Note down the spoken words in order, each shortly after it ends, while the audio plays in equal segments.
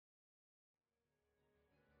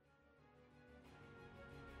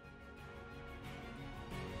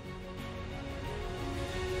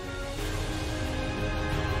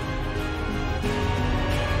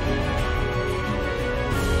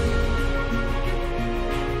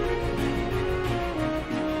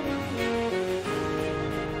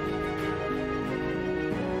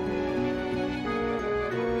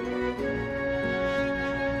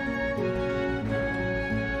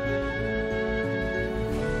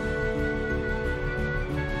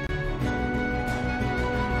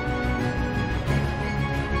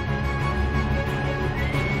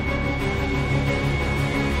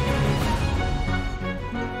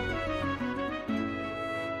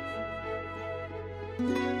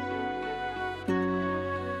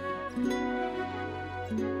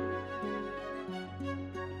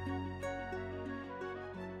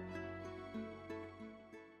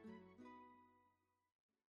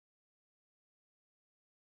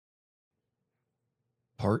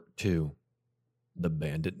Part 2, The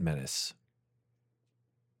Bandit Menace.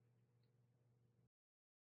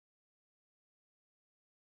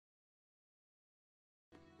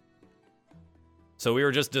 So we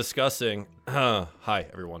were just discussing, hi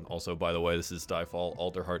everyone, also by the way, this is Diefall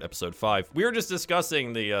Alderheart episode 5. We were just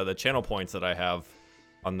discussing the channel points that I have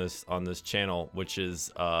on this channel, which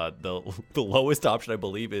is the lowest option I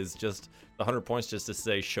believe is just 100 points just to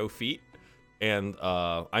say show feet. And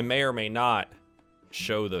I may or may not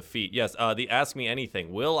show the feet. Yes, the ask me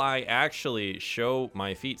anything. Will I actually show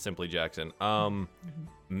my feet, Simply Jackson?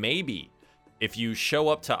 Maybe. If you show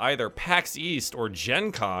up to either PAX East or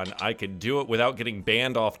Gen Con, I could do it without getting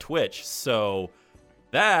banned off Twitch. So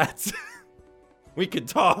that's we could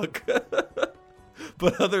talk.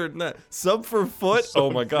 But other than that, sub for foot. Oh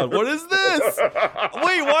my god, what is this?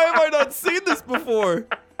 Wait, why have I not seen this before?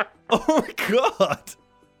 Oh my god.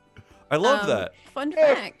 I love that. Fun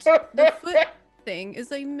fact, the foot thing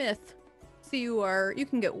is a myth. So you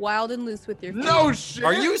can get wild and loose with your feet. No shit.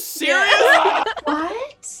 Are you serious? Yeah.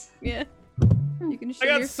 What? Yeah. You can show I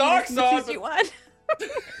got your socks feet as much on. as you want.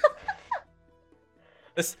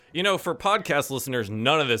 This, for podcast listeners,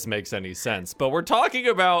 none of this makes any sense. But we're talking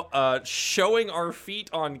about showing our feet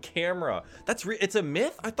on camera. It's a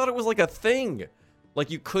myth? I thought it was like a thing. Like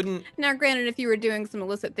you couldn't. Now, granted, if you were doing some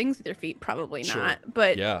illicit things with your feet, probably Sure. not.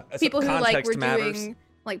 But Yeah. people who Context were matters. doing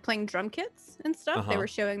playing drum kits and stuff, they Uh-huh. were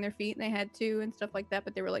showing their feet and they had to and stuff like that.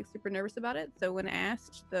 But they were super nervous about it. So when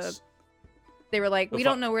asked, they were like, "We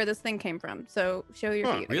don't know where this thing came from, so show your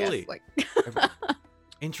feet." I really? guess.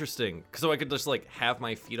 Interesting. So I could just have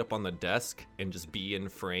my feet up on the desk and just be in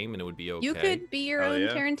frame, and it would be okay. You could be your Hell own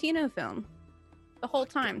yeah. Tarantino film the whole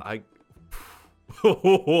time.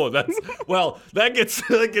 That's that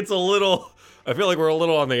gets a little. I feel like we're a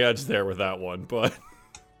little on the edge there with that one, but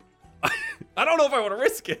I don't know if I want to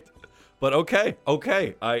risk it. But okay.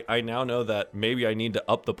 I now know that maybe I need to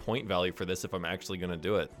up the point value for this if I'm actually gonna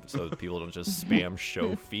do it, so that people don't just spam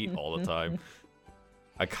show feet all the time.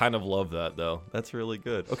 I kind of love that though. That's really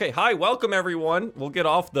good. Okay, hi, welcome everyone. We'll get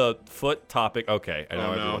off the foot topic. Okay, I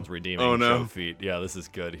know everyone's redeeming show feet. Yeah, this is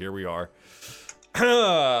good. Here we are.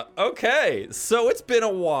 Okay, so it's been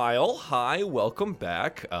a while. Hi, welcome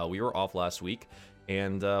back. We were off last week,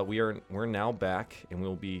 and we're now back, and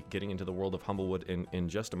we'll be getting into the world of Humblewood in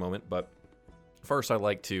just a moment. But first, I'd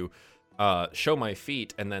like to show my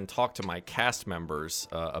feet and then talk to my cast members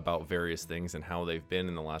about various things and how they've been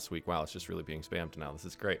in the last week. Wow, it's just really being spammed now. This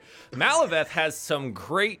is great. Malaveth has some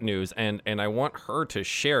great news, and I want her to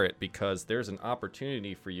share it because there's an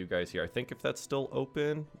opportunity for you guys here. I think if that's still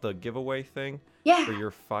open, the giveaway thing. Yeah. For your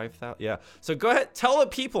 5,000. Yeah. So go ahead, tell the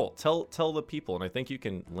people. Tell the people, and I think you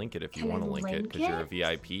can link it if you want to link it because you're a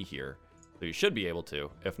VIP here. So you should be able to.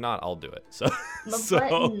 If not, I'll do it. So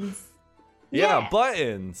Buttons. Yeah,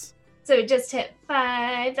 buttons. So we just hit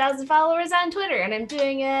 5,000 followers on Twitter, and I'm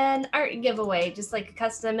doing an art giveaway, just like a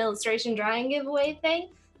custom illustration drawing giveaway thing.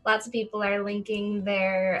 Lots of people are linking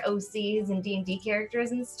their OCs and D&D characters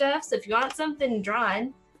and stuff. So if you want something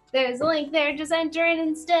drawn, there's a link there. Just enter in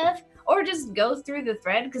and stuff, or just go through the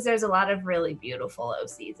thread because there's a lot of really beautiful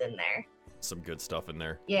OCs in there. Some good stuff in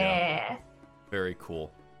there. Yeah. Very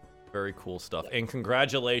cool. Very cool stuff. And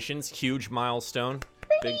congratulations, huge milestone.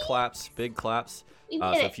 Big claps, big claps.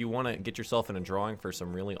 So if you want to get yourself in a drawing for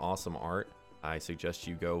some really awesome art, I suggest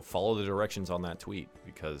you go follow the directions on that tweet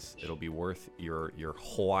because it'll be worth your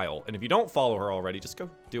while. And if you don't follow her already, just go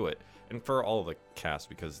do it. And for all of the cast,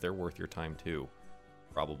 because they're worth your time too,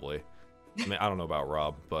 probably. I mean, I don't know about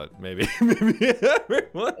Rob, but maybe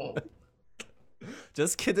everyone.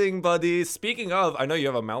 Just kidding, buddy. Speaking of, I know you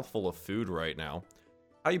have a mouthful of food right now.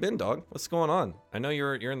 How you been, dog? What's going on? I know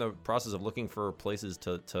you're in the process of looking for places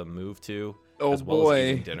to move to. Oh as well as boy,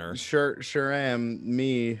 eating dinner. Sure am.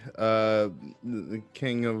 Me, the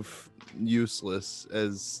king of useless,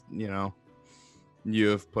 as you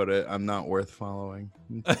have put it. I'm not worth following.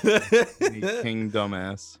 King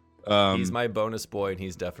dumbass. He's my bonus boy, and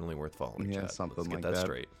he's definitely worth following. Yeah, Chat. something Let's like get that that.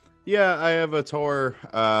 straight. Yeah, I have a tour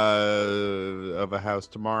of a house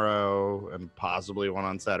tomorrow, and possibly one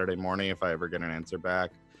on Saturday morning if I ever get an answer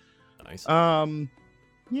back. Nice.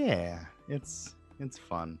 Yeah, it's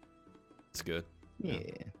fun. It's good. Yeah.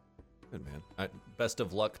 Good, man. Best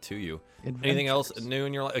of luck to you. Anything else Adventures. new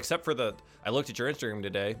in your life? Except for I looked at your Instagram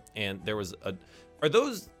today, and there was are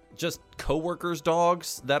those just coworkers'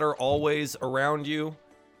 dogs that are always around you?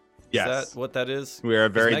 Yes. Is that what that is? We are a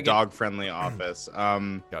very Megan- dog-friendly office.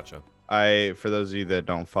 Gotcha. For those of you that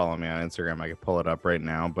don't follow me on Instagram, I can pull it up right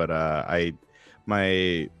now. But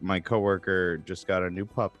my coworker just got a new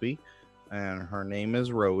puppy. and her name is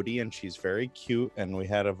Rhodey, and she's very cute, and we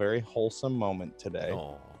had a very wholesome moment today.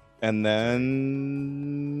 Oh. And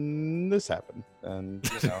then this happened, and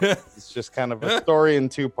it's just kind of a story in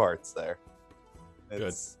 2 parts there.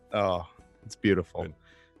 It's beautiful. Good.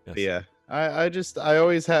 Yes. But yeah, I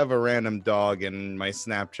always have a random dog in my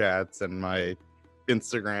Snapchats and my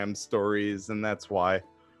Instagram stories, and that's why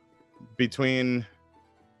between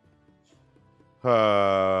 4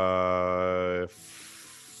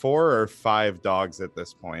 or 5 dogs at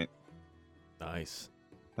this point, Nice.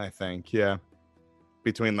 I think. Yeah,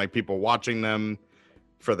 between like people watching them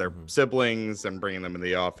for their siblings and bringing them in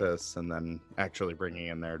the office, and then actually bringing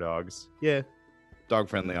in their dogs. Yeah, dog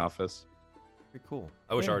friendly office. Pretty cool.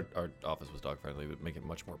 I wish our office was dog friendly. It would make it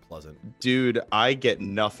much more pleasant. Dude, I get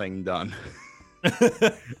nothing done.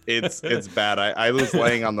 It's bad. I was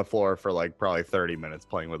laying on the floor for like probably 30 minutes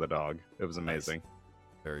playing with a dog. It was amazing.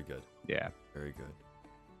 Nice. Very good. Yeah. Very good.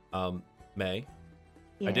 May,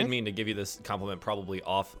 Yes? I didn't mean to give you this compliment probably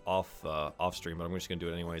off stream, but I'm just gonna do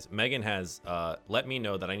it anyways. Megan has let me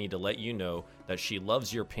know that I need to let you know that she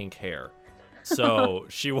loves your pink hair. So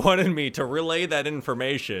she wanted me to relay that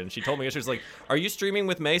information. She told me, she was like, "Are you streaming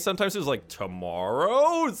with May?" Sometimes it was like,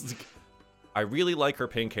 "Tomorrow." I really like her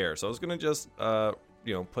pink hair, so I was gonna just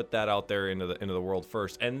put that out there into the world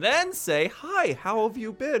first, and then say, "Hi, how have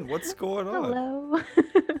you been? What's going on?" Hello.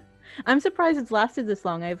 I'm surprised it's lasted this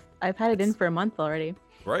long. I've had it in for a month already.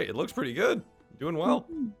 Right, it looks pretty good. Doing well.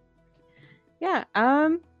 Yeah.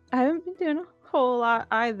 I haven't been doing a whole lot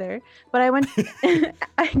either, but I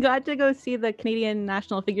got to go see the Canadian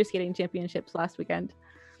National Figure Skating Championships last weekend.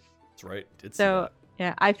 That's right. Did see So that.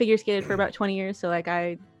 yeah, I figure skated for about 20 years, so like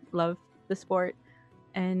I love the sport,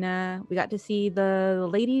 and we got to see the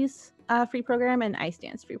ladies free program and ice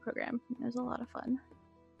dance free program. It was a lot of fun.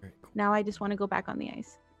 Very cool. Now I just want to go back on the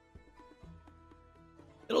ice.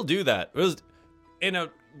 It'll do that. It was in a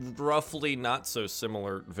roughly not so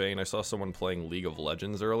similar vein. I saw someone playing League of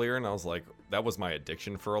Legends earlier, and I was like, that was my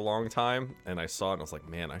addiction for a long time. And I saw it, and I was like,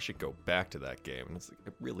 man, I should go back to that game. And it's like,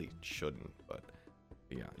 I really shouldn't, but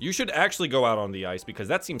yeah, you should actually go out on the ice because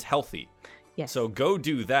that seems healthy. Yes. So go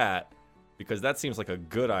do that because that seems like a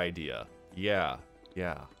good idea. Yeah.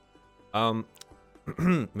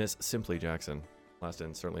 Miss Simply Jackson, last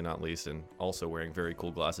and certainly not least, and also wearing very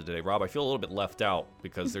cool glasses today. Rob, I feel a little bit left out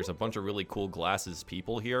because there's a bunch of really cool glasses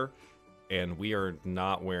people here, and we are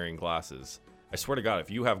not wearing glasses. I swear to God,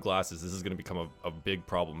 if you have glasses, this is going to become a big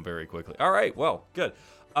problem very quickly. All right, well, good.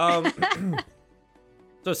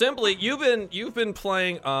 So Simply, you've been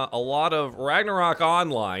playing a lot of Ragnarok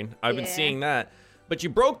Online. I've been seeing that. But you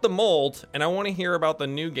broke the mold, and I want to hear about the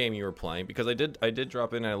new game you were playing because I did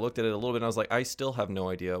drop in and I looked at it a little bit and I was like, I still have no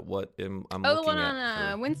idea what I'm looking at. Oh, the one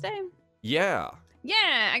on Wednesday? Yeah.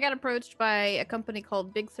 Yeah, I got approached by a company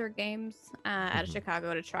called Big Sur Games out of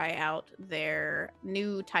Chicago to try out their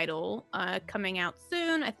new title coming out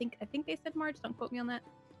soon. I think they said March. Don't quote me on that.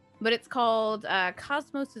 But it's called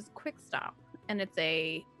Cosmos' Quick Stop, and it's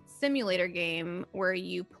a simulator game where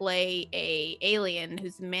you play a alien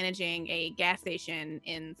who's managing a gas station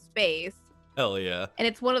in space. Hell yeah. And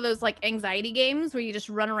it's one of those like anxiety games where you just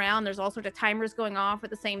run around. There's all sorts of timers going off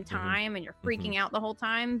at the same time, and you're freaking out the whole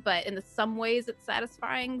time. But in some ways, it's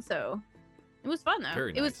satisfying. So it was fun though.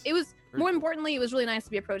 Very It was more importantly, it was really nice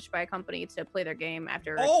to be approached by a company to play their game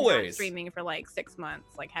after not streaming for like 6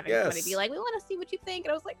 months. Like having somebody be like, "We want to see what you think,"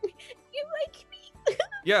 and I was like, "You like me?"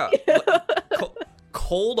 Yeah.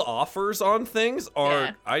 Cold offers on things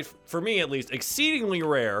are, for me at least, exceedingly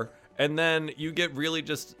rare. And then you get really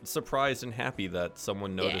just surprised and happy that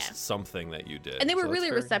someone noticed something that you did. And they were So that's really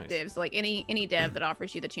very receptive. nice. So like any dev that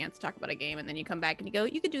offers you the chance to talk about a game, and then you come back and you go,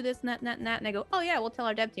 "You could do this and that and that and that," and they go, "Oh yeah, we'll tell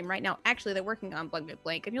our dev team right now. Actually, they're working on blank blank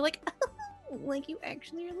blank," and you're like, "Oh, like you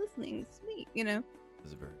actually are listening, sweet," you know?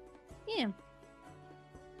 This is very Yeah.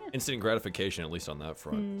 instant gratification, at least on that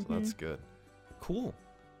front. So that's Mhm. good. Cool.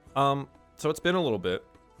 So it's been a little bit,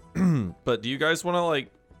 but do you guys want to like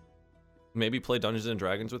maybe play Dungeons and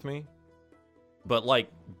Dragons with me?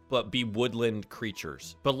 But be woodland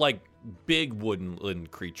creatures, but like big woodland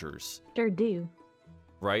creatures, Sure do.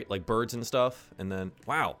 right? Like birds and stuff. And then,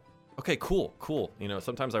 wow. Okay, cool. You know,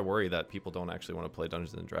 sometimes I worry that people don't actually want to play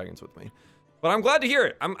Dungeons and Dragons with me, but I'm glad to hear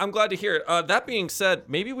it. I'm glad to hear it. That being said,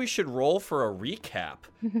 maybe we should roll for a recap.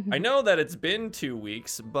 I know that it's been 2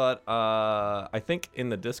 weeks, but I think in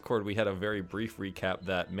the Discord we had a very brief recap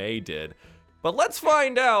that May did. But let's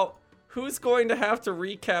find out who's going to have to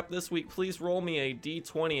recap this week. Please roll me a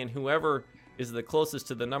d20, and whoever is the closest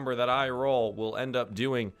to the number that I roll will end up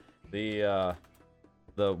doing the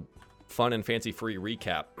fun and fancy-free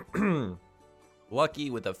recap.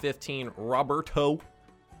 Lucky with a 15, Roberto.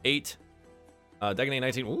 8, Dagonet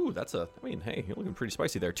 19. Ooh, that's a. I mean, hey, you're looking pretty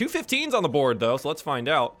spicy there. 2 15s on the board though, so let's find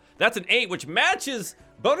out. That's an 8, which matches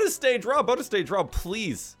bonus stage Rob. Bonus stage Rob,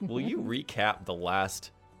 please, will you recap the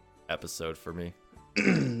last episode for me?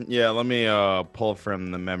 Yeah, let me pull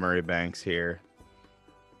from the memory banks here.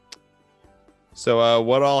 So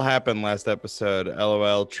what all happened last episode?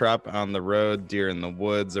 LOL, trap on the road, deer in the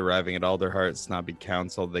woods, arriving at Alderheart, snobby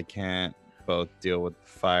council. They can't both deal with the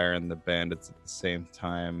fire and the bandits at the same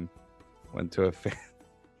time. Went to a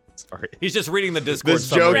Sorry. He's just reading the Discord This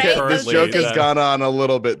joke, summary Right. currently. this joke has gone on a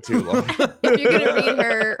little bit too long. If you're gonna read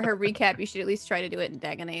her recap, you should at least try to do it in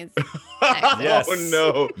Dagonet's. Yes. Oh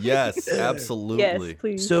no. Yes, absolutely. Yes,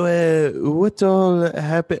 please. So what all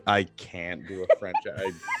happened? I can't do a French.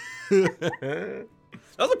 That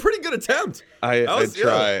was a pretty good attempt. I was-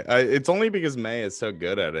 try. It's only because May is so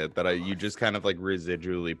good at it that you just kind of like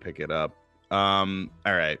residually pick it up. All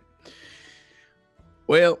right.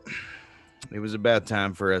 Well, it was about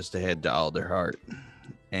time for us to head to Alderheart,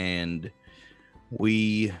 and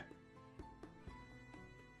we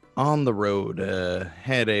on the road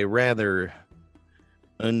had a rather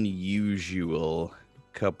unusual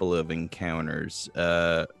couple of encounters.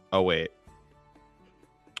 Oh wait.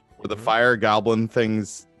 Were the fire goblin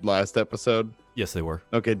things last episode? Yes, they were.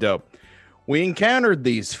 Okay, dope. We encountered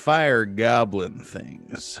these fire goblin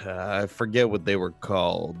things. I forget what they were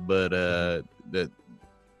called, but the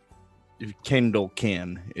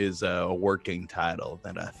Kindlekin is a working title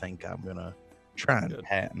that I think I'm gonna try and Good.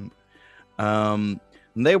 patent.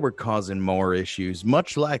 They were causing more issues,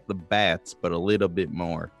 much like the bats, but a little bit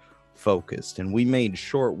more focused. And we made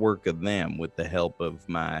short work of them with the help of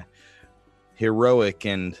my heroic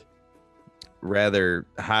and rather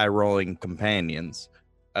high-rolling companions.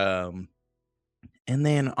 And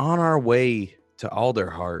then on our way to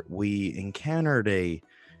Alderheart, we encountered a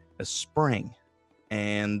spring.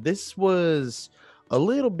 And this was a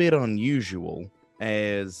little bit unusual,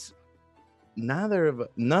 as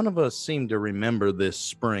none of us seem to remember this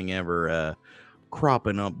spring ever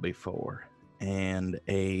cropping up before. And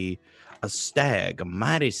a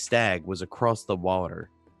mighty stag, was across the water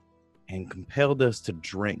and compelled us to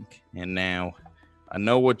drink. And now, I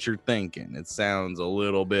know what you're thinking. It sounds a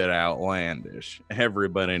little bit outlandish.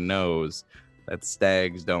 Everybody knows that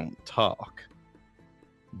stags don't talk.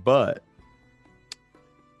 But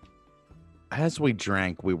as we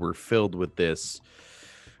drank, we were filled with this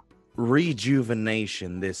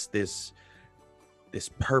rejuvenation, this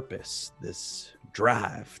purpose, this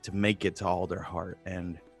drive to make it to Alderheart.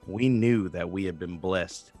 And we knew that we had been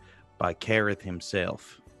blessed by Kareth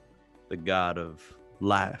himself, the god of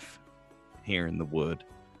life here in the wood.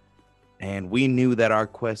 And we knew that our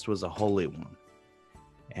quest was a holy one.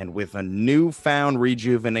 And with a newfound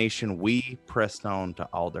rejuvenation, we pressed on to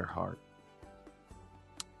Alderheart.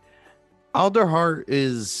 Alderheart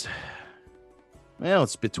is, well,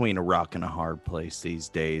 it's between a rock and a hard place these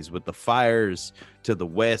days, with the fires to the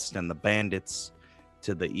west and the bandits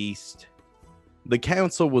to the east. The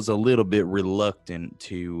council was a little bit reluctant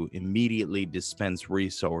to immediately dispense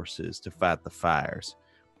resources to fight the fires.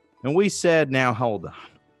 And we said, now hold on.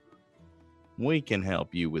 We can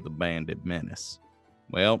help you with a bandit menace.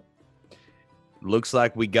 Well, looks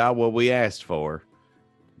like we got what we asked for.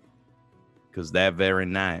 Because that very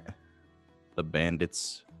night, the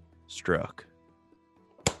bandits struck.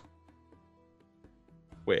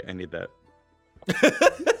 Wait, I need that.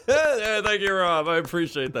 Yeah, thank you, Rob. I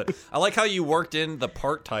appreciate that. I like how you worked in the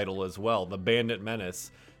part title as well, the Bandit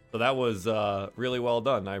Menace. So that was really well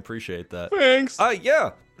done. I appreciate that. Thanks.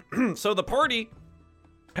 Yeah. So the party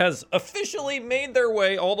has officially made their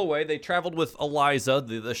way all the way. They traveled with Eliza,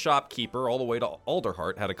 the shopkeeper, all the way to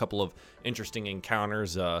Alderheart. Had a couple of interesting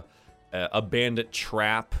encounters. A bandit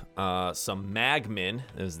trap. Some magmen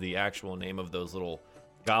is the actual name of those little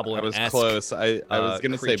goblin. I was close. I was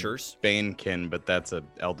gonna creatures. say Banekin, but that's a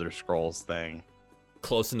Elder Scrolls thing.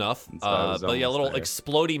 Close enough. So I was But yeah, almost little there.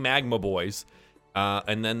 explodey magma boys.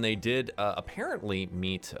 And then they did apparently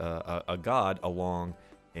meet a god along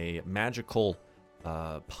a magical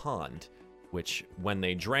pond, which when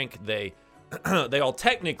they drank, they they all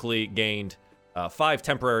technically gained 5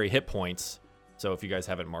 temporary hit points. So if you guys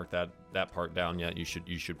haven't marked that part down yet, you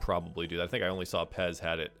should probably do that. I think I only saw Pez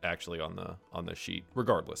had it actually on the sheet.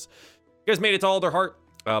 Regardless, you guys made it to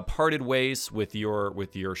Alderheart. Parted ways with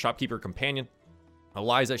your shopkeeper companion,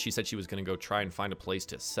 Eliza. She said she was going to go try and find a place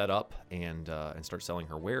to set up and start selling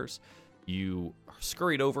her wares. You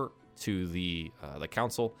scurried over to the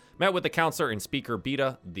council, met with the counselor and speaker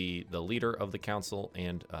Beta, the leader of the council,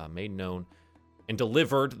 and made known and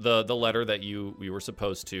delivered the letter that you were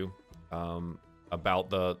supposed to about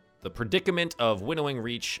predicament of Winnowing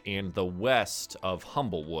Reach and the west of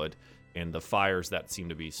Humblewood and the fires that seem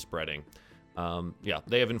to be spreading. Yeah,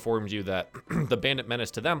 they have informed you that the bandit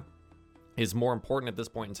menace to them is more important at this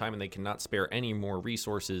point in time, and they cannot spare any more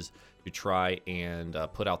resources to try and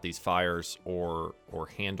put out these fires or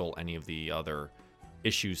handle any of the other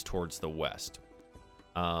issues towards the west.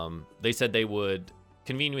 They said they would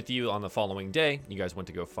convene with you on the following day. You guys went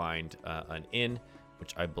to go find an inn,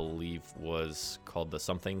 which I believe was called the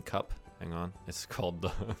something cup. Hang on, it's called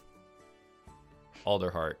the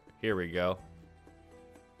Alderheart. Here we go.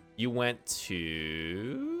 You went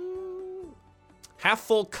to Half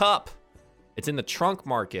Full Cup. It's in the Trunk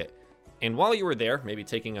Market. And while you were there, maybe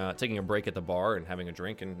taking a break at the bar and having a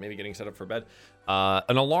drink and maybe getting set up for bed,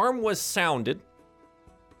 an alarm was sounded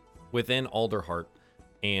within Alderheart,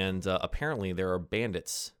 and apparently there are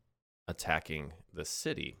bandits attacking the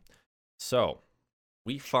city. So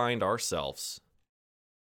we find ourselves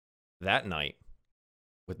that night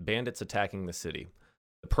with bandits attacking the city.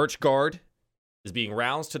 The Perch Guard is being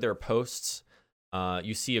roused to their posts.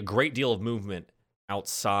 You see a great deal of movement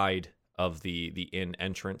outside of the inn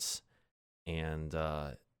entrance, and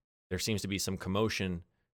there seems to be some commotion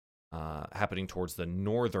happening towards the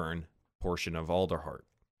northern portion of Alderheart.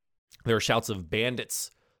 There are shouts of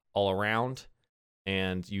bandits all around,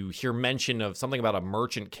 and you hear mention of something about a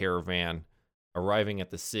merchant caravan arriving at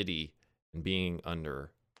the city and being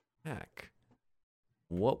under attack.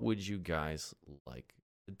 What would you guys like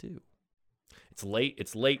to do?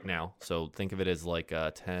 It's late now, so think of it as like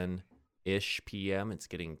 10-ish p.m. It's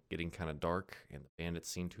getting kind of dark, and the bandits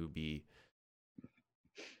seem to be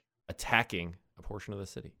attacking a portion of the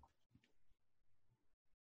city.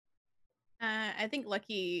 I think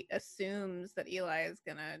Lucky assumes that Eli is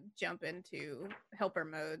gonna jump into helper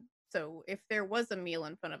mode. So if there was a meal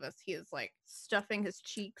in front of us, he is like stuffing his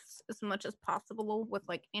cheeks as much as possible with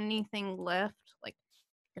like anything left. Like,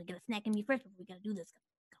 gotta get a snack in me first before we gotta do this.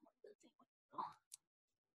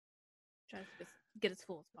 Tries to just get as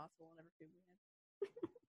full as possible whenever food we have.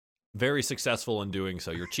 Very successful in doing so.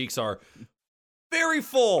 Your cheeks are very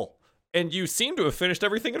full, and you seem to have finished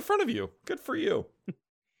everything in front of you. Good for you.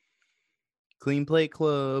 Clean Plate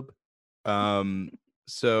Club.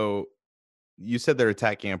 So you said they're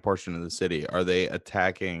attacking a portion of the city. Are they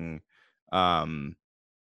attacking I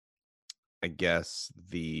guess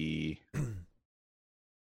the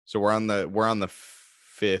so we're on the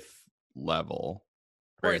 5th level.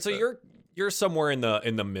 All right, so you're somewhere in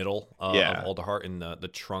the middle of Alderheart, in the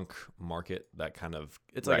Trunk Market. That kind of,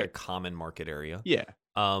 it's like a common market area. Yeah.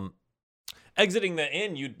 Exiting the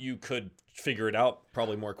inn, you could figure it out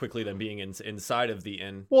probably more quickly than being inside of the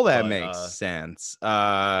inn. Well, that makes sense.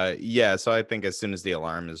 Yeah, so I think as soon as the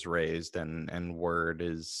alarm is raised and word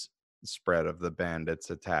is spread of the bandits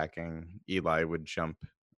attacking, Eli would jump,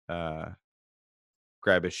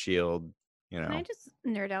 grab his shield, Can I just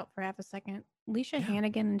nerd out for half a second? Leisha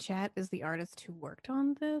Hannigan in chat is the artist who worked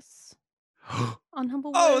on this. On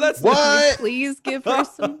Humblewood. Oh, that's what? Please give her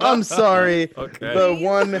some. I'm sorry. Okay. The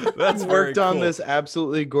one That's who worked very on cool. this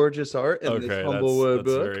absolutely gorgeous art in this Humblewood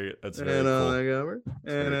book. That's very And on cool. the cover.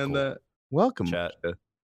 very And cool. welcome, Chat. Leisha.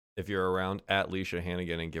 If you're around, at Leisha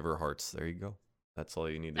Hannigan and give her hearts. There you go. That's all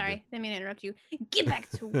you need to Sorry, didn't mean to interrupt you. Get back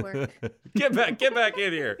to do. work. Get back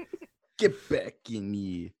in here. Get back in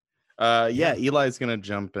here. Yeah, Eli's gonna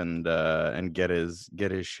jump and get his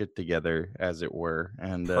shit together, as it were.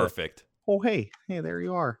 And Perfect. oh hey, there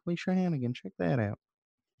you are, Leisha Hannigan. Check that out.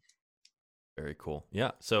 Very cool.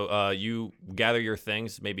 Yeah. So you gather your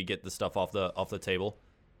things, maybe get the stuff off the table,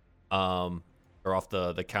 or off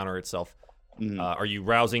the counter itself. Are you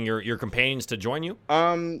rousing your companions to join you?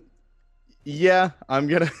 Yeah, I'm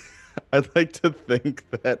gonna. I'd like to think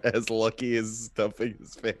that as Lucky is stuffing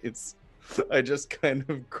his face, I just kind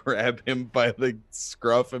of grab him by the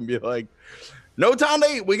scruff and be like, "No time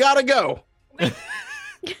to eat. We gotta go." It's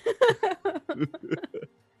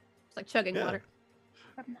like chugging water.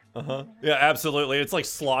 Yeah, absolutely. It's like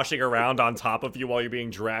sloshing around on top of you while you're being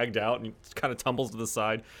dragged out, and it kind of tumbles to the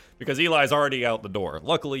side because Eli's already out the door.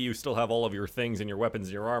 Luckily, you still have all of your things and your weapons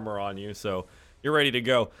and your armor on you, so you're ready to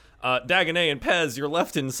go. Dagonet and Pez, you're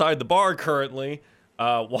left inside the bar currently,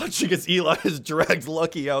 watching as Eli has dragged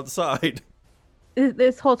Lucky outside.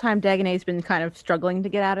 This whole time, Dagonet's been kind of struggling to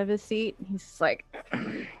get out of his seat. He's just like,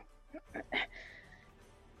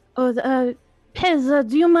 "Oh, Pez,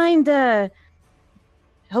 do you mind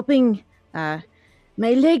helping? My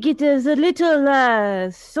leg it is a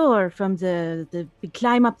little sore from the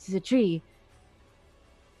climb up to the tree."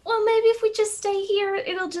 Well, maybe if we just stay here,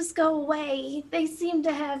 it'll just go away. They seem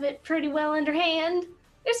to have it pretty well underhand.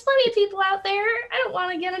 There's plenty of people out there. I don't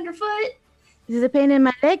want to get underfoot. Is it the pain in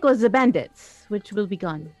my leg or the bandits, which will be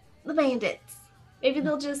gone? The bandits. Maybe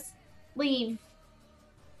they'll just leave.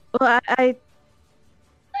 Well, I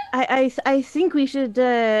think we should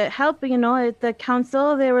help. You know, at the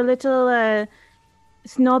council, they were a little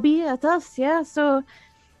snobby at us. Yeah, so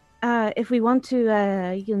if we want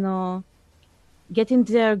to, you know, get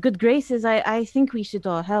into their good graces, I think we should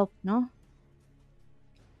all help. No?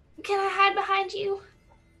 Can I hide behind you?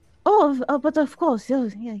 Oh, but of course, yeah.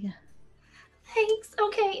 Thanks.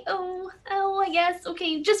 Okay. Oh, I guess.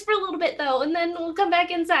 Okay, just for a little bit though, and then we'll come back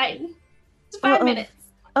inside. Just 5 minutes.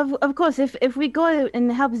 Of course, if we go and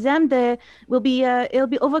help them, there will be it'll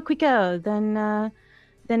be over quicker than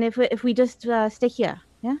if we just stay here.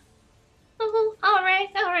 Yeah. Oh, all right.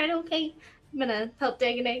 Okay. I'm gonna help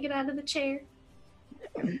Dagonet get out of the chair.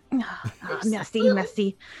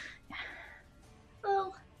 Merci.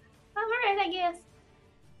 Oh, all right, I guess.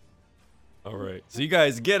 All right. So you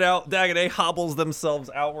guys get out. Dagonet hobbles themselves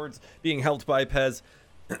outwards, being helped by Pez.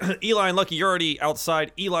 Eli and Lucky, you're already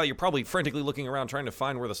outside. Eli, you're probably frantically looking around trying to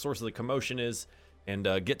find where the source of the commotion is and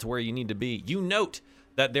get to where you need to be. You note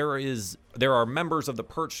that there are members of the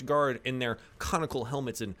Perched Guard in their conical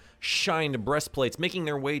helmets and shined breastplates making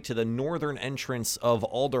their way to the northern entrance of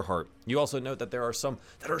Alderheart. You also note that there are some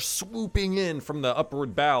that are swooping in from the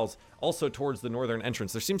upward bows, also towards the northern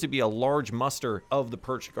entrance. There seems to be a large muster of the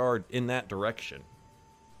Perched Guard in that direction.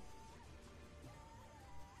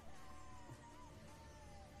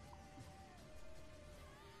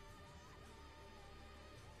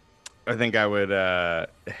 I think I would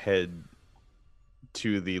head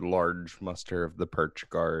to the large muster of the Perch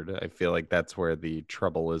Guard. I feel like that's where the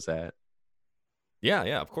trouble is at. Yeah,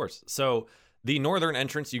 of course. So the northern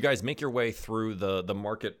entrance, you guys make your way through the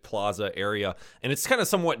market plaza area, and it's kind of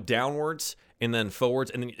somewhat downwards and then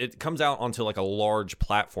forwards, and then it comes out onto like a large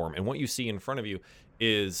platform. And what you see in front of you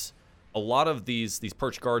is a lot of these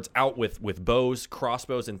Perch Guards out with bows,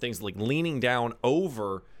 crossbows, and things, like leaning down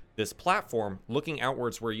over this platform, looking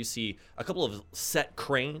outwards, where you see a couple of set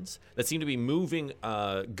cranes that seem to be moving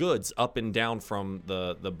goods up and down from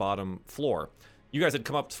the bottom floor. You guys had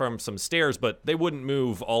come up from some stairs, but they wouldn't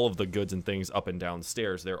move all of the goods and things up and down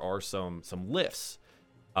stairs. There are some lifts.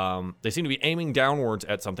 They seem to be aiming downwards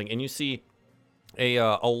at something, and you see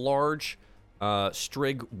a large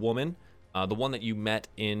Strigg woman, the one that you met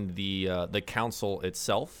in the council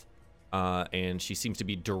itself, and she seems to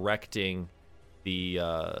be directing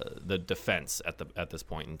the defense at this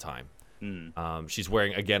point in time. She's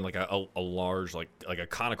wearing, again, like a large, like a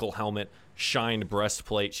conical helmet, shined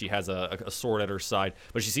breastplate. She has a sword at her side,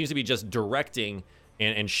 but she seems to be just directing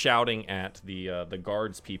and shouting at the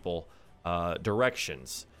guards people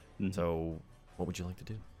directions. So what would you like to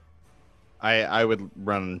do? I would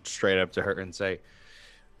run straight up to her and say,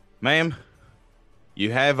 "Ma'am,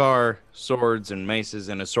 you have our swords and maces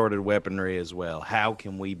and assorted weaponry as well. How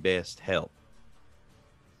can we best help?"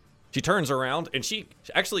 She turns around, and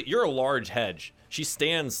you're a large hedge. She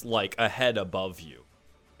stands like a head above you,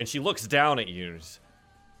 and she looks down at you.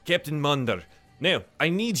 "Captain Munder, now I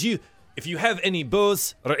need you. If you have any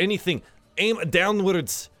bows or anything, aim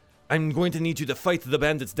downwards. I'm going to need you to fight the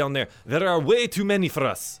bandits down there. There are way too many for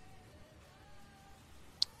us."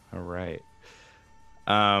 All right.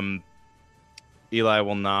 Eli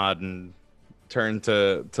will nod and turn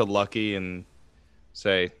to Lucky and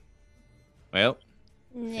say, "Well,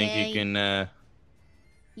 think you can add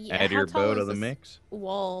your bow to the mix?"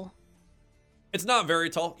 Wall. It's not very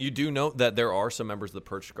tall. You do note that there are some members of the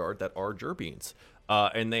Perched Guard that are Gerbeans,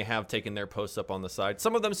 and they have taken their posts up on the side.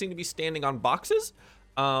 Some of them seem to be standing on boxes,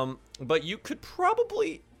 but you could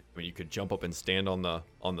probably, you could jump up and stand on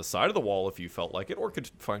the side of the wall if you felt like it, or could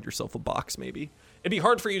find yourself a box maybe. It'd be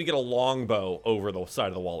hard for you to get a longbow over the side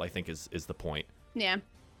of the wall, I think is the point. Yeah.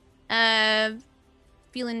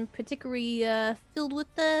 Feeling particularly filled with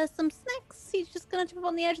some snacks. He's just gonna jump up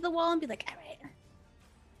on the edge of the wall and be like, "All right."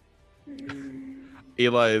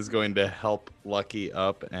 Eli is going to help Lucky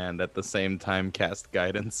up and at the same time cast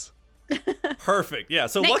guidance. Perfect. Yeah.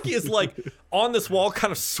 So Lucky is like on this wall,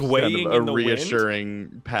 kind of swaying kind of in the reassuring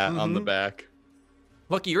wind. pat on the back.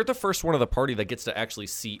 Lucky, you're the first one of the party that gets to actually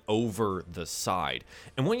see over the side,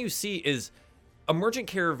 and what you see is a merchant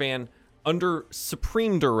caravan under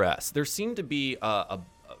supreme duress. There seemed to be a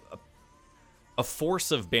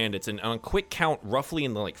force of bandits, and on a quick count, roughly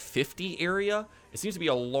in the 50 area. It seems to be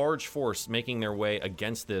a large force making their way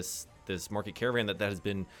against this market caravan that has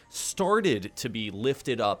been started to be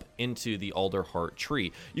lifted up into the Alderheart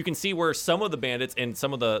tree. You can see where some of the bandits and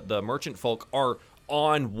some of the merchant folk are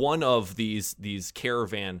on one of these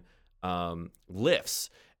caravan lifts,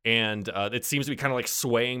 and it seems to be kind of like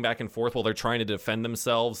swaying back and forth while they're trying to defend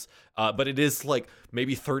themselves. But it is like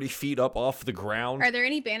maybe 30 feet up off the ground. Are there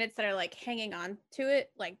any bandits that are like hanging on to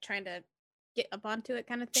it, like trying to get up onto it,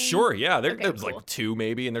 kind of thing? Sure, yeah. There's cool. like 2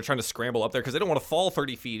 maybe, and they're trying to scramble up there because they don't want to fall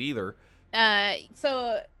 30 feet either.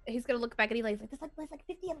 So he's gonna look back at Eli. He's like, "There's like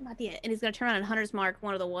 50 of them out there," and he's gonna turn around and Hunter's Mark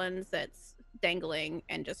one of the ones that's dangling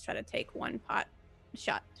and just try to take one pot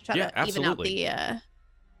shot to try to even out the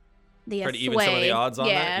try to even some of the odds on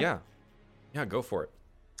that. Yeah, go for it.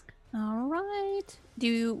 All right.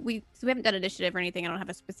 So we haven't done initiative or anything. I don't have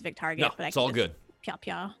a specific target, No, but it's all good.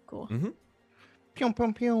 Pia. Cool. Pew,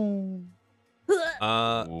 pew, pew.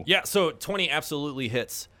 Yeah, so 20 absolutely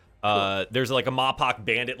hits. There's like a Mapach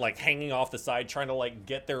bandit like hanging off the side trying to like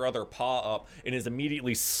get their other paw up and is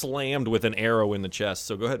immediately slammed with an arrow in the chest.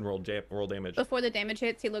 So go ahead and roll damage. Before the damage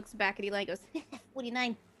hits, he looks back at Eli and goes,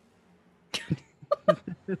 49.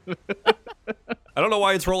 I don't know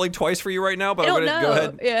why it's rolling twice for you right now, but I'm going to go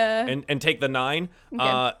ahead and take the 9.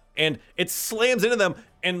 Okay. And it slams into them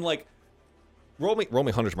and like roll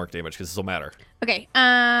me Hunter's Mark damage because this will matter. Okay.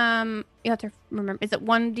 You have to remember, is it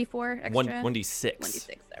 1d4 extra? 1d6.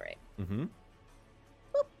 1d6, all right. Mm-hmm.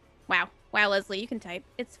 Wow, Leslie, you can type.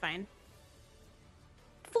 It's fine.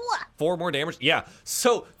 4 more damage. Yeah.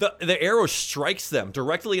 So the arrow strikes them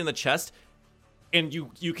directly in the chest, and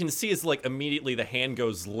you can see it's like immediately the hand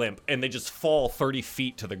goes limp, and they just fall 30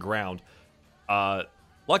 feet to the ground.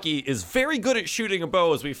 Lucky is very good at shooting a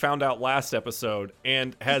bow, as we found out last episode,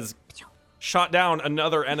 and has shot down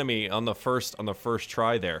another enemy on the first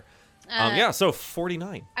try there. So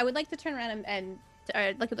 49. I would like to turn around and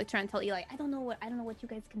like try and tell Eli, I don't know what you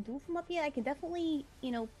guys can do from up here. I can definitely,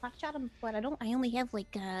 pot shot him, but I only have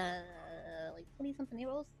like 20 something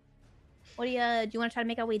arrows. What do you want to try to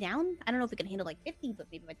make our way down? I don't know if we can handle like 50, but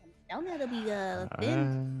maybe by the time it's down there, they'll be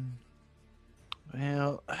thin.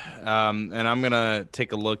 And I'm gonna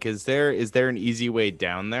take a look. Is there an easy way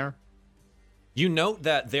down there? You note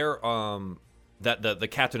that that the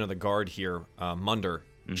captain of the guard here, Munder,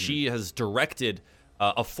 she has directed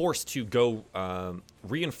a force to go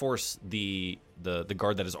reinforce the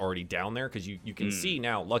guard that is already down there, because you can see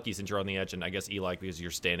now, Lucky, since you're on the edge, and I guess Eli, because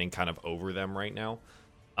you're standing kind of over them right now,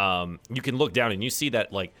 you can look down and you see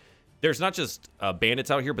that like there's not just bandits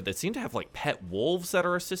out here, but they seem to have like pet wolves that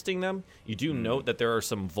are assisting them. You do note that there are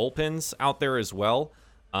some Vulpins out there as well,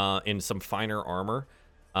 in some finer armor.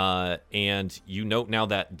 And you note now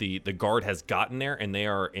that the guard has gotten there, and they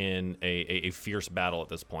are in a fierce battle at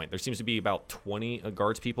this point. There seems to be about 20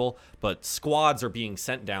 guards people, but squads are being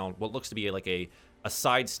sent down what looks to be like a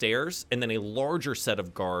side stairs, and then a larger set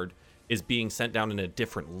of guard is being sent down in a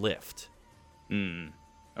different lift.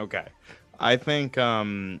 Okay. I think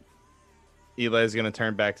Eli's going to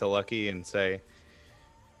turn back to Lucky and say,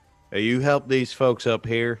 hey, you help these folks up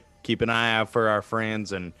here. Keep an eye out for our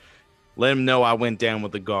friends and let them know I went down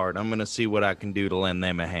with the guard. I'm going to see what I can do to lend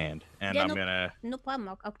them a hand. And I'm going to... No problem.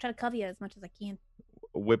 I'll try to cover you as much as I can.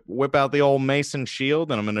 Whip out the old mason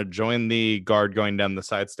shield, and I'm going to join the guard going down the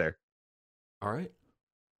side stair. All right.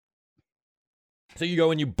 So you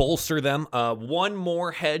go and you bolster them. One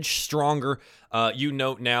more hedge stronger. You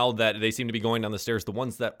note now that they seem to be going down the stairs. The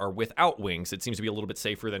ones that are without wings, it seems to be a little bit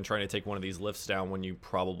safer than trying to take one of these lifts down when you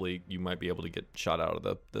might be able to get shot out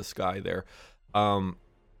of the sky there.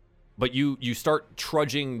 But you start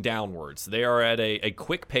trudging downwards. They are at a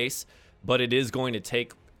quick pace, but it is going to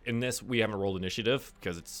take, in this, we haven't rolled initiative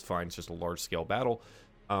because it's fine. It's just a large-scale battle.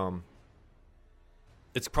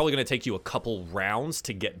 It's probably going to take you a couple rounds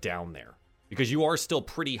to get down there, because you are still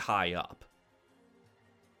pretty high up.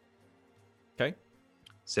 Okay?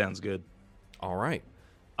 Sounds good. All right.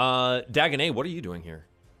 Dagonet, what are you doing here?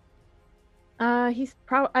 He's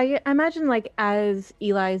probably... I imagine, like, as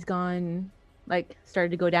Eli's gone, like, started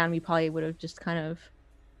to go down, we probably would have just kind of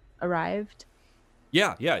arrived.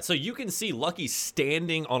 Yeah. So you can see Lucky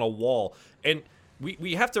standing on a wall. And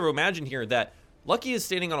we have to imagine here that Lucky is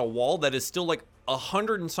standing on a wall that is still, like,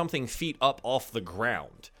 100 and something feet up off the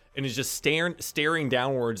ground, and is just staring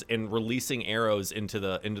downwards and releasing arrows into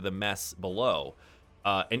the mess below.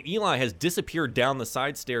 And Eli has disappeared down the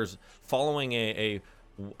side stairs, following a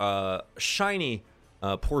shiny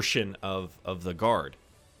portion of the guard.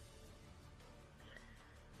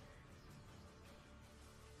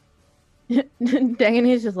 Dang,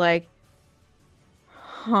 he's just like,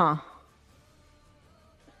 huh.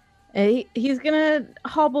 And he's gonna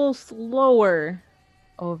hobble slower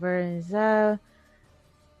over. Is the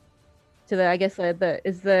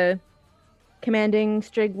commanding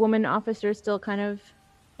Strig woman officer still kind of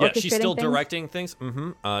Yeah, she's still orchestrating things?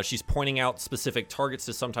 directing things. She's pointing out specific targets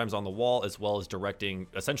to sometimes on the wall, as well as directing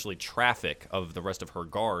essentially traffic of the rest of her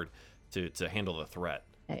guard to handle the threat.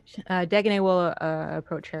 Right. Dagonet will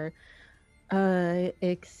approach her.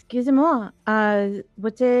 Excusez-moi.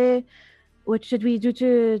 What should we do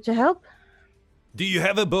to help? Do you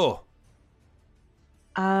have a bow?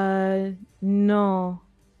 No.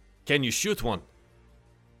 Can you shoot one?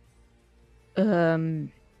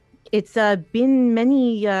 It's been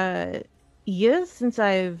many years since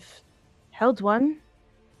I've held one.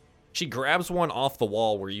 She grabs one off the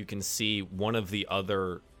wall where you can see one of the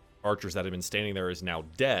other archers that had been standing there is now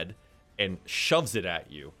dead, and shoves it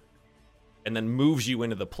at you, and then moves you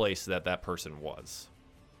into the place that person was.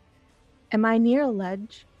 Am I near a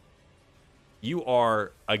ledge? You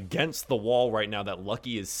are against the wall right now that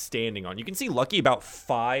Lucky is standing on. You can see Lucky about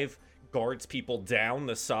 5 guards people down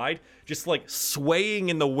the side, just like swaying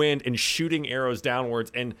in the wind and shooting arrows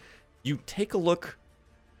downwards. And you take a look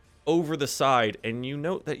over the side and you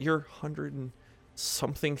note that you're 100 and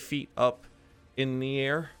something feet up in the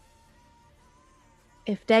air.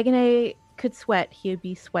 If Dagonet could sweat, he would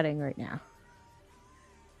be sweating right now.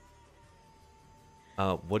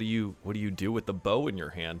 What do you do with the bow in your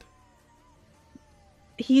hand?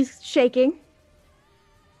 He's shaking.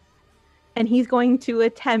 And he's going to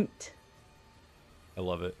attempt I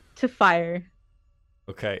love it. to fire.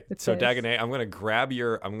 Okay, With so this. Dagonet, I'm gonna grab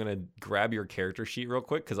your character sheet real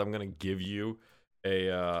quick because I'm gonna give you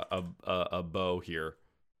a bow here.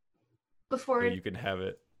 Before So you can have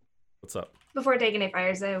it. What's up? before Dagonet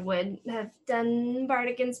fires, I would have done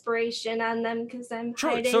bardic inspiration on them because I'm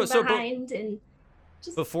Sure, hiding so behind and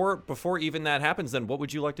just Before even that happens, then what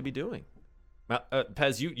would you like to be doing?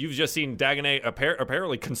 Pez, you've just seen Dagonet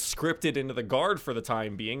apparently conscripted into the guard for the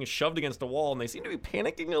time being, shoved against a wall, and they seem to be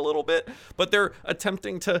panicking a little bit, but they're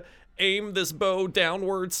attempting to aim this bow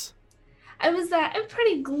downwards. I'm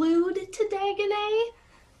pretty glued to Dagonet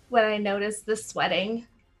when I noticed the sweating.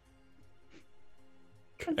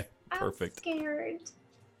 'Cause Okay, perfect. I'm scared.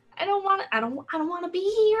 I don't want to be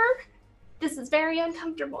here. This is very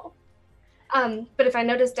uncomfortable. But if I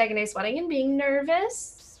notice Dagonet sweating and being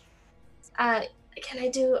nervous, can I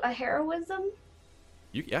do a heroism?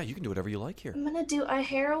 You can do whatever you like here. I'm gonna do a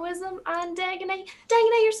heroism on Dagonet.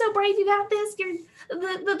 Dagonet, you're so brave. You got this. You're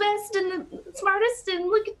the best and the smartest. And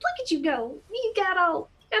look at you go. You got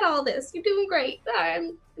all this. You're doing great.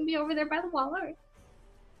 I'm gonna be over there by the wall. All right.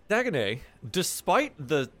 Dagonet, despite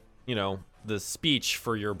the speech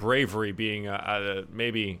for your bravery being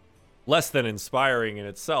maybe less than inspiring in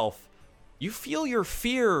itself, you feel your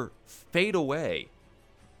fear fade away.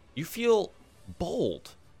 You feel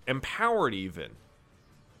bold, empowered even.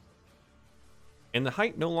 And the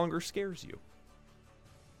height no longer scares you.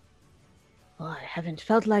 Oh, I haven't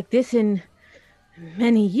felt like this in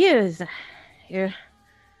many years. You're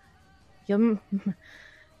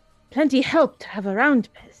plenty help to have around,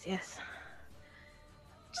 Pez, yes.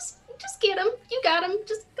 Just get him. You got him.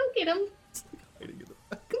 Just go get him.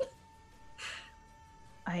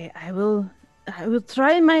 I will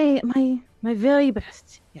try my very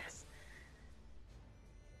best, yes.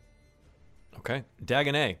 Okay,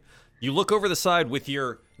 Dagonet, you look over the side with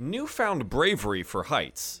your newfound bravery for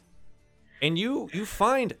heights, and you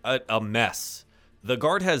find a mess. The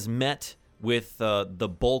guard has met with the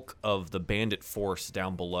bulk of the bandit force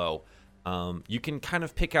down below. You can kind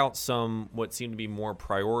of pick out some what seem to be more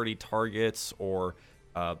priority targets, or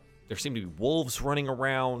there seem to be wolves running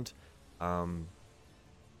around.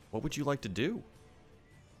 What would you like to do?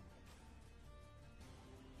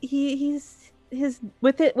 He's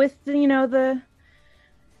with the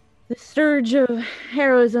surge of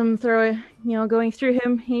heroism going through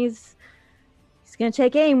him. He's gonna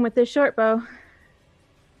take aim with this short bow.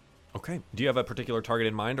 Okay. Do you have a particular target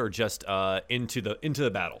in mind, or just into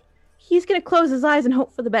the battle? He's gonna close his eyes and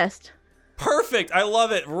hope for the best. Perfect. I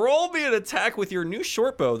love it. Roll me an attack with your new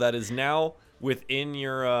short bow that is now within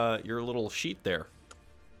your little sheet there.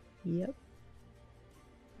 Yep.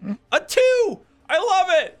 A 2! I love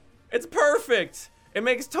it! It's perfect! It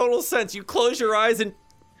makes total sense. You close your eyes and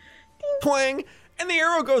twang, and the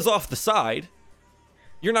arrow goes off the side.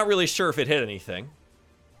 You're not really sure if it hit anything.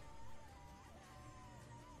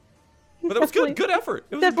 But that was good. Good effort.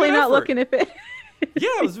 It was Definitely a good not effort. looking at it.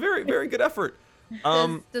 Yeah, it was very, very good effort.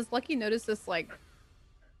 Does Lucky notice this like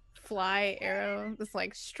fly arrow, this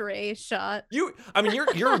like stray shot? You're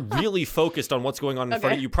really focused on what's going on in front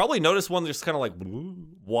of Okay. you. You probably noticed one just kind of like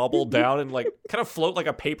wobble down and like kind of float like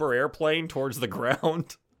a paper airplane towards the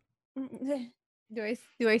ground. Do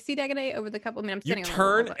I see Dagonet over the couple? I mean, I'm You sitting on the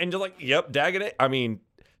turn wall, and you're like, yep, Dagonet. I mean,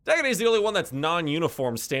 Dagone's the only one that's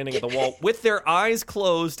non-uniform standing at the wall with their eyes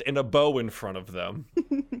closed and a bow in front of them.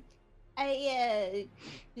 Do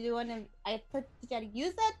you want to? I put you gotta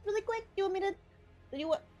use that really quick. Do you want me to? Do you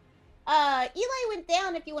want? Eli went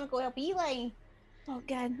down. If you want to go help Eli. Oh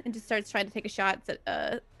god! And just starts trying to take a shot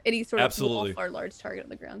at any sort of Absolutely. wolf or large target on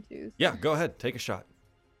the ground too. Yeah, go ahead, take a shot.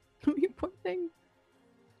 You poor thing.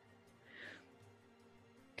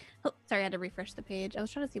 Oh, sorry, I had to refresh the page. I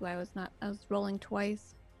was trying to see why I was rolling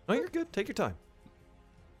twice. Oh, you're good. Take your time.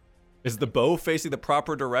 Is the bow facing the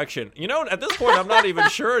proper direction? You know, at this point, I'm not even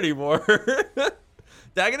sure anymore.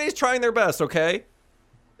 Dagone's trying their best, okay?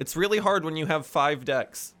 It's really hard when you have 5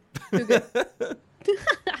 decks. Okay.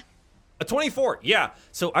 A 24, yeah.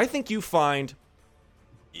 So I think you find,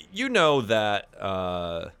 you know that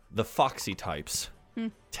the foxy types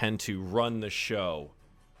tend to run the show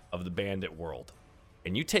of the bandit world.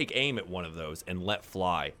 And you take aim at one of those and let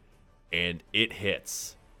fly, and it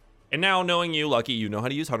hits. And now, knowing you, Lucky, you know how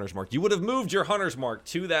to use Hunter's Mark. You would have moved your Hunter's Mark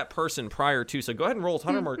to that person prior to, so go ahead and roll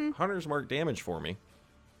Hunter's Mark damage for me.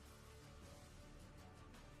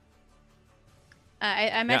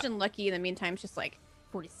 I imagine Lucky in the meantime is just like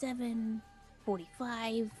 47,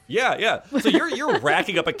 45. Yeah. So you're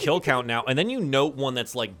racking up a kill count now, and then you note one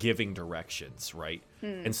that's like giving directions, right?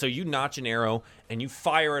 And so you notch an arrow and you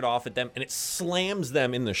fire it off at them, and it slams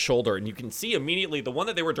them in the shoulder. And you can see immediately the one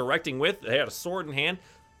that they were directing with, they had a sword in hand,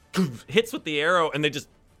 hits with the arrow, and they just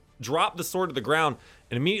drop the sword to the ground,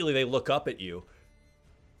 and immediately they look up at you.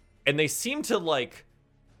 And they seem to like,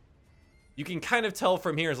 you can kind of tell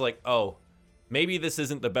from here is like, oh, maybe this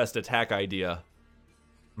isn't the best attack idea.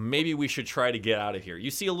 Maybe we should try to get out of here. You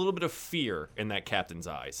see a little bit of fear in that captain's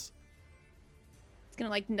eyes. It's gonna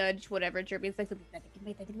like nudge whatever Jerby's like,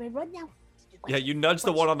 run now. Yeah, you nudge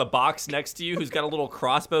the one on the box next to you who's got a little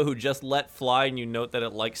crossbow who just let fly, and you note that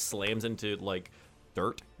it like slams into like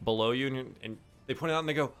dirt below you, and they point it out and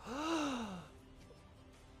they go,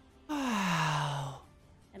 wow.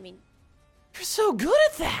 I mean, You're so good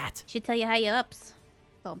at that. should tell you how you ups.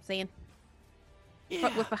 That's all I'm saying.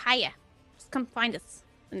 Yeah. We're for hire. Just come find us.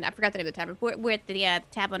 And I forgot the name of the tavern. We're at the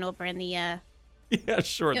tavern over in the Yeah,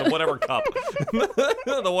 sure. The whatever cup.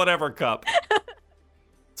 The whatever cup.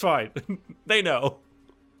 It's fine. They know.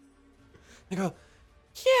 They go,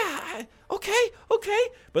 yeah, okay.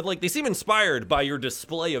 But like they seem inspired by your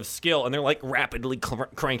display of skill, and they're like rapidly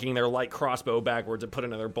cranking their light crossbow backwards and put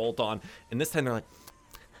another bolt on. And this time they're like,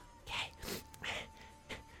 okay.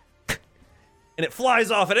 And it flies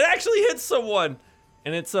off, and it actually hits someone.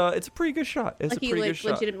 And it's a pretty good shot. It's like a pretty he good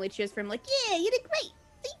shot. legitimately cheers for him, like, yeah, you did great.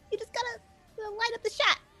 See, you just gotta light up the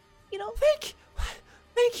shot. You know.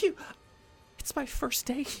 Thank you. It's my first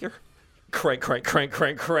day here. Crank.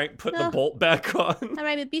 Put the bolt back on. All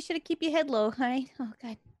right, but be sure to keep your head low, all right? Oh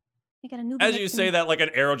god, I got a newbie. As next you to say me. that, like an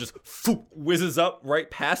arrow just whizzes up right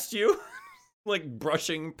past you, like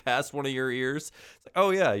brushing past one of your ears. It's like,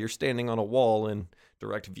 oh yeah, you're standing on a wall in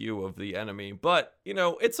direct view of the enemy, but you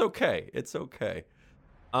know it's okay. It's okay.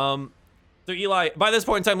 So Eli, by this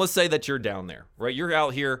point in time, let's say that you're down there, right? You're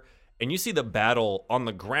out here and you see the battle on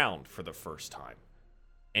the ground for the first time,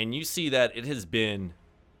 and you see that it has been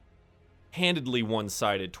handedly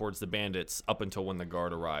one-sided towards the bandits up until when the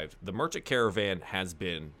guard arrived. The merchant caravan has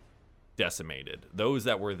been decimated. Those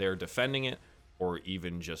that were there defending it or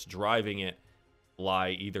even just driving it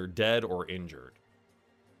lie either dead or injured.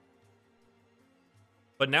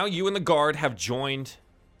 But now you and the guard have joined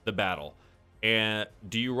the battle. And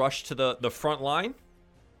do you rush to the front line?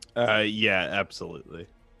 Yeah, absolutely.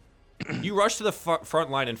 You rush to the front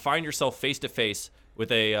line and find yourself face to face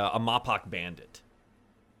with a Mappak bandit.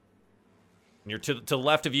 And you're to the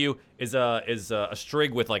left of you is a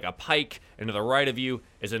strig with like a pike, and to the right of you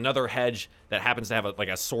is another hedge that happens to have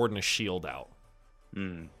a sword and a shield out.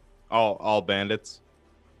 All bandits.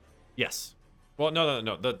 Yes. Well,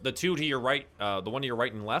 no. The two to your right, the one to your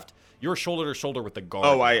right and left, you're shoulder to shoulder with the guard.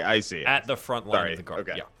 Oh, I see. At the front line Sorry. of the guard.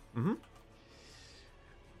 Okay. Yeah. Mm-hmm.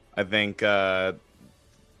 I think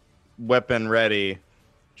weapon ready.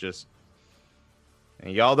 Just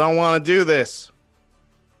and y'all don't want to do this.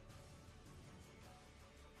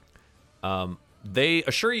 They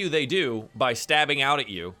assure you they do by stabbing out at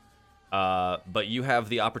you, but you have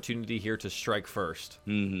the opportunity here to strike first.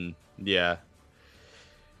 Yeah.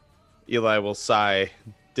 Eli will sigh,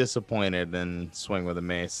 disappointed, and swing with a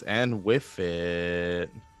mace and whiff it.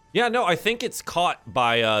 Yeah, no, I think it's caught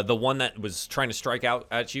by the one that was trying to strike out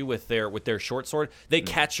at you with their short sword. They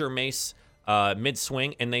catch your mace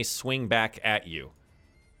mid-swing, and they swing back at you.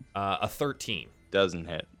 A 13. Doesn't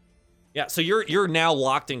hit. Yeah, so you're now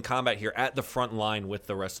locked in combat here at the front line with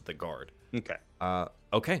the rest of the guard. Okay.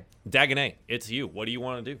 Okay, Dagonet, it's you. What do you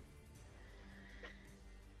want to do?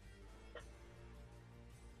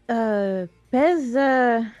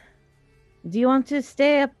 Pez, do you want to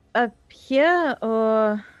stay up here,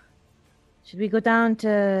 or should we go down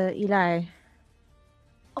to Eli?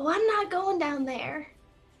 Oh, I'm not going down there.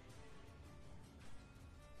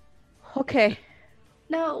 Okay.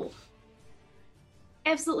 No.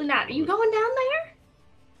 Absolutely not. Are you going down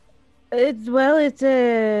there?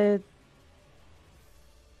 It's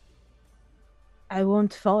I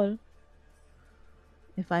won't fall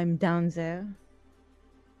if I'm down there.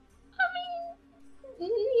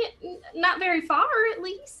 Not very far, at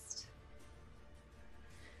least.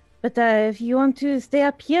 But if you want to stay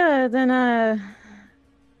up here, then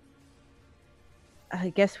I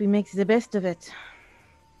guess we make the best of it.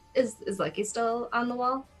 Is Lucky still on the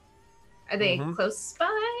wall? Are they close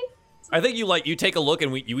by? I think you take a look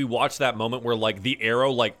and we watch that moment where like the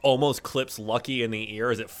arrow like almost clips Lucky in the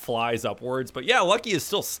ear as it flies upwards. But yeah, Lucky is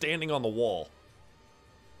still standing on the wall.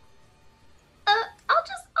 I'll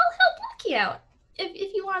help Lucky out.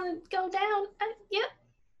 If you want to go down, yep.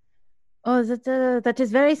 Oh, that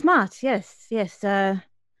is very smart. Yes.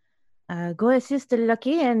 Go assist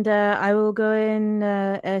Lucky, and I will go and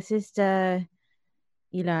assist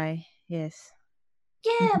Eli. Yes.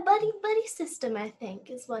 Yeah, buddy system, I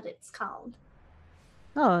think, is what it's called.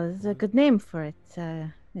 Oh, it's a good name for it.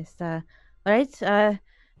 Yes. All right.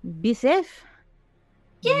 Be safe.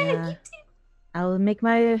 Yeah, And, you too. I'll make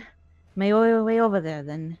my way over there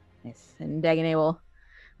then. Yes. And Dagonet will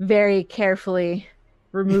very carefully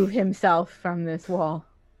remove himself from this wall.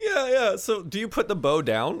 Yeah. So do you put the bow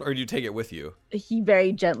down or do you take it with you? He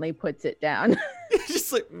very gently puts it down.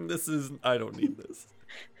 Just like, I don't need this.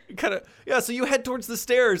 So you head towards the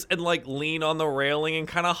stairs and like lean on the railing and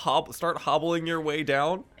kind of start hobbling your way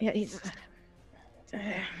down. Yeah, he's.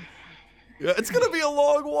 Yeah, it's gonna be a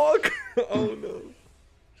long walk. Oh no.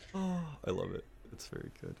 Oh, I love it. It's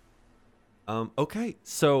very good. Okay,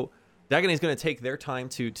 so Dagonet's gonna take their time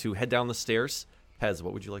to head down the stairs. Pez,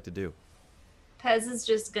 what would you like to do? Pez is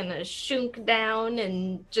just gonna shunk down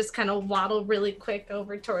and just kind of waddle really quick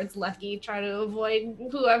over towards Lucky, try to avoid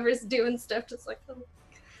whoever's doing stuff. Just like,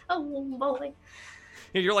 oh boy.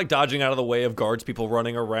 Yeah, you're like dodging out of the way of guards, people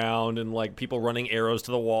running around, and like people running arrows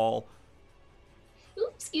to the wall. Ooh,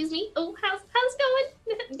 excuse me. Oh, how's it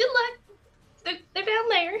going? Good luck. They're down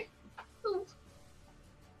there. Ooh.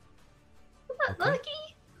 Okay. Lucky.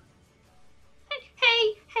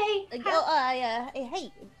 Hey. Hey.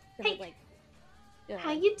 Hey. Like,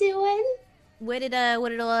 How you doing? where did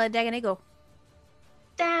Dagonet go?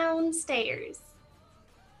 Downstairs.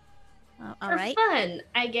 All For right. fun,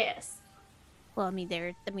 I guess. Well,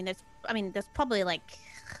 there's probably like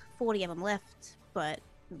 40 of them left, but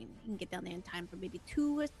I mean, you can get down there in time for maybe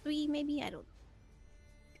 2 or 3, maybe. I don't.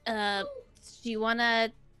 Do you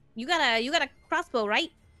wanna? You got a crossbow,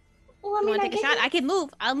 right? Well, I You mean, wanna take a shot? I can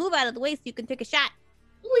move. I'll move out of the way so you can take a shot.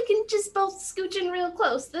 we can just both scooch in real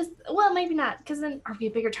close. Well, maybe not, because then are we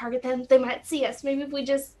a bigger target then? They might see us. Maybe if we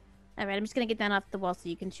just. All right, I'm just gonna get down off the wall so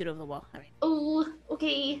you can shoot over the wall. All right. Oh,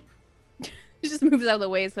 okay. She just moves out of the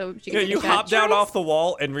way so she can. Yeah, take a you shot. hop down off the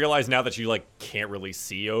wall and realize now that you like can't really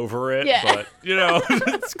see over it. Yeah. But you know,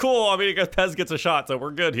 it's cool. I mean, I guess Pez gets a shot, so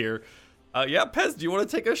we're good here. Yeah, Pez, do you want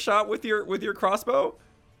to take a shot with your crossbow?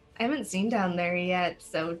 I haven't seen down there yet,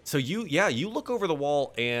 so. So you look over the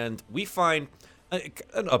wall and we find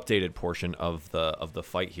an updated portion of the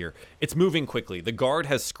fight here. It's moving quickly. The guard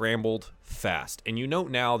has scrambled fast, and you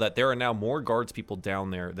note now that there are now more guards people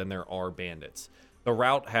down there than there are bandits. The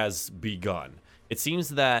rout has begun. It seems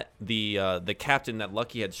that the captain that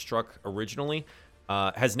Lucky had struck originally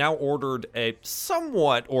has now ordered a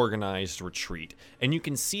somewhat organized retreat, and you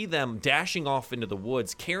can see them dashing off into the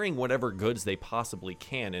woods, carrying whatever goods they possibly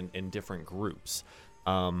can in different groups.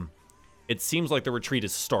 It seems like the retreat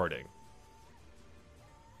is starting.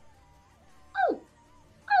 Oh,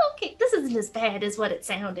 okay. This isn't as bad as what it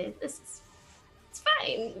sounded. It's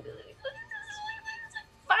fine.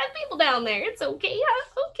 5 people down there. It's okay.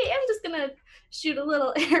 Okay, I'm just gonna shoot a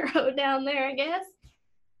little arrow down there, I guess.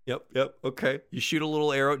 Yep. Okay. You shoot a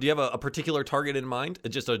little arrow. Do you have a particular target in mind?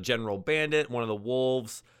 Just a general bandit, one of the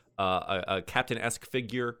wolves, a captain-esque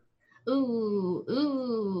figure?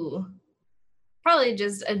 Ooh. Probably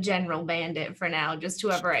just a general bandit for now, just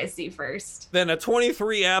whoever I see first. Then a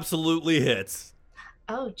 23 absolutely hits.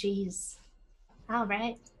 Oh, jeez. All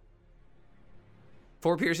right.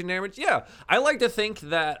 4 piercing damage? Yeah. I like to think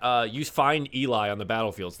that you find Eli on the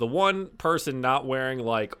battlefields. The one person not wearing,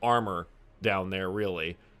 like, armor down there,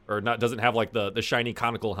 really. or not doesn't have like the shiny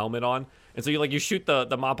conical helmet on, and so you shoot the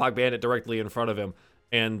Mopok bandit directly in front of him,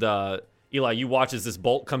 and Eli, you watch as this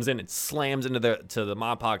bolt comes in and slams into the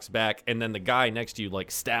Mopok's back, and then the guy next to you like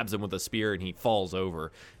stabs him with a spear and he falls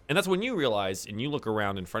over. And that's when you realize, and you look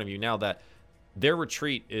around in front of you now, that their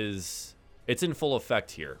retreat it's in full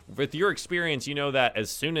effect here. With your experience, you know that as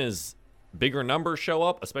soon as bigger numbers show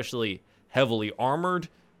up, especially heavily armored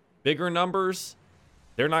bigger numbers,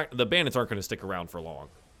 the bandits aren't going to stick around for long.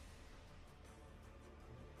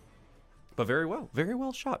 But very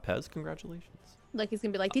well shot, Pez. Congratulations. Like he's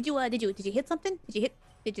gonna be like, did you hit something? I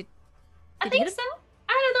think so.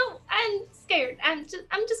 I don't know. I'm scared. I'm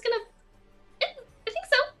just gonna. I think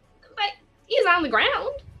so. But he's on the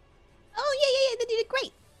ground. Oh yeah. Then you did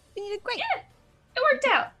great. Yeah, it worked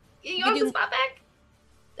out. You want the spot back?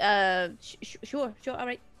 Sure. All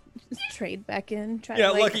right. Trade back in. Try Yeah,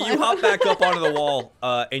 to, like, Lucky, you hop back up onto the wall,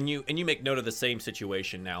 and you make note of the same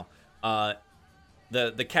situation now.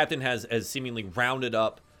 The captain has seemingly rounded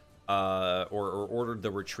up, or ordered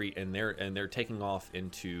the retreat, and they're taking off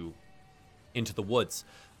into the woods.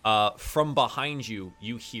 From behind you,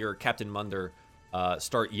 you hear Captain Munder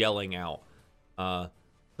start yelling out,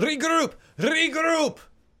 "Regroup!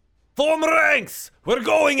 Form ranks! We're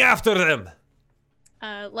going after them!"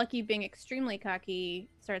 Lucky, being extremely cocky,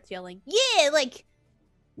 starts yelling, "Yeah, like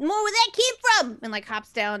more where that came from!" and like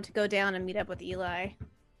hops down to go down and meet up with Eli.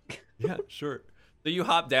 Yeah, sure. So you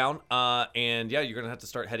hop down, and yeah, you're gonna have to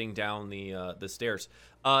start heading down the stairs.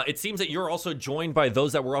 It seems that you're also joined by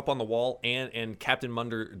those that were up on the wall and Captain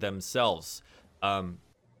Munder themselves.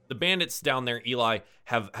 The bandits down there, Eli,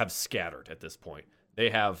 have scattered at this point. They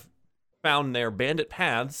have found their bandit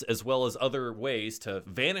paths as well as other ways to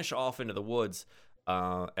vanish off into the woods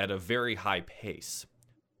at a very high pace.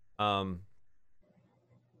 So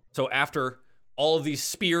after all of these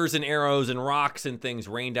spears and arrows and rocks and things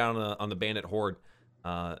rain down on the bandit horde,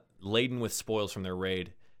 laden with spoils from their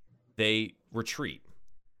raid, they retreat.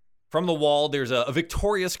 From the wall, there's a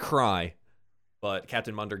victorious cry, but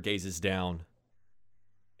Captain Munder gazes down,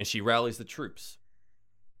 and she rallies the troops.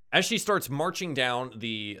 As she starts marching down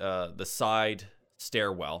the side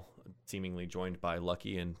stairwell, seemingly joined by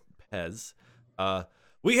Lucky and Pez,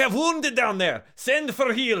 "We have wounded down there! Send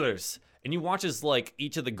for healers!" And you watch as like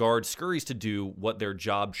each of the guards scurries to do what their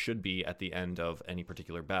job should be at the end of any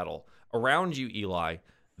particular battle. Around you, Eli,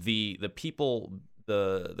 the people,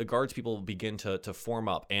 the guards people begin to form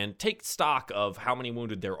up and take stock of how many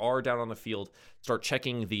wounded there are down on the field. Start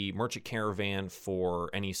checking the merchant caravan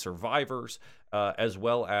for any survivors, as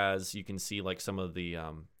well as you can see like some of the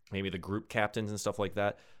maybe the group captains and stuff like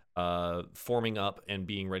that forming up and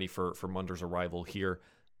being ready for Munder's arrival here.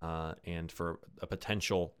 And for a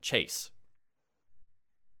potential chase.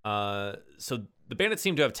 So the bandits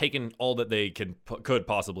seem to have taken all that they could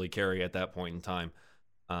possibly carry at that point in time.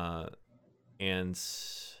 And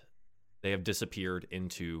they have disappeared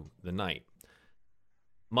into the night.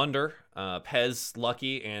 Munder, Pez,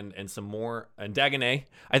 Lucky, and some more, and Dagonet.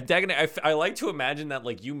 I like to imagine that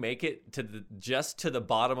like you make it to just to the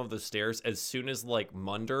bottom of the stairs as soon as like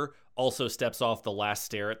Munder also steps off the last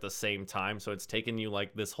stair at the same time. So it's taken you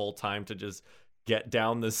like this whole time to just get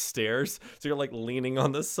down the stairs. So you're like leaning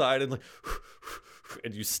on the side and like,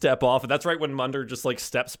 and you step off, and that's right when Munder just like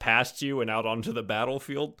steps past you and out onto the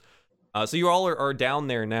battlefield. So you all are down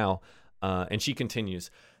there now, and she continues.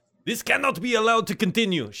 "This cannot be allowed to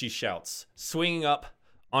continue," she shouts, swinging up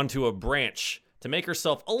onto a branch to make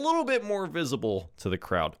herself a little bit more visible to the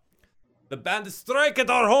crowd. "The bandits strike at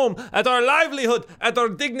our home, at our livelihood, at our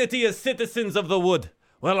dignity as citizens of the wood.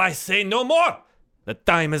 Well, I say no more. The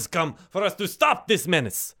time has come for us to stop this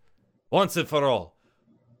menace. Once and for all.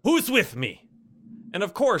 Who's with me?" And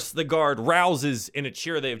of course, the guard rouses in a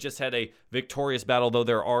cheer. They have just had a victorious battle, though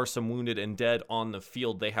there are some wounded and dead on the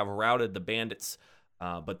field. They have routed the bandits.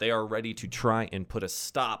 But they are ready to try and put a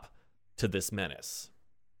stop to this menace.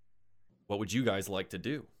 What would you guys like to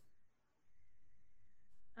do?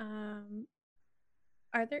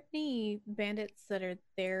 Are there any bandits that are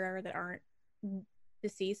there that aren't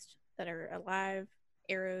deceased, that are alive,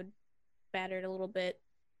 arrowed, battered a little bit?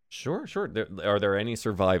 Sure. Are there any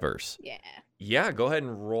survivors? Yeah, go ahead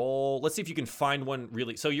and roll. Let's see if you can find one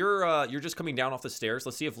really. So you're just coming down off the stairs.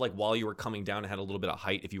 Let's see if like while you were coming down and had a little bit of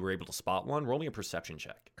height, if you were able to spot one. Roll me a perception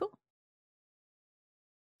check. Cool.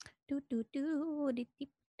 An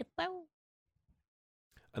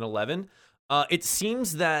 11. It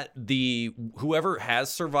seems that whoever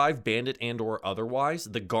has survived, bandit and or otherwise,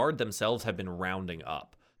 the guard themselves have been rounding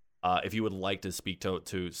up. If you would like to speak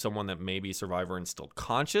to someone that may be a survivor and still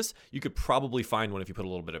conscious, you could probably find one if you put a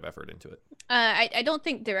little bit of effort into it. I don't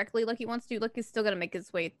think directly Lucky wants to. Lucky's still gonna make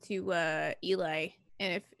his way to Eli,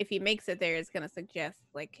 and if he makes it there, it's gonna suggest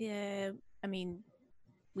like, I mean,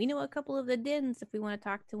 we know a couple of the dens if we want to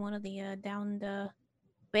talk to one of the downed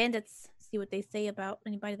bandits, see what they say about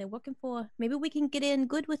anybody they're working for. Maybe we can get in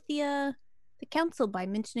good with the council by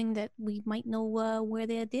mentioning that we might know where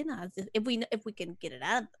their den is if we can get it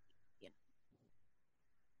out of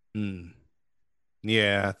them.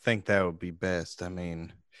 Yeah, I think that would be best. I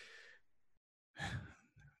mean,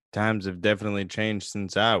 times have definitely changed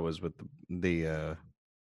since I was with the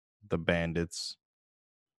bandits.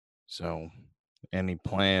 So, any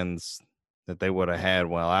plans that they would have had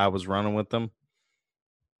while I was running with them,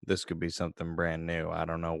 this could be something brand new. I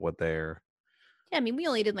don't know what they're. Yeah, I mean, we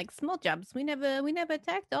only did like small jobs. We never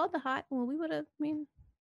attacked all the hot. Well, we would have. I mean,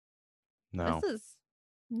 No. this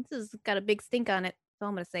is got a big stink on it. That's all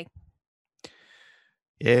I'm gonna say.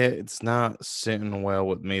 Yeah, it's not sitting well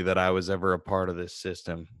with me that I was ever a part of this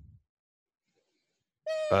system.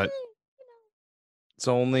 But it's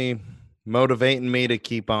only motivating me to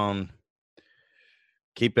keep on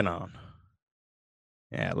keeping on.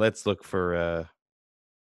 Yeah, let's look for a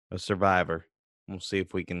survivor. We'll see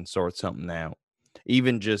if we can sort something out.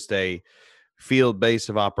 Even just a field base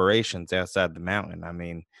of operations outside the mountain. I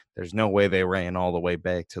mean, there's no way they ran all the way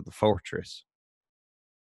back to the fortress.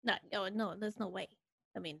 No, there's no way.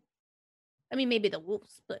 I mean, maybe the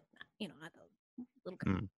wolves, but I don't.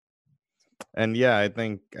 Little. And yeah, I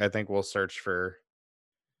think we'll search for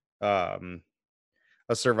a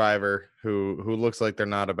survivor who looks like they're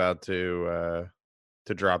not about to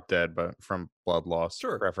drop dead, but from blood loss,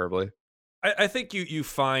 Sure. preferably. I think you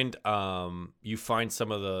find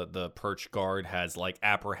some of the perch guard has like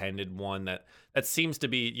apprehended one that seems to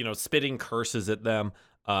be spitting curses at them.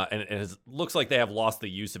 And it looks like they have lost the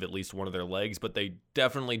use of at least one of their legs, but they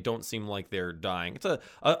definitely don't seem like they're dying. It's a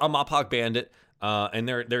Mapog bandit, and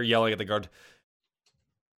they're yelling at the guard.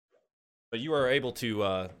 But you are able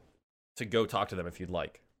to go talk to them if you'd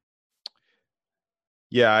like.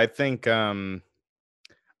 Yeah, I think Eli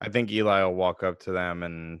will walk up to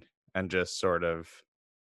them and just sort of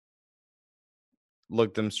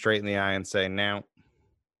look them straight in the eye and say, "Now,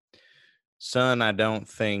 son, I don't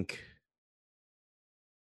think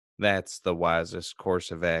that's the wisest course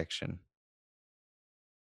of action."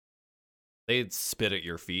 They'd spit at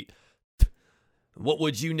your feet. What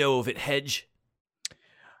would you know of it, Hedge?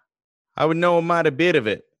 I would know a mighty bit of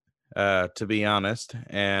it, to be honest.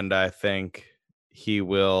 And I think he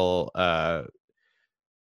will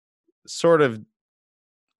sort of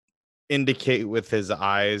indicate with his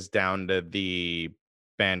eyes down to the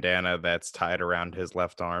bandana that's tied around his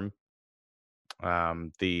left arm.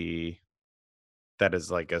 That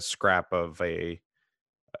is like a scrap of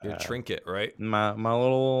Your trinket, right? My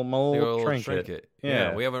little trinket.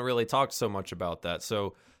 Yeah, we haven't really talked so much about that.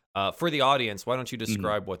 So, for the audience, why don't you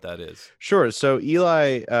describe what that is? Sure. So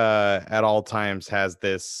Eli, at all times has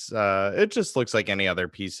this. It just looks like any other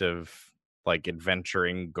piece of like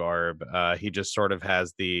adventuring garb. He just sort of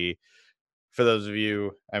has the. For those of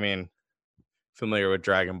you, I mean, familiar with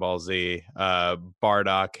Dragon Ball Z,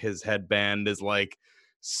 Bardock, his headband is like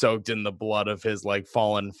soaked in the blood of his like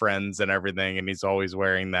fallen friends and everything, and he's always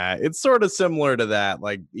wearing that. It's sort of similar to that,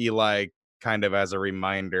 like Eli kind of as a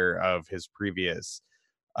reminder of his previous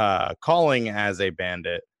calling as a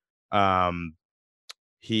bandit.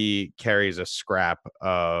 He carries a scrap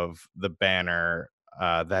of the banner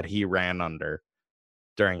that he ran under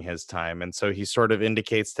during his time, and so he sort of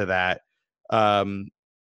indicates to that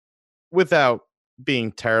without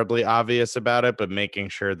being terribly obvious about it, but making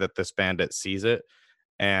sure that this bandit sees it.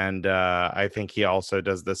 And I think he also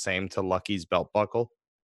does the same to Lucky's belt buckle.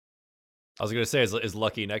 I was going to say, is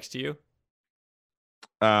Lucky next to you?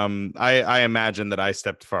 I imagine that I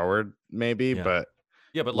stepped forward, maybe, but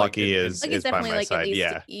Lucky is definitely by my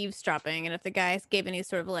side. Eavesdropping, and if the guy gave any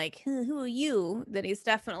sort of like, "Who are you?" then he's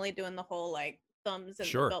definitely doing the whole like thumbs and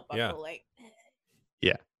the belt buckle, like.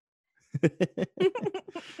 Yeah.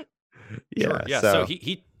 Sure. Yeah. So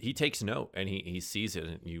he takes note and he sees it,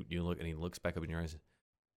 and you look, and he looks back up in your eyes.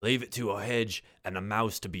 Leave it to a hedge and a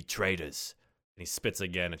mouse to be traitors. And he spits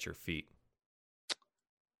again at your feet.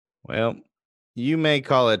 Well, you may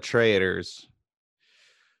call it traitors.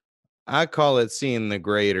 I call it seeing the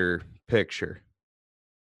greater picture.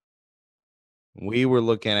 We were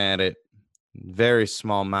looking at it very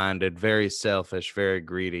small-minded, very selfish, very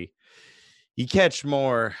greedy. You catch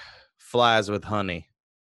more flies with honey,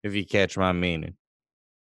 if you catch my meaning.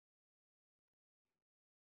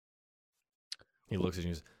 He looks at you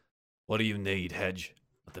and says, "What do you need, Hedge?"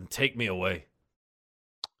 Let them take me away.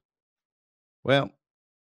 Well,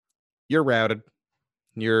 you're routed.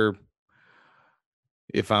 You're,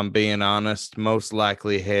 if I'm being honest, most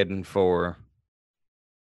likely heading for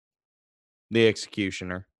the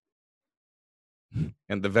executioner.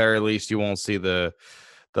 At the very least, you won't see the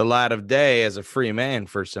light of day as a free man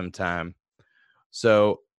for some time.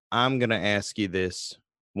 So I'm going to ask you this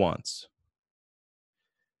once.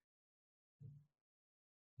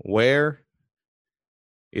 Where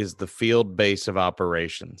is the field base of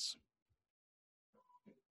operations?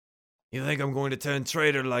 You think I'm going to turn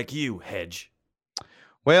traitor like you, Hedge?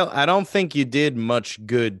 Well, I don't think you did much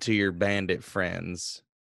good to your bandit friends.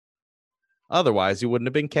 Otherwise, you wouldn't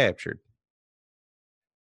have been captured.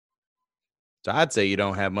 So I'd say you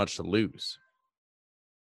don't have much to lose.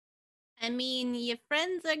 I mean, your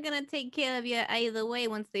friends are gonna take care of you either way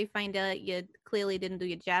once they find out you clearly didn't do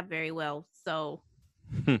your job very well. So,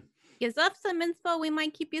 gives us some info, we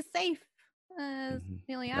might keep you safe. It's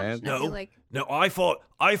the only option. I feel like. No, I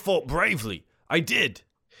fought bravely. I did.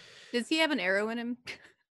 Does he have an arrow in him?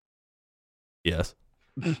 Yes.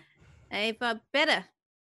 I fought better.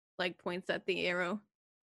 Like points at the arrow.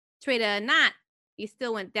 Traitor or not, you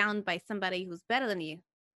still went down by somebody who's better than you.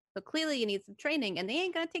 So clearly you need some training, and they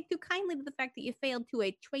ain't gonna take too kindly to the fact that you failed to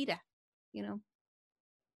a traitor. You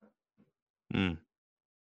know.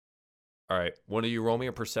 All right. One of you roll me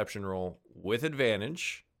a perception roll with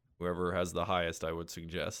advantage. Whoever has the highest, I would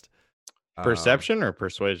suggest. Perception or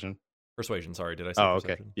persuasion? Persuasion. Sorry, did I say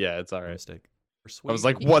perception? Okay. Yeah, it's all My right. mistake. Persuasion. I was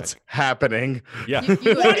like, what's happening? Yeah. You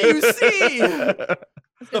What do you see?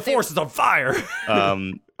 The force is on fire.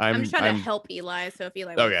 I'm trying to help Eli, so if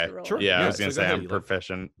Eli wants to roll. Sure. Yeah, I Yeah, was gonna so say go ahead, I'm Eli.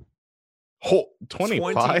 proficient. 25?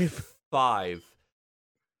 25.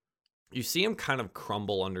 You see him kind of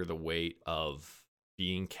crumble under the weight of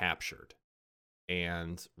being captured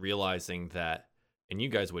and realizing that, and you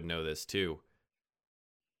guys would know this too,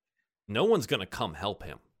 no one's going to come help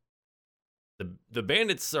him. The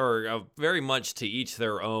bandits are very much to each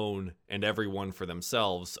their own and everyone for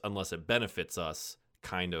themselves unless it benefits us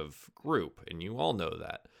kind of group, and you all know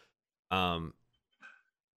that.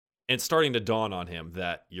 It's starting to dawn on him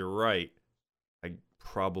that you're right. I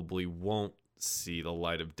probably won't see the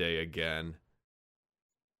light of day again.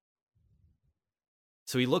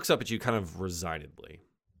 So he looks up at you kind of resignedly.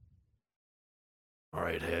 All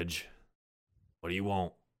right, Hedge. What do you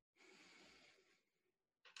want?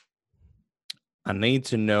 I need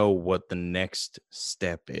to know what the next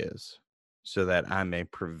step is so that I may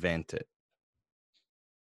prevent it.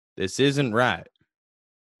 This isn't right.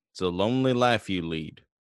 It's a lonely life you lead.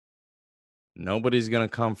 Nobody's going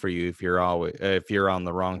to come for you if you're on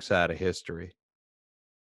the wrong side of history.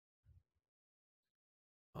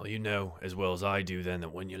 Well, you know as well as I do then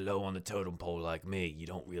that when you're low on the totem pole like me, you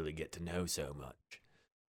don't really get to know so much.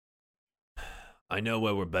 I know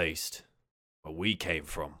where we're based, where we came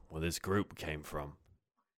from, where this group came from.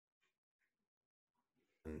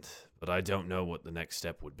 But I don't know what the next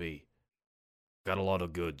step would be. Got a lot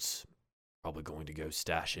of goods. Probably going to go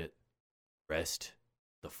stash it. Rest.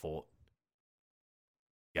 The fort.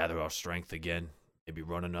 Gather our strength again. Maybe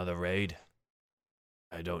run another raid.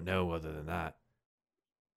 I don't know other than that.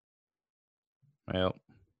 Well,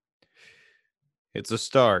 it's a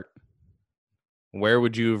start. Where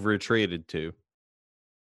would you have retreated to?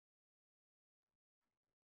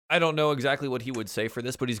 I don't know exactly what he would say for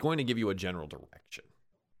this, but he's going to give you a general direction.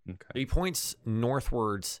 Okay. He points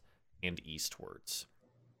northwards and eastwards.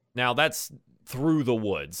 Now, that's through the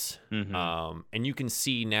woods. Mm-hmm. And you can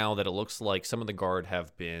see now that it looks like some of the guard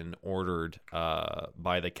have been ordered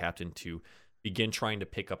by the captain to begin trying to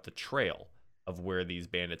pick up the trail of where these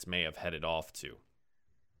bandits may have headed off to.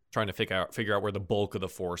 Trying to figure out where the bulk of the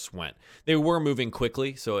force went. They were moving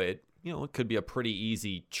quickly, so it could be a pretty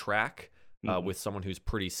easy track with someone who's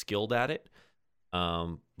pretty skilled at it.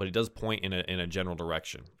 But he does point in a general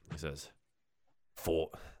direction. He says,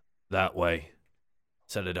 "Fort that way.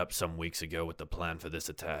 Set it up some weeks ago with the plan for this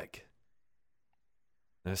attack.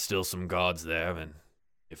 There's still some guards there, and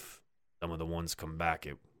if some of the ones come back,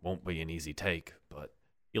 it won't be an easy take." But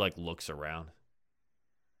he looks around.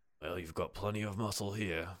 Well, you've got plenty of muscle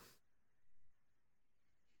here.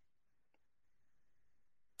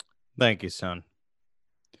 Thank you, son.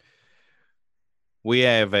 We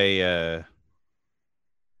have a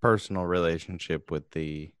personal relationship with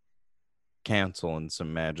the council and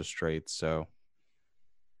some magistrates, so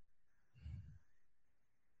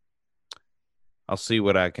I'll see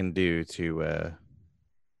what I can do to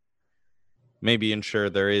maybe ensure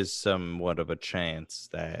there is somewhat of a chance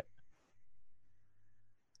that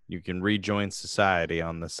you can rejoin society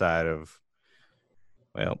on the side of,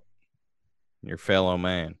 well, your fellow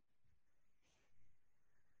man.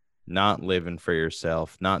 Not living for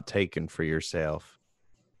yourself, not taking for yourself,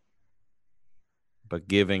 but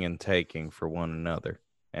giving and taking for one another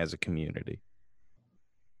as a community.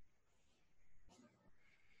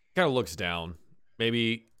 Kind of looks down,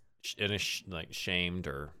 maybe like shamed,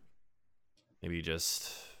 or maybe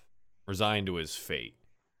just resigned to his fate.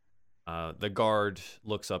 The guard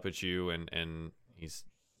looks up at you and he's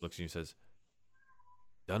looks at you and says,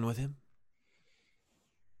 "Done with him?"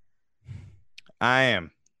 I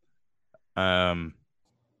am. And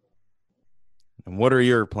what are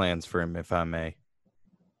your plans for him, if I may?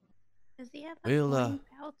 Does he have a We'll, coin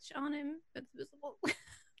pouch on him that's visible?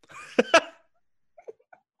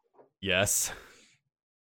 Yes.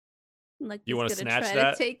 Like You want wanna to snatch try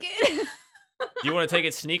that? To take it? Do you want to take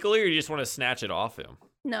it sneakily, or you just want to snatch it off him?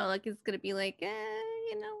 No, like it's gonna be like,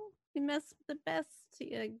 we mess with the best.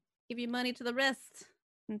 Give you money to the rest,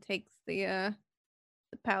 and takes the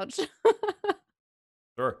pouch.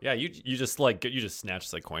 Sure. Yeah, you just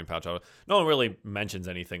snatch the coin pouch out. No one really mentions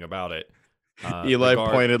anything about it. Eli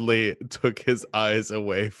pointedly took his eyes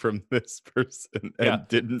away from this person and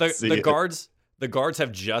didn't see the it. The guards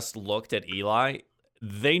have just looked at Eli.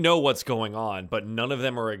 They know what's going on, but none of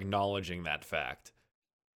them are acknowledging that fact.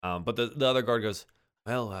 But the other guard goes,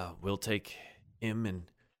 "Well, we'll take him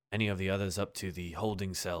and any of the others up to the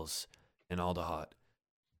holding cells in Alderheart.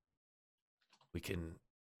 We can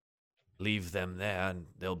leave them there, and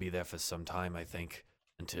they'll be there for some time, I think,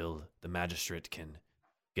 until the magistrate can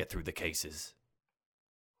get through the cases."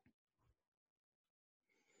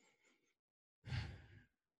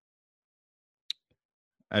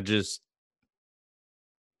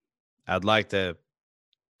 I'd like to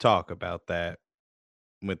talk about that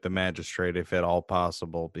with the magistrate, if at all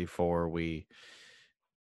possible, before we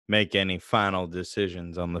make any final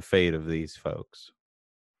decisions on the fate of these folks.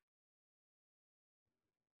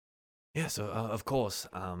 Yeah, so of course,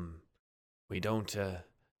 we don't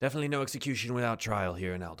definitely no execution without trial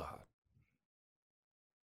here in Alderheart.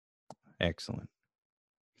 Excellent.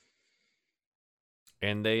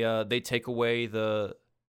 And they take away the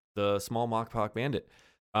small mockpock bandit.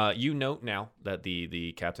 You note now that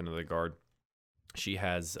the captain of the guard, she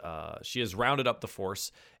has rounded up the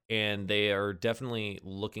force, and they are definitely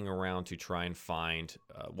looking around to try and find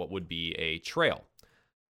what would be a trail.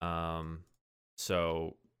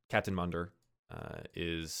 So Captain Munder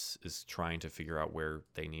is trying to figure out where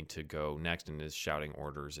they need to go next, and is shouting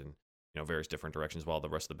orders in various different directions while the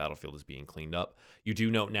rest of the battlefield is being cleaned up. You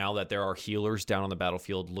do note now that there are healers down on the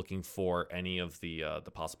battlefield looking for any of the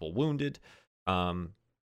possible wounded,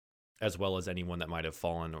 as well as anyone that might have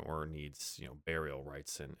fallen or needs burial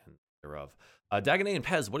rites and thereof. Dagonet and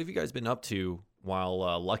Pez, what have you guys been up to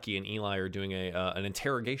while Lucky and Eli are doing an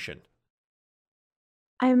interrogation?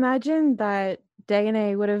 I imagine that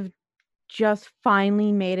Dagonet would have just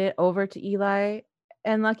finally made it over to Eli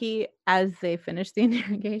and Lucky as they finished the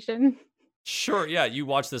interrogation. Sure, yeah. You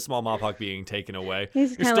watch the small mockpock being taken away.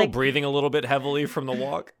 He's You're still breathing a little bit heavily from the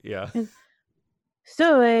walk. Yeah.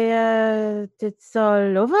 So, it's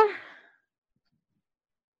all over?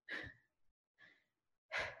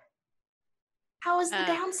 How was the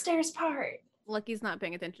downstairs part? Lucky's not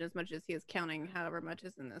paying attention as much as he is counting however much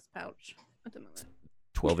is in this pouch at the moment.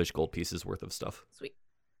 12-ish gold pieces worth of stuff. Sweet.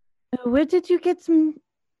 Where did you get some?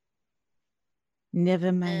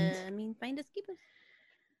 Never mind. Find us keepers.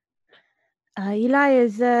 Eli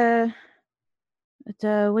is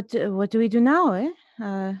what do we do now? Is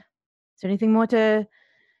there anything more to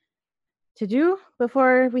do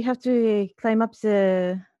before we have to climb up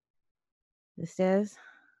the stairs?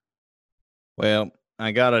 Well,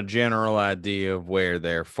 I got a general idea of where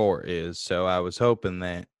their fort is, so I was hoping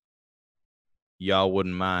that y'all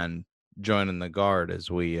wouldn't mind joining the guard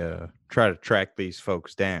as we try to track these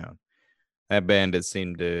folks down. That bandit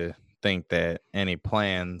seemed to think that any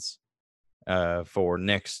plans for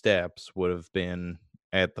next steps would have been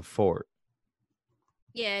at the fort.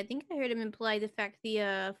 Yeah, I think I heard him imply the fact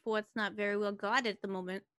the fort's not very well guarded at the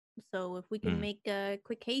moment. So if we can make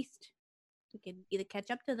quick haste, we can either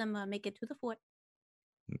catch up to them or make it to the fort.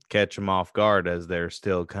 Catch them off guard as they're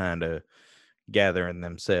still kind of gathering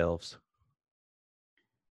themselves.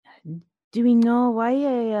 Do we know why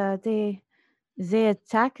they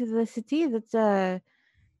attack the city? That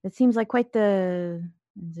seems like quite the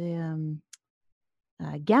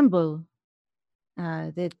gamble.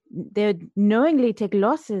 They knowingly take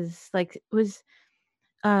losses. Like,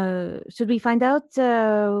 should we find out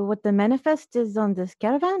what the manifest is on this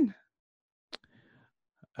caravan?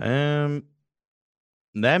 That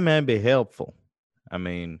may be helpful. I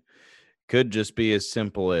mean, could just be as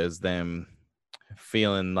simple as them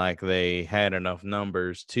feeling like they had enough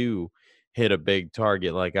numbers to hit a big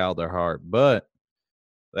target like Alderheart. But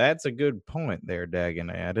that's a good point there,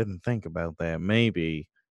 Dagonet. I didn't think about that. Maybe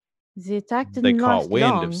The attack they didn't caught last wind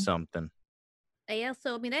of long. something. I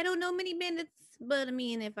also, I mean, I don't know many bandits, but I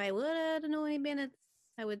mean, if I would know any bandits,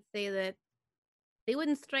 I would say that they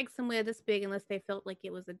wouldn't strike somewhere this big unless they felt like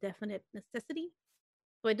it was a definite necessity.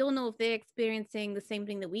 So I don't know if they're experiencing the same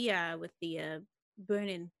thing that we are with the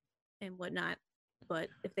burning and whatnot. But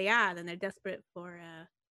if they are, then they're desperate for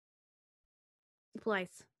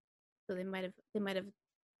supplies. So they might have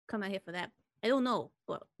come out here for that. I don't know,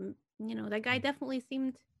 but that guy definitely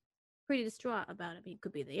seemed pretty distraught about it. I mean, it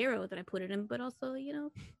could be the arrow that I put in him, but also,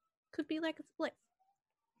 could be like a split.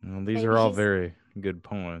 Well, these Maybe are all he's- very good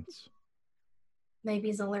points. Maybe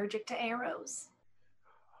he's allergic to arrows.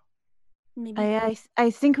 Maybe.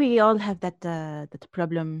 I think we all have that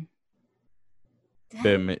problem.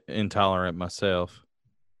 Been intolerant myself.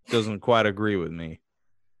 Doesn't quite agree with me.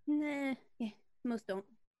 Nah, yeah, most don't.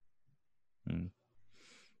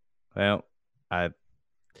 Well, I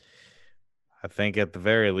think at the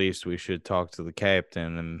very least we should talk to the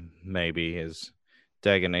captain and maybe, as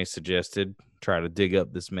Dagonet suggested, try to dig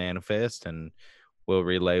up this manifest, and we'll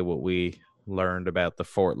relay what we learned about the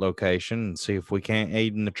fort location and see if we can't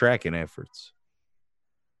aid in the tracking efforts.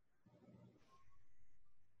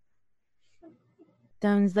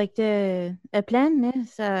 Sounds like a plan.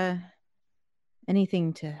 Yes.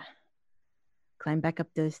 Anything to climb back up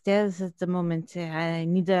the stairs at the moment. I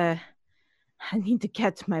need to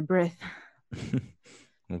catch my breath.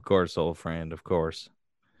 Of course, old friend. Of course.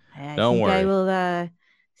 I Don't think I worry. will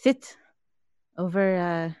sit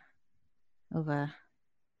over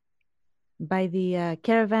by the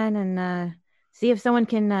caravan and see if someone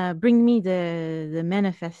can bring me the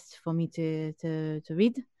manifest for me to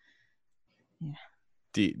read.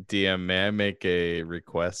 DM, may I make a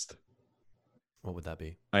request? What would that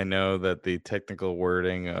be? I know that the technical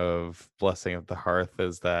wording of Blessing of the Hearth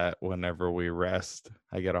is that whenever we rest,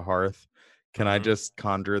 I get a hearth. Can I Mhm. just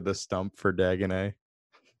conjure the stump for Dagonet?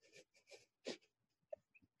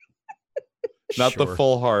 Not the Sure.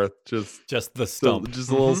 full hearth, just the stump. just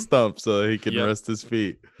a little Mhm. stump so he can Yep. rest his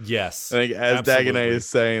feet. Yes. I think as Dagonet absolutely. is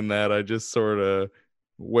saying that, I just sort of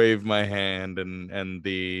wave my hand, and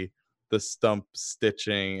the stump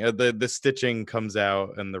stitching, the stitching comes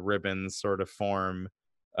out, and the ribbons sort of form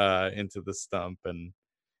into the stump, and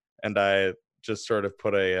I just sort of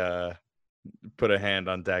put a hand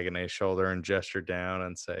on Dagonet's shoulder and gesture down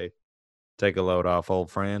and say, "Take a load off, old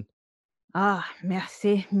friend." Ah,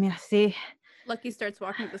 merci, merci. Lucky starts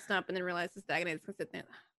walking to the stump and then realizes Dagonet is going to sit there.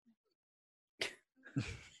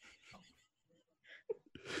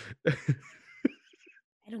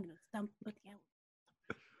 I don't know stump, but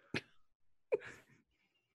yeah.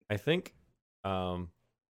 I think, and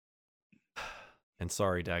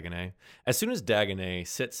sorry, Dagonet. As soon as Dagonet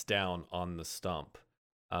sits down on the stump,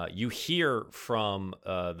 you hear from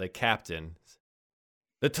the captain,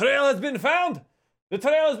 "The trail has been found! The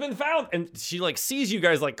trail has been found!" And she sees you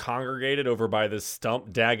guys congregated over by this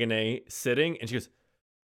stump, Dagonet sitting, and she goes,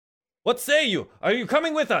 "What say you? Are you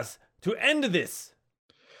coming with us to end this?"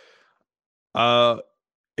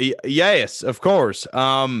 Yes, of course.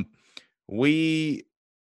 We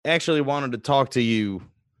actually wanted to talk to you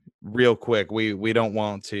real quick. We don't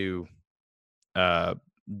want to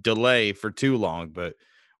delay for too long, but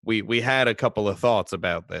we had a couple of thoughts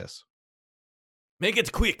about this. Make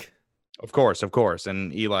it quick. Of course.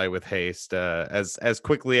 And Eli with haste, as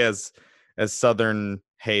quickly as Southern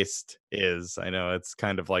haste is. I know it's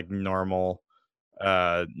kind of like normal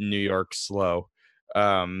New York slow.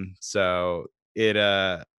 So it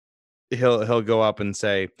he'll go up and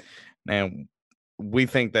say, "Man, we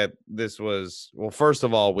think that this was, well, first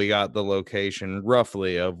of all, we got the location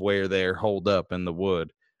roughly of where they're holed up in the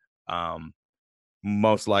wood.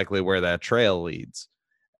 Most likely where that trail leads.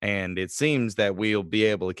 And it seems that we'll be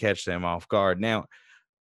able to catch them off guard. Now,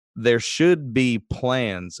 there should be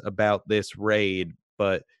plans about this raid,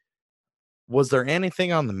 but was there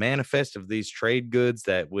anything on the manifest of these trade goods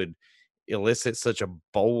that would elicit such a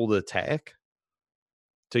bold attack,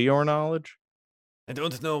 to your knowledge?" I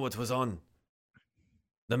don't know what was on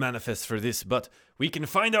the manifest for this, but we can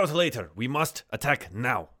find out later. We must attack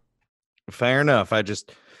now. Fair enough. I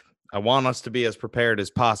want us to be as prepared as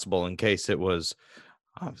possible in case it was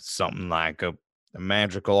something like a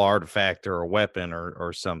magical artifact or a weapon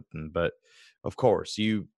or something. But of course,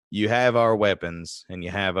 you have our weapons and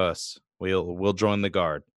you have us. We'll join the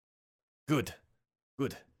guard. Good.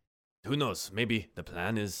 Who knows? Maybe the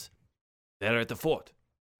plan is there at the fort.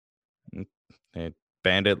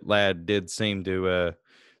 Bandit lad did seem to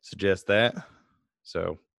suggest that.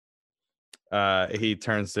 So he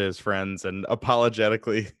turns to his friends and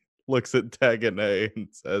apologetically looks at Dagonet and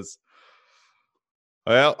says,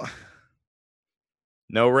 "Well,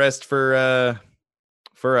 no rest for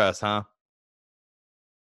us, huh?"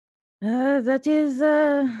 That is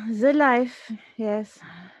the life. Yes.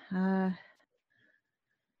 All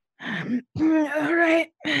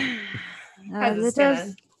right. Pez is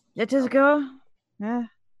Let us go. Yeah.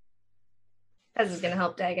 Pez is gonna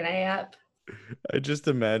help Dagonet up. I just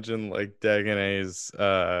imagine like Dagonet's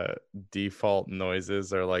default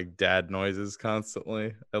noises are like dad noises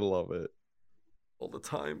constantly. I love it. All the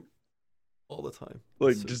time. All the time.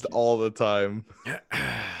 Like So just cute. all the time.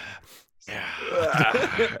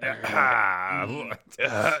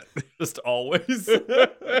 Just always.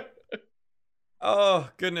 Oh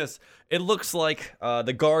goodness! It looks like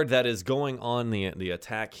the guard that is going on the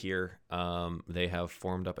attack here. They have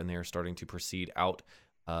formed up and they are starting to proceed out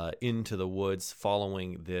into the woods,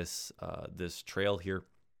 following this this trail here.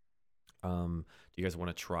 Do you guys want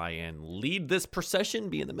to try and lead this procession?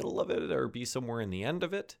 Be in the middle of it, or be somewhere in the end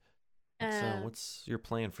of it? What's your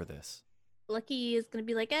plan for this? Lucky is gonna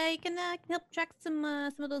be like, "Hey, can help track some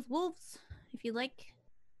of those wolves if you like."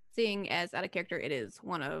 Seeing as out of character, it is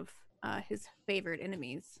one of his favorite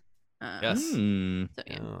enemies. Yes. So yeah.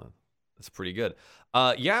 Yeah, that's pretty good.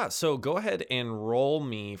 Yeah. So go ahead and roll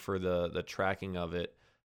me for the tracking of it.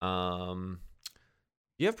 Do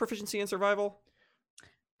you have proficiency in survival?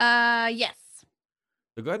 Yes.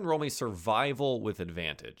 So go ahead and roll me survival with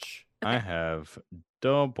advantage. I have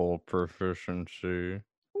double proficiency.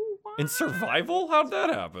 In survival? How'd that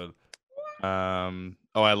happen?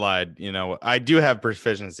 Oh, I lied. You know, I do have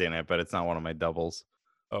proficiency in it, but it's not one of my doubles.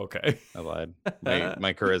 Okay. I lied.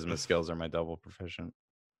 My charisma skills are my double proficient.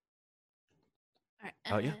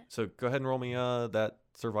 All right. Yeah. So go ahead and roll me that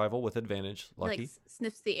survival with advantage. He, like Lucky.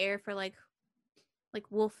 sniffs the air for like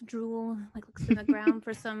wolf drool, like looks in the ground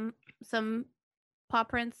for some paw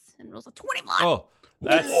prints and rolls a 21. Oh,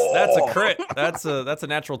 that's a crit. That's a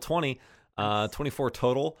natural 20. 24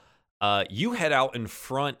 total. You head out in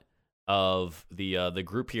front of the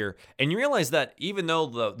group here, and you realize that even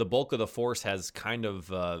though the bulk of the force has kind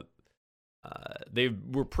of they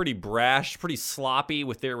were pretty brash, pretty sloppy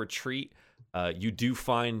with their retreat, you do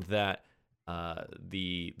find that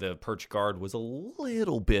the perch guard was a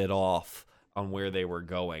little bit off on where they were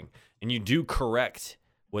going, and you do correct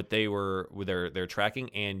what they were with their tracking,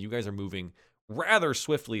 and you guys are moving rather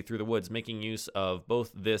swiftly through the woods, making use of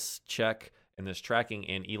both this check and this tracking,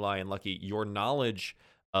 and Eli and Lucky, your knowledge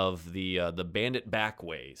of the bandit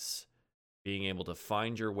backways, being able to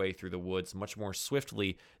find your way through the woods much more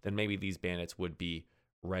swiftly than maybe these bandits would be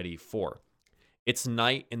ready for. It's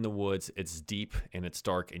night in the woods, it's deep and it's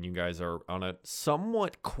dark, and you guys are on a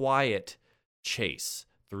somewhat quiet chase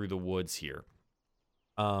through the woods here.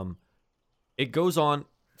 It goes on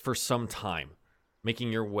for some time,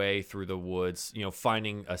 making your way through the woods,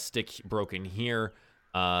 finding a stick broken here,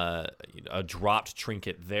 a dropped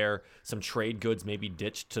trinket there, some trade goods maybe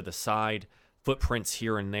ditched to the side, footprints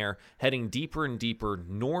here and there, heading deeper and deeper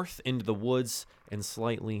north into the woods and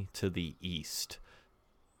slightly to the east.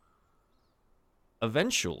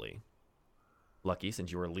 Eventually, Lucky,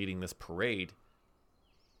 since you are leading this parade,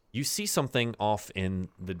 you see something off in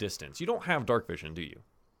the distance. You don't have dark vision, do you?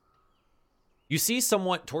 You see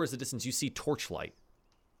somewhat towards the distance, you see torchlight,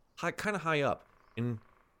 kind of high up, and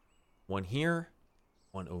one here,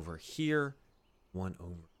 one over here, one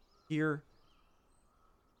over here.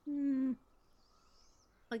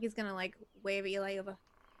 Like he's gonna wave Eli over.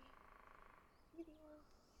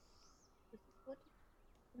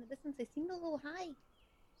 In the distance, they seem a little high.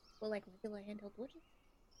 Well, like regular handheld torches.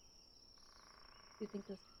 Do you think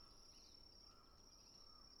those?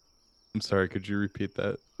 I'm sorry, could you repeat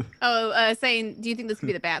that? Oh, saying, do you think this could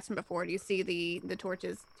be the bats from before? Do you see the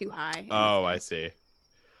torches too high? Oh, I see.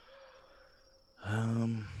 I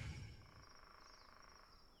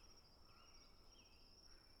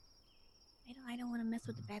don't want to mess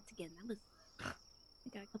with the bats again. I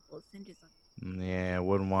got a couple of singes on. Yeah, I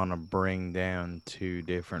wouldn't want to bring down two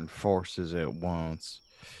different forces at once.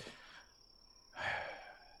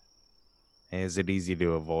 Is it easy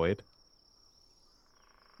to avoid?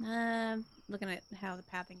 Looking at how the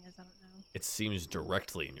pathing is, I don't know. It seems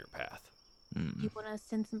directly in your path. Do you want to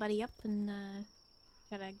send somebody up and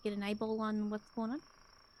try to get an eyeball on what's going on?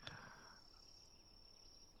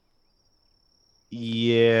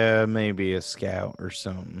 Yeah, maybe a scout or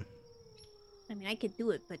something. I mean, I could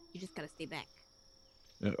do it, but you just gotta stay back.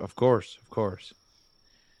 Of course. Pez,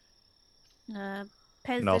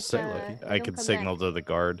 And I'll say, I could signal to the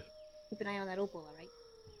guard. Keep an eye on that opal, all right?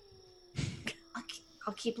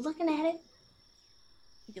 I'll keep looking at it.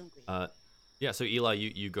 You're doing great. Yeah, so Eli,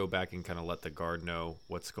 you go back and kind of let the guard know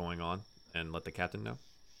what's going on and let the captain know?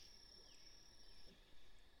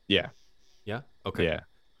 Yeah. Yeah? Okay. Yeah.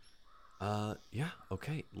 Yeah,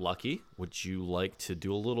 okay. Lucky, would you like to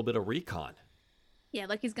do a little bit of recon? Yeah,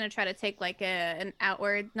 Lucky's gonna try to take like an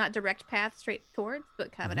outward, not direct path straight towards,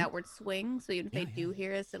 but kind of an outward swing. So even if they do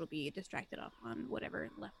hear us, it'll be distracted off on whatever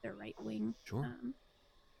left or right wing. Sure.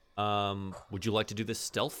 Would you like to do this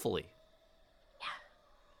stealthily?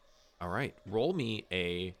 Yeah. All right. Roll me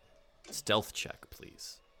a stealth check,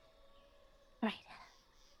 please. All right.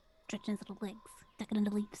 Stretching his little legs, ducking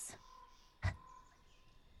into leaps.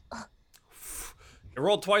 I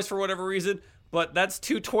rolled twice for whatever reason, but that's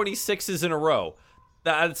 2 26s in a row.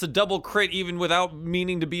 That's a double crit even without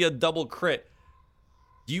meaning to be a double crit.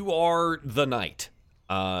 You are the knight.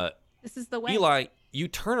 This is the way. Eli, you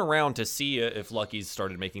turn around to see if Lucky's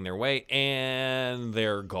started making their way, and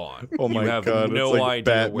they're gone. Oh my you have God, no it's like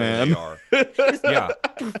idea where they Batman. are. Yeah.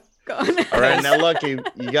 Gone. All right, now Lucky,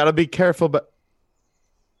 you gotta be careful. But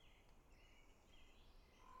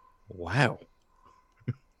wow.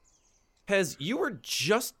 Pez, you were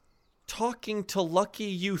just talking to Lucky,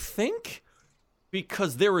 you think?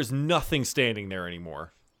 Because there is nothing standing there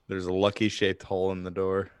anymore. There's a lucky-shaped hole in the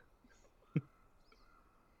door.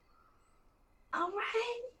 All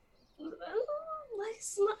right.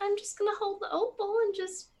 I'm just gonna hold the opal and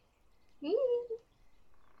just.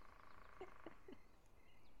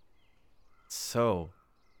 So,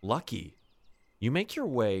 Lucky, you make your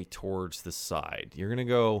way towards the side. You're going to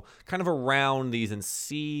go kind of around these and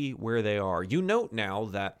see where they are. You note now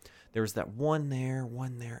that there's that one there,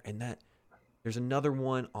 and that there's another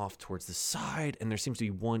one off towards the side, and there seems to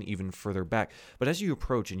be one even further back. But as you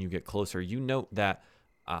approach and you get closer, you note that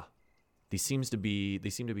they seem to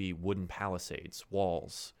be wooden palisades,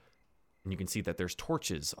 walls. And you can see that there's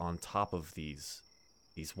torches on top of these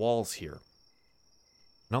walls here.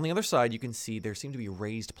 And on the other side, you can see there seem to be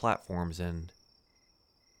raised platforms, and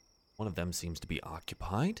one of them seems to be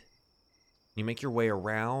occupied. You make your way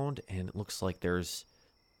around, and it looks like there's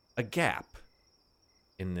a gap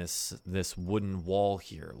in this wooden wall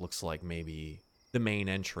here. It looks like maybe the main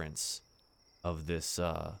entrance of this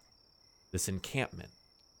encampment.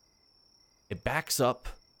 It backs up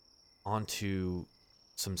onto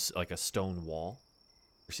a stone wall.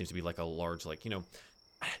 There seems to be like a large,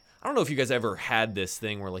 I don't know if you guys ever had this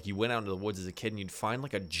thing where like you went out into the woods as a kid and you'd find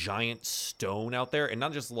like a giant stone out there, and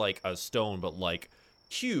not just like a stone, but like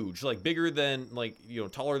huge, like bigger than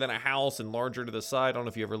taller than a house and larger to the side. I don't know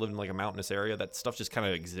if you ever lived in like a mountainous area. That stuff just kind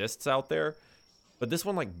of exists out there. But this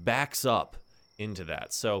one like backs up into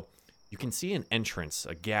that. So you can see an entrance,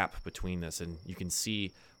 a gap between this, and you can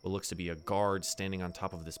see what looks to be a guard standing on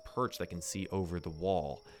top of this perch that can see over the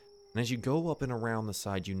wall. And as you go up and around the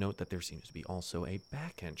side, you note that there seems to be also a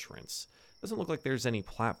back entrance. Doesn't look like there's any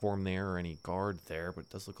platform there or any guard there, but it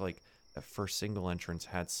does look like that first single entrance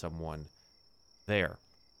had someone there.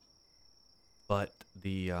 But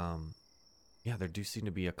there do seem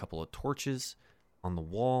to be a couple of torches on the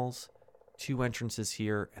walls, 2 entrances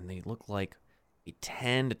here, and they look like a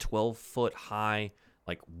 10 to 12 foot high,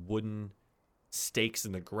 like wooden stakes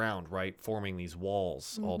in the ground, right, forming these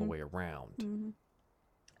walls all the way around. Mm-hmm.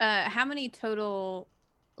 How many total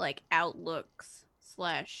outlooks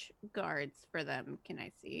 / guards for them can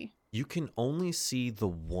I see? You can only see the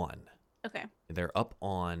one. Okay. They're up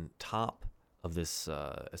on top of this.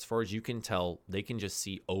 As far as you can tell, they can just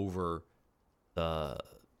see over the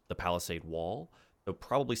palisade wall. So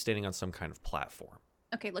probably standing on some kind of platform.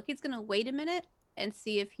 Okay, look, he's gonna wait a minute and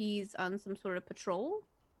see if he's on some sort of patrol,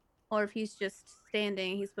 or if he's just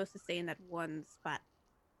standing. He's supposed to stay in that one spot.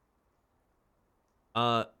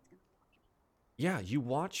 Yeah, you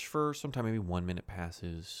watch for some time. Maybe 1 minute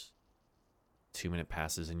passes, 2 minute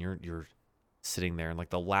passes, and you're sitting there, and like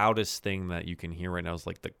the loudest thing that you can hear right now is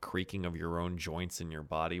like the creaking of your own joints in your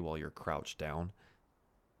body while you're crouched down.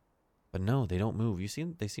 But no, they don't move.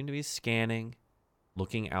 They seem to be scanning,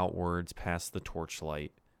 looking outwards past the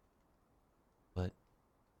torchlight. But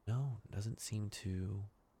no, it doesn't seem to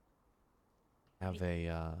have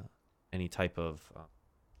any type of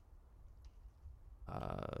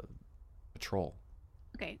patrol.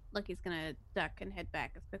 Okay, Lucky's gonna duck and head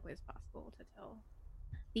back as quickly as possible to tell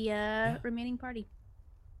the remaining party.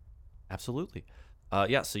 Absolutely.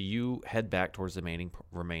 So you head back towards the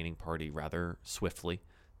remaining party rather swiftly.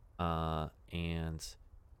 And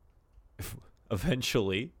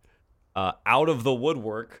eventually, out of the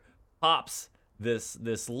woodwork pops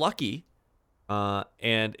this Lucky.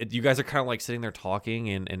 You guys are kind of like sitting there talking,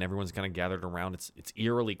 and everyone's kind of gathered around. It's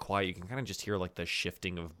eerily quiet. You can kind of just hear like the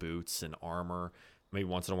shifting of boots and armor maybe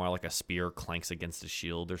once in a while like a spear clanks against a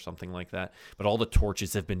shield or something like that. But all the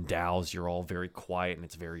torches have been doused. You're all very quiet and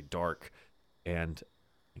it's very dark. And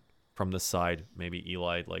from the side, maybe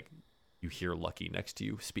Eli, like you hear Lucky next to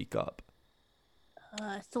you speak up.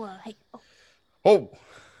 Hey, Oh,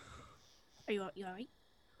 are you all right?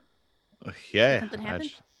 yeah. Something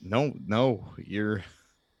happened? No, you're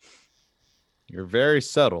very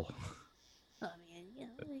subtle. Oh man,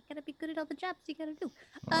 you gotta be good at all the jobs you gotta do.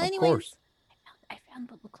 Of Anyways, course. I found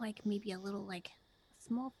what looked like maybe a little like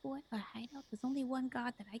small fort, a hideout. There's only one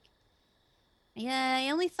guard that I can. Yeah, I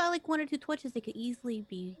only saw like 1 or 2 torches that could easily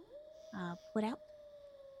be put out,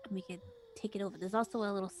 and we could take it over. There's also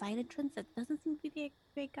a little side entrance that doesn't seem to be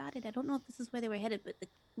very guarded. I don't know if this is where they were headed, but the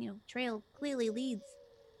trail clearly leads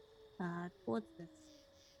towards this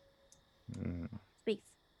space.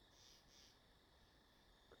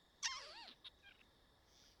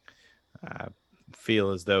 I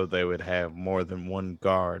feel as though they would have more than one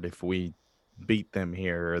guard if we beat them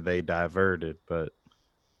here or they diverted, but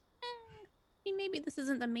I mean, maybe this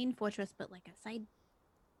isn't the main fortress, but like a side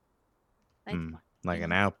spot. like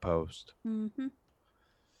an outpost. Mm-hmm.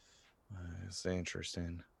 It's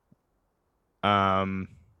interesting. Are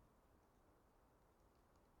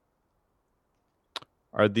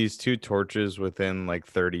these 2 torches within like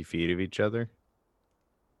 30 feet of each other?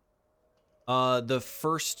 The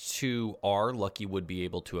first 2 are. Lucky would be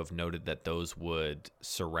able to have noted that those would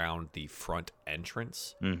surround the front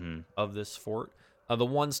entrance of this fort. The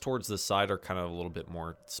ones towards the side are kind of a little bit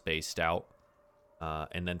more spaced out.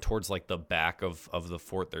 And then towards like the back of the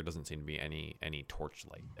fort, there doesn't seem to be any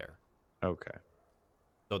torchlight there. Okay.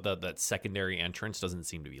 So that secondary entrance doesn't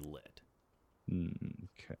seem to be lit.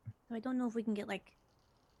 Okay. So I don't know if we can get like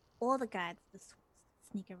all the guards to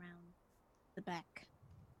sneak around the back.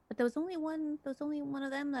 But there was only one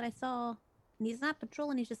of them that I saw, and he's not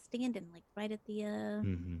patrolling. He's just standing like right at the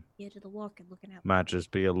edge of the walk and looking out. Might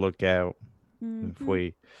just be a lookout. Mhm. If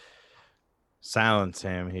we silence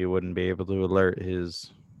him, he wouldn't be able to alert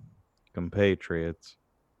his compatriots.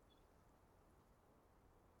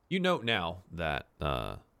 You note now that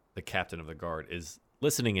the captain of the guard is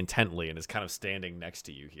listening intently and is kind of standing next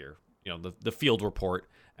to you here. The field report,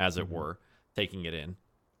 as it were, taking it in.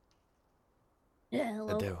 Yeah,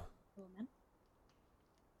 hello. Hello, ma'am.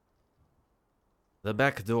 The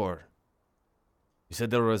back door. You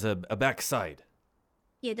said there was a back side.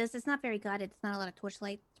 Yeah, it's not very guarded. It's not a lot of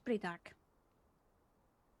torchlight. It's pretty dark.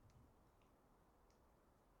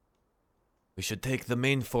 We should take the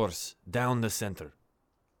main force down the center.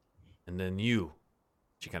 And then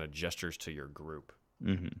she kind of gestures to your group.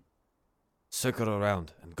 Circle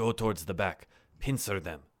around and go towards the back. Pincer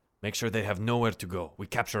them. Make sure they have nowhere to go. We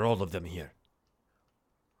capture all of them here.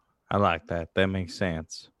 I like that. That makes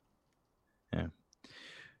sense. Yeah.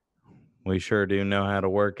 We sure do know how to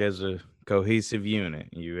work as a cohesive unit.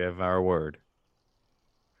 You have our word.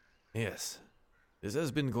 Yes. This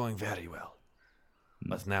has been going very well.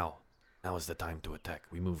 But now is the time to attack.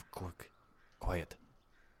 We move quiet.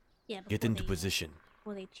 Yeah, Get into position.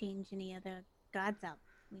 Before they change any other guards out.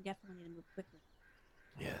 We definitely need to move quickly.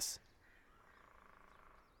 Yes.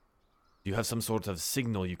 Do you have some sort of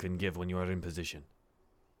signal you can give when you are in position?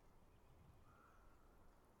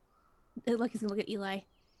 Like he's gonna look at Eli.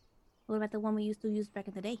 What about the one we used to use back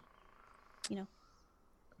in the day?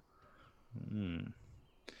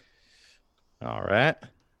 All right.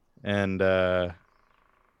 And I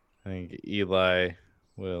think Eli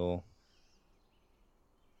will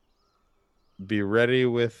be ready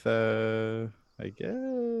with I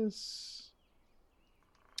guess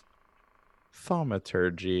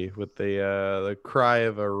thaumaturgy with the cry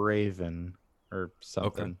of a raven or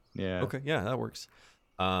something. Yeah. Okay, yeah, that works.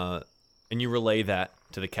 And you relay that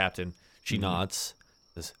to the captain. She nods.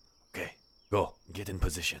 Says, okay, go. Get in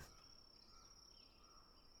position.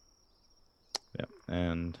 Yeah.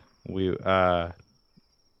 And we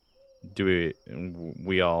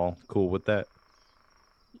we all cool with that?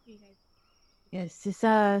 Yes, this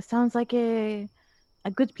sounds like a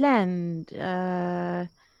good plan.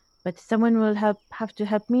 But someone will have to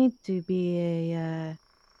help me to be a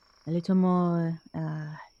little more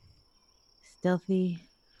stealthy.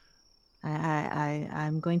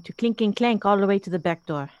 I'm going to clink and clank all the way to the back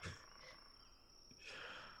door.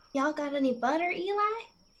 Y'all got any butter, Eli?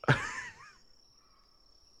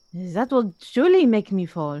 That will surely make me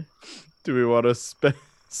fall. Do we want to spend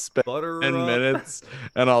Butter 10 up. minutes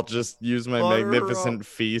and I'll just use my Butter magnificent up.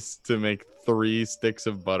 feast to make 3 sticks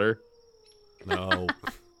of butter? No.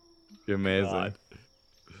 Be amazing. God.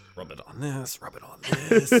 Rub it on this. Rub it on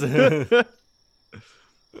this.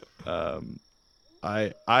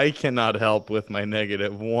 I cannot help with my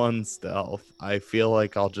 -1 stealth. I feel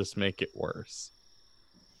like I'll just make it worse.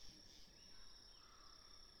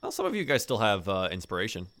 Well, some of you guys still have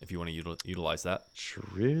inspiration if you want to utilize that.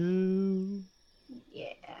 True.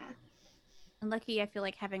 Yeah. And lucky, I feel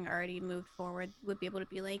like having already moved forward would be able to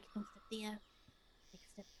be like, oh, Cynthia, take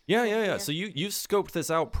a step. Yeah. So you've scoped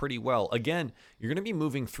this out pretty well. Again, you're going to be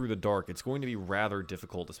moving through the dark. It's going to be rather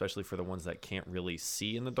difficult, especially for the ones that can't really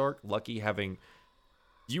see in the dark. Lucky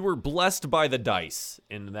you were blessed by the dice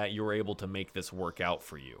in that you were able to make this work out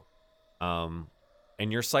for you.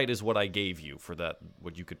 And your sight is what I gave you for that,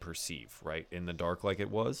 what you could perceive, right? In the dark like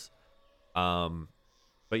it was.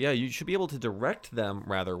 But yeah, you should be able to direct them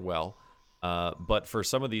rather well. But for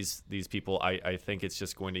some of these people, I think it's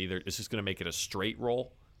just going to make it a straight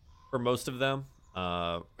roll for most of them.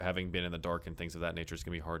 Having been in the dark and things of that nature, it's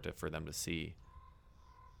going to be hard for them to see.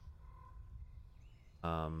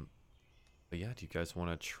 But yeah, do you guys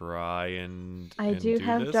want to try and I do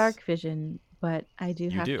have this? dark vision, but I do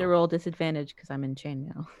have to roll disadvantage because I'm in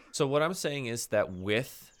chainmail. So what I'm saying is that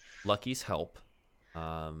with Lucky's help,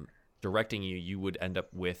 directing you would end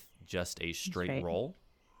up with just a straight roll.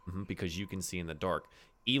 Because you can see in the dark.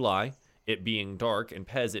 Eli, it being dark, and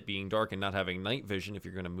Pez, it being dark and not having night vision, if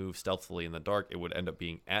you're going to move stealthily in the dark, it would end up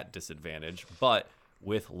being at disadvantage. But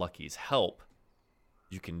with Lucky's help,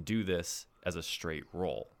 you can do this as a straight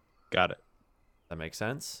roll. Got it. That makes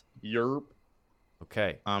sense? Yerp.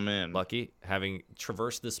 Okay. I'm in. Lucky, having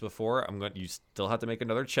traversed this before, you still have to make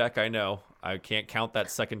another check, I know. I can't count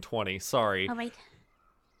that second 20, sorry. Oh, wait.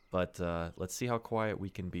 But let's see how quiet we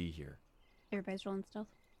can be here. Everybody's rolling stealth.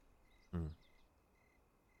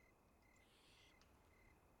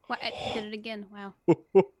 What? I did it again. Wow.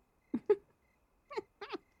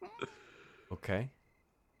 Okay.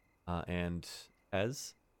 And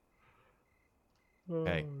Ez?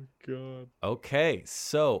 Okay. Oh, God. Okay,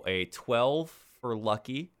 so a 12 for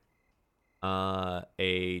Lucky,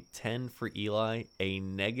 a 10 for Eli, a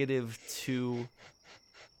 -2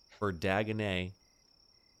 for Dagonet,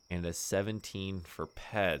 and a 17 for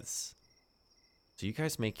Pez. So you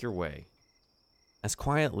guys make your way, as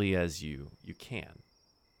quietly as you can,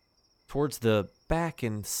 towards the back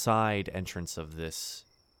and side entrance of this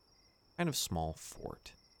kind of small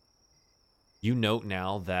fort. You note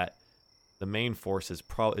now that the main force is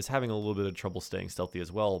having a little bit of trouble staying stealthy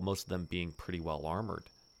as well, most of them being pretty well armored.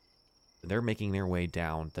 They're making their way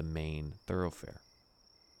down the main thoroughfare.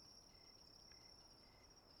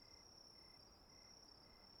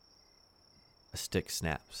 A stick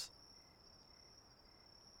snaps.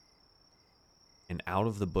 And out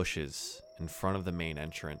of the bushes in front of the main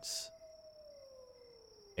entrance,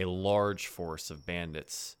 a large force of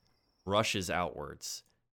bandits rushes outwards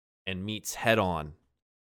and meets head-on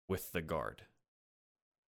with the guard.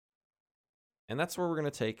 And that's where we're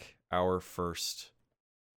going to take our first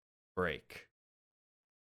break.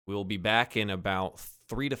 We'll be back in about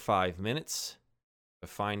 3 to 5 minutes to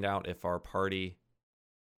find out if our party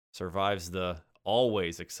survives the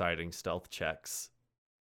always exciting stealth checks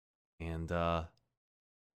and the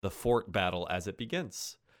fort battle as it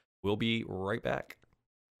begins. We'll be right back.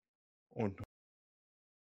 Oh, no.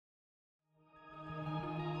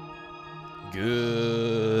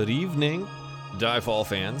 Good evening, Diefall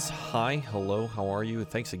fans. Hi, hello, how are you?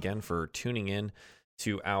 Thanks again for tuning in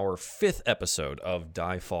to our 5th episode of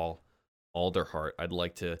Diefall Alderheart. I'd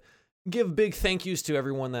like to give big thank yous to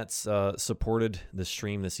everyone that's supported the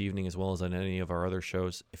stream this evening, as well as on any of our other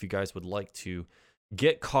shows. If you guys would like to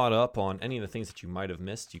get caught up on any of the things that you might have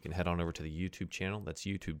missed, you can head on over to the YouTube channel. That's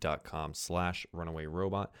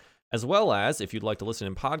youtube.com/runawayrobot. As well as, if you'd like to listen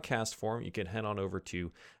in podcast form, you can head on over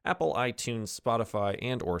to Apple, iTunes, Spotify,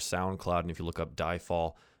 and or SoundCloud. And if you look up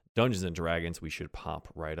Diefall Dungeons & Dragons, we should pop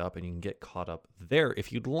right up, and you can get caught up there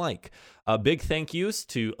if you'd like. Big thank yous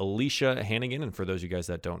to Alicia Hannigan, and for those of you guys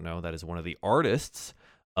that don't know, that is one of the artists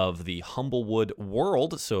of the Humblewood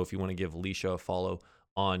world. So if you want to give Alicia a follow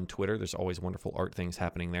on Twitter, there's always wonderful art things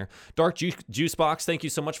happening there. Dark Juicebox, thank you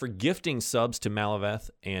so much for gifting subs to Malaveth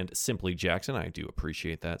and Simply Jackson. I do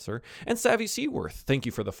appreciate that, sir. And Savvy Seaworth, thank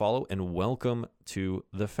you for the follow and welcome to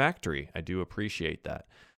the factory. I do appreciate that.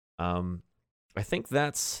 I think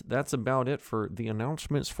that's about it for the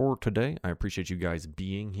announcements for today. I appreciate you guys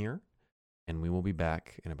being here, and we will be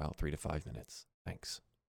back in about 3 to 5 minutes. Thanks.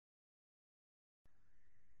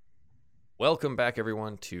 Welcome back,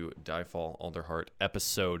 everyone, to Diefall Alderheart,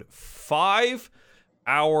 episode 5.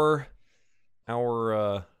 Our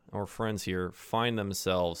friends here find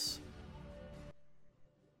themselves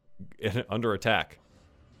under attack.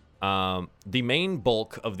 The main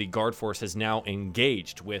bulk of the guard force has now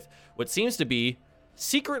engaged with what seems to be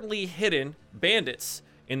secretly hidden bandits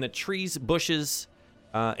in the trees, bushes,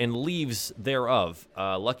 and leaves thereof.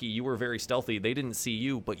 Lucky, you were very stealthy. They didn't see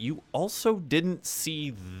you, but you also didn't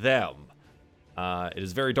see them. It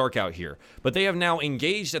is very dark out here. But they have now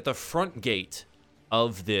engaged at the front gate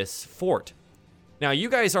of this fort. Now, you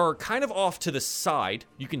guys are kind of off to the side.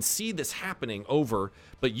 You can see this happening over,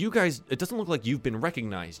 but you guys, it doesn't look like you've been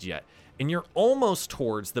recognized yet. And you're almost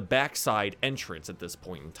towards the backside entrance at this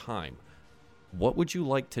point in time. What would you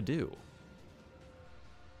like to do?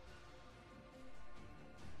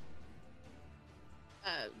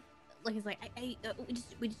 Like he's like,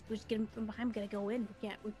 we just get him from behind. We gotta go in. We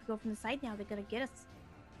can't. We go from the side now. They're gonna get us.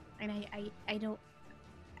 And I don't.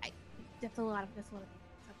 That's a lot of.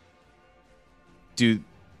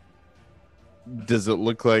 Does it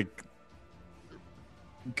look like,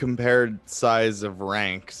 compared size of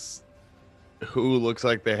ranks, who looks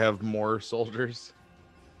like they have more soldiers?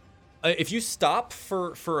 If you stop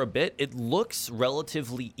for a bit, it looks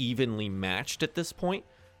relatively evenly matched at this point,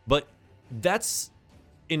 but that's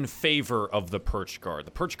in favor of the Perch Guard.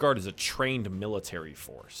 The Perch Guard is a trained military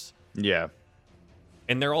force. Yeah.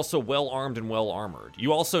 And they're also well armed and well armored.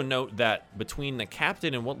 You also note that between the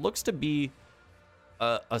captain and what looks to be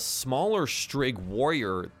a smaller Strigg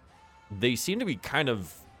warrior, they seem to be kind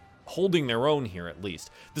of holding their own here at least.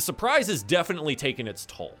 The surprise has definitely taken its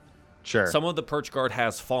toll. Sure. Some of the Perch Guard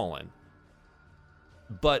has fallen.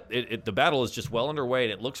 But the battle is just well underway,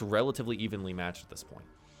 and it looks relatively evenly matched at this point.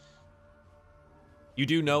 You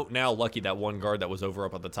do note now, Lucky, that one guard that was over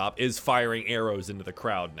up at the top is firing arrows into the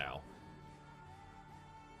crowd now.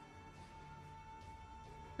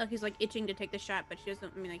 Lucky's like itching to take the shot, but she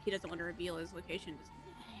doesn't. I mean, like he doesn't want to reveal his location.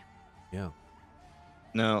 Yeah.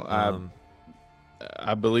 No,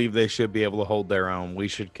 I believe they should be able to hold their own. We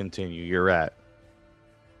should continue. You're right.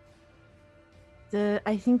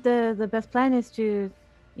 I think the best plan is to,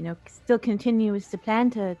 still continue with the plan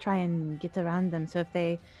to try and get around them. So if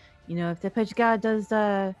they, if the Perch Guard does,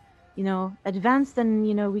 advance,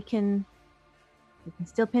 then we can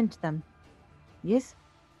still pinch them. Yes.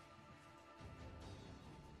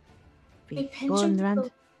 They pinch them.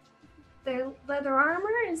 Their leather armor,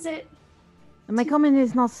 is it? My comment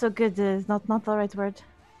is not so good. Is not the right word.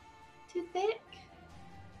 Too thick?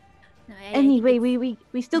 No, Anyway,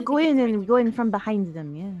 we still go in and we go in from behind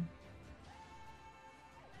them. Yeah.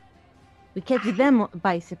 We catch them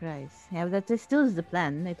by surprise. Yeah, that still is the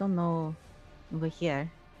plan. I don't know over here.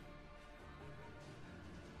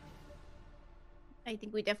 I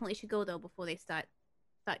think we definitely should go though before they start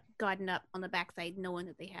guarding up on the backside, knowing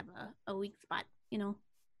that they have a weak spot.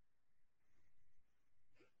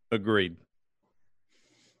 Agreed.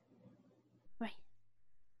 Right.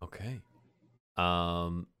 Okay.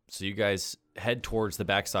 So you guys head towards the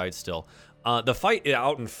backside still. The fight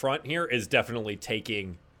out in front here is definitely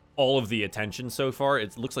taking all of the attention so far.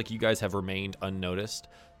 It looks like you guys have remained unnoticed,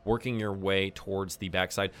 working your way towards the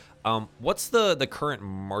backside. What's the current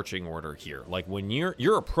marching order here? Like when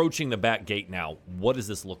you're approaching the back gate now, what does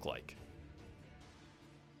this look like?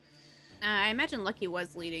 I imagine Lucky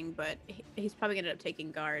was leading, but he's probably gonna end up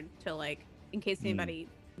taking guard to in case anybody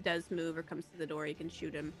does move or comes to the door, you can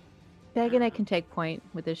shoot him. Dagonet can take point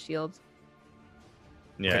with his shield.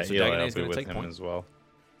 Yeah, Okay, so he'll Dagonet's help gonna with take him point. as well.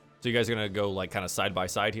 So you guys are gonna go kind of side by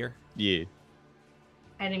side here? Yeah.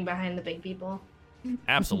 Hiding behind the big people.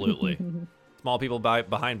 Absolutely. Small people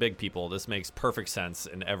behind big people. This makes perfect sense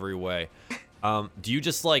in every way. Do you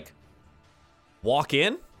just walk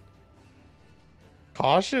in?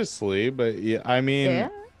 Cautiously, but yeah, I mean, Yeah.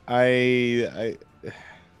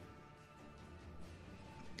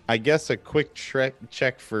 I guess a quick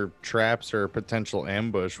check for traps or a potential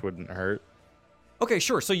ambush wouldn't hurt. Okay,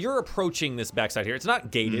 sure. So you're approaching this backside here. It's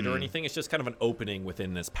not gated or anything. It's just kind of an opening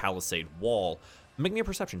within this palisade wall. Make me a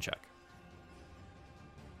perception check.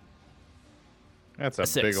 That's a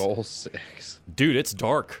 6. big old 6. Dude, it's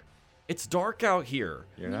dark. It's dark out here.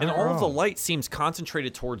 You're not And all of the wrong. light seems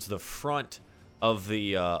concentrated towards the front of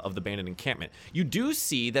the bandit encampment. You do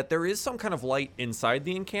see that there is some kind of light inside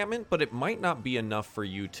the encampment, but it might not be enough for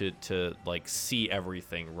you to see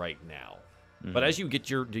everything right now. But as you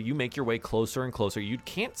make your way closer and closer, you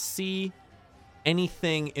can't see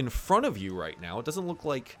anything in front of you right now. It doesn't look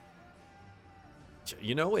like,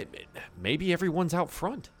 maybe everyone's out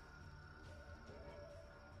front.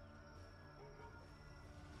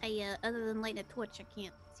 Other than lighting a torch, I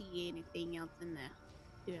can't see anything else in there.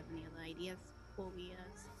 Do you have any other ideas before we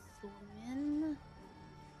storm in?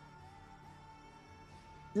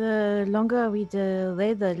 The longer we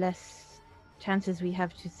delay, the less chances we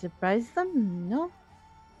have to surprise them. No.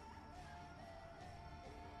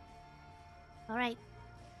 All right.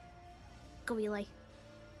 Go, Eli.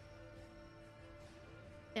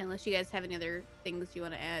 Unless you guys have any other things you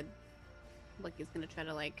want to add. Lucky's gonna try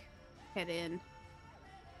to like head in.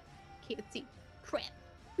 Can't see crap.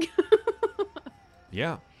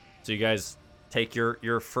 Yeah. So you guys take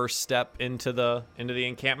your first step into the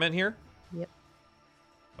encampment here? Yep.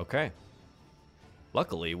 Okay.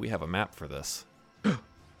 Luckily, we have a map for this.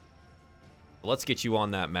 Let's get you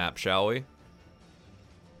on that map, shall we?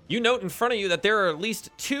 You note in front of you that there are at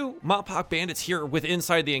least 2 Mopok bandits here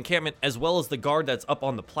inside the encampment, as well as the guard that's up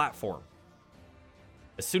on the platform.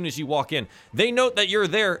 As soon as you walk in, they note that you're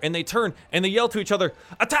there, and they turn and they yell to each other,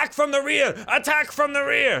 "Attack from the rear! Attack from the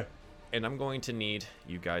rear!" And I'm going to need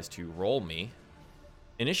you guys to roll me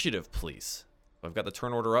initiative, please. I've got the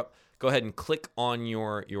turn order up. Go ahead and click on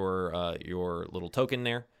your little token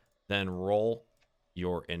there, then roll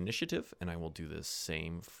your initiative, and I will do the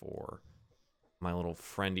same for my little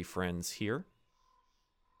friendly friends here.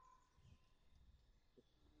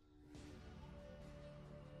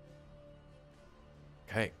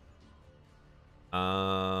 Okay.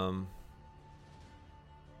 Let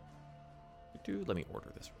me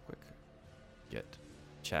order this real quick. Get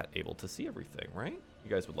chat able to see everything, right? You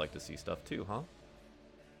guys would like to see stuff too, huh?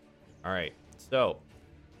 All right. So,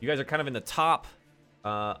 you guys are kind of in the top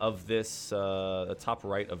of this, the top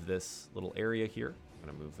right of this little area here. I'm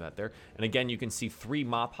gonna move that there. And again, you can see 3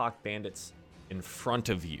 Mopok bandits in front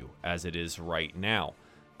of you as it is right now.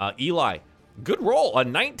 Eli, good roll. A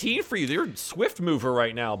 19 for you. You're a swift mover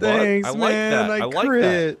right now, bud. Thanks, I like man. that. I like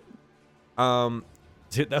crit. that.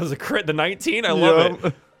 Dude, that was a crit. The 19. I love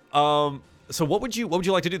it. So what would you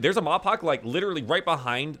like to do? There's a Mopok like literally right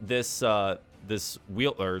behind this this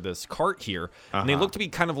wheel or this cart here, and they look to be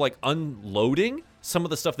kind of like unloading some of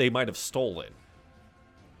the stuff they might have stolen.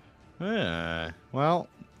 Well,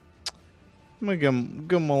 I'm gonna give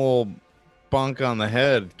him a little bunk on the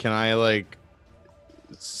head. Can I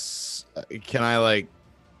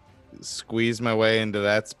squeeze my way into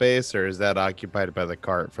that space, or is that occupied by the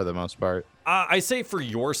cart for the most part? I say for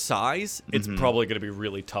your size, it's probably going to be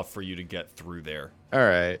really tough for you to get through there. All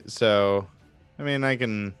right, so I mean, I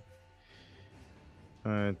can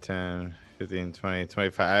 10, 15, 20,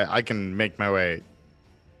 25. I can make my way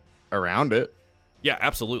around it. Yeah,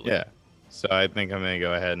 absolutely. Yeah. So I think I'm gonna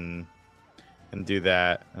go ahead and do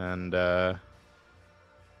that and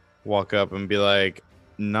walk up and be like,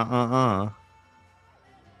 nah.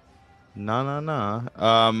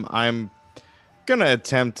 I'm gonna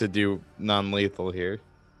attempt to do non-lethal here.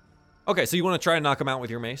 Okay, so you want to try and knock him out with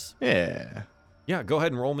your mace? Yeah. Yeah, go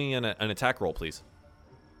ahead and roll me an attack roll, please.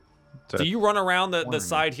 So Do you run around the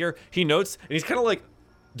side here? He notes, and he's kind of like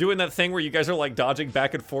doing that thing where you guys are like dodging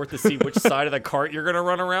back and forth to see which side of the cart you're going to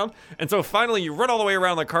run around. And so finally you run all the way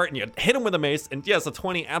around the cart and you hit him with a mace. And yes, a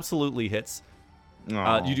 20 absolutely hits.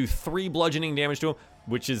 You do 3 bludgeoning damage to him,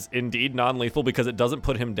 which is indeed non-lethal because it doesn't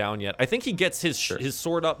put him down yet. I think he gets his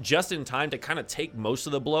sword up just in time to kind of take most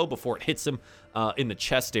of the blow before it hits him in the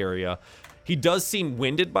chest area. He does seem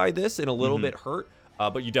winded by this and a little bit hurt,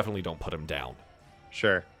 but you definitely don't put him down.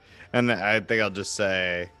 Sure. And I think I'll just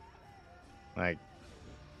say, like,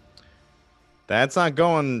 that's not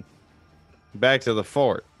going back to the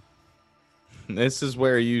fort. This is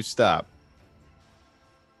where you stop.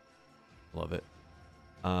 Love it.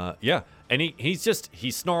 Yeah, and he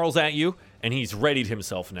snarls at you, and he's readied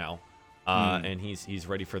himself now, and he's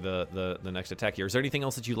ready for the next attack here. Is there anything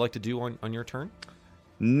else that you'd like to do on your turn?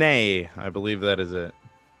 Nay, I believe that is it.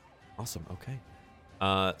 Awesome. Okay.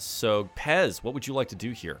 So Pez, what would you like to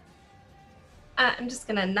do here? I'm just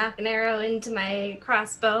gonna knock an arrow into my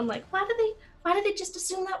crossbow. I'm like, why do they just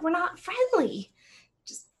assume that we're not friendly?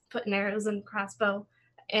 Just putting arrows in the crossbow,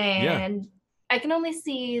 and I can only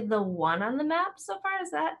see the one on the map so far. Is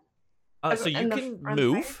that? So you can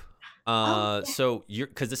move. So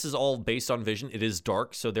because this is all based on vision, it is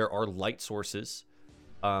dark, so there are light sources.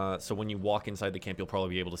 So when you walk inside the camp, you'll probably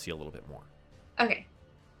be able to see a little bit more. Okay.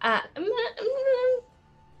 I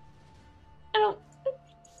don't.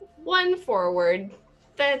 One forward.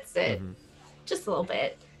 That's it. Just a little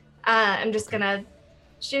bit. I'm just gonna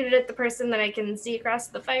shoot it at the person that I can see across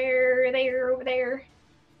the fire over there.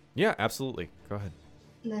 Yeah, absolutely. Go ahead.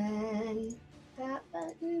 And then that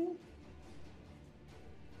button.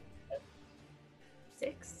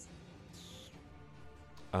 6.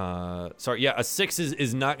 Sorry, yeah, a 6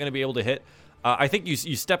 is not going to be able to hit. I think you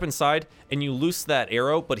step inside and you loose that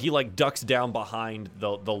arrow, but he like ducks down behind the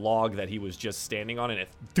log that he was just standing on, and it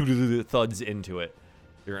thuds into it.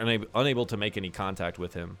 You're unable to make any contact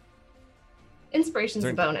with him. Inspiration's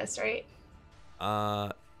a bonus, right?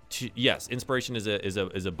 Yes, inspiration is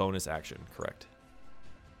a bonus action, correct?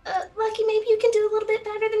 Lucky, maybe you can do a little bit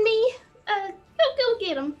better than me. Go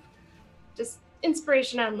get him. Just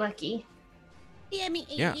inspiration on Lucky. Yeah, I mean,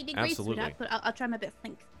 Yeah, you did great, absolutely. sweetheart, but I'll try my best.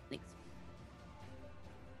 Thanks.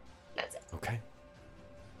 That's it. Okay.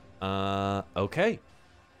 Okay.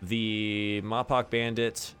 The Mopok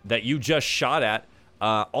bandit that you just shot at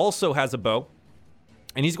also has a bow,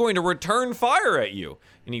 and he's going to return fire at you.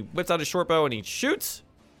 And he whips out his short bow and he shoots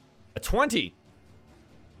a 20.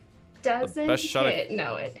 Doesn't best shot I- hit.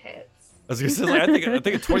 No, it hits. I was gonna say, like, I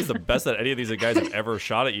think a 20 is the best that any of these guys have ever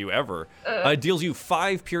shot at you ever. It deals you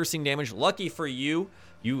 5 piercing damage. Lucky for you,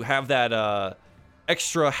 you have that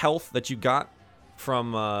extra health that you got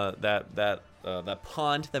from that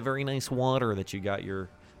pond, that very nice water that you got your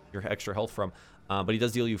extra health from. But he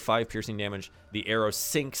does deal you 5 piercing damage. The arrow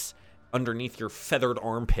sinks underneath your feathered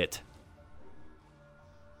armpit.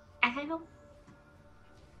 Ow.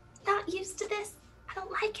 Not used to this. I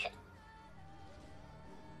don't like it.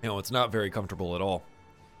 No, it's not very comfortable at all.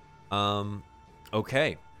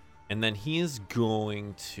 Okay. And then he is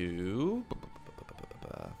going to...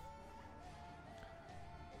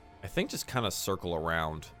 I think just kind of circle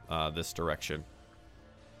around this direction.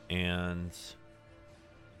 And...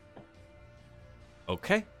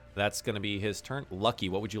 Okay. That's going to be his turn. Lucky,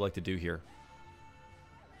 what would you like to do here?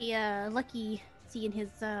 Yeah, Lucky, seeing his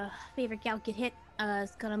favorite gal get hit,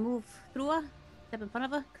 is gonna move through her, step in front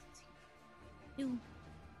of her. Get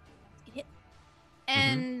hit.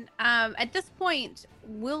 And at this point,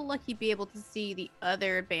 will Lucky be able to see the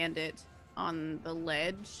other bandit on the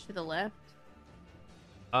ledge to the left?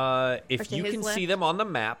 If to you his can see left? them on the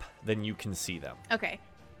map, then you can see them. Okay.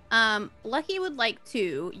 Lucky would like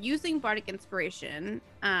to, using Bardic Inspiration,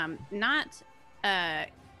 not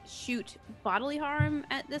shoot bodily harm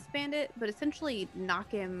at this bandit, but essentially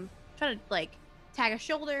knock him, try to like tag a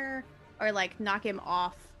shoulder or like knock him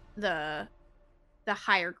off the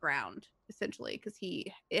higher ground, essentially, because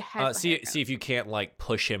it has. See if you can't like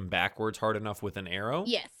push him backwards hard enough with an arrow.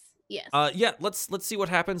 Yes. Yeah. Let's see what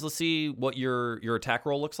happens. Let's see what your attack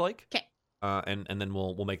roll looks like. Okay. And then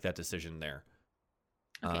we'll make that decision there.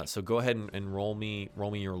 Okay. So go ahead and roll me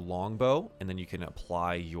your longbow, and then you can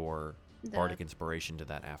apply your Bardic Inspiration to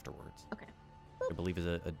that afterwards. Okay. I believe is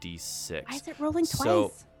a D6. Why is it rolling twice?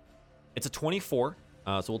 So it's a 24.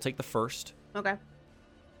 So we'll take the first, Okay.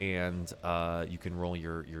 and you can roll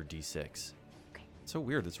your D6. Okay. It's so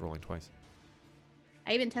weird. It's rolling twice.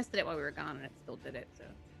 I even tested it while we were gone, and it still did it. So.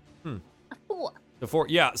 A 4. The 4.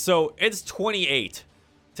 Yeah. So it's 28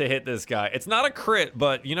 to hit this guy. It's not a crit,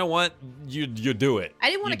 but you know what? You do it. I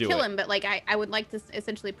didn't want You to do kill it. him, but like I would like to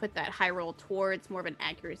essentially put that high roll towards more of an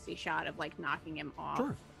accuracy shot of like knocking him off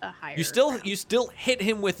Sure. a higher. You still ground. hit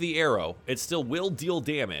him with the arrow. It still will deal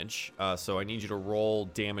damage. So I need you to roll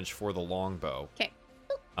damage for the longbow. Okay.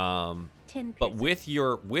 10. But with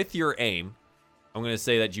your aim, I'm gonna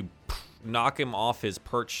say that you knock him off his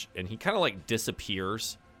perch, and he kind of like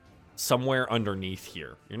disappears somewhere underneath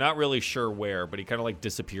here. You're not really sure where, but he kind of like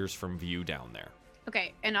disappears from view down there.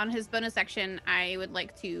 Okay, and on his bonus action, I would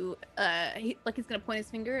like to he's gonna point his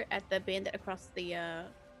finger at the bandit across the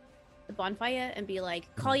bonfire and be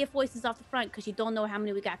like, "Call your voices off the front, because you don't know how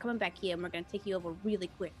many we got coming back here, and we're gonna take you over really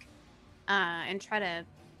quick." And try to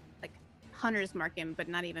like hunter's mark him, but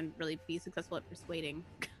not even really be successful at persuading.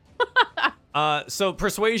 So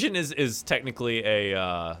persuasion is technically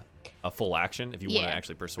a full action if you want to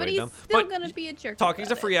actually but persuade he's them. still But gonna be a jerk. talking's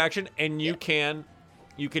a about free it. action, and you can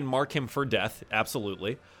mark him for death.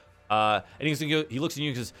 Absolutely. And he looks at you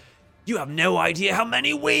and goes, "You have no idea how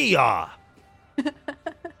many we are."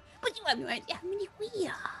 But you have no idea how many we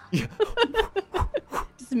are.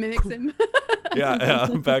 Just mimics him. Yeah,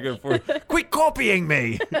 back and forth. Quit copying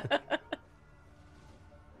me.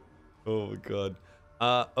 Oh my god.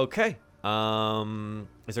 Okay.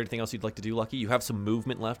 Is there anything else you'd like to do, Lucky? You have some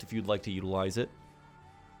movement left if you'd like to utilize it.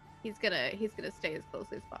 He's gonna stay as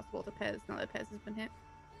closely as possible to Pez now that Pez has been hit.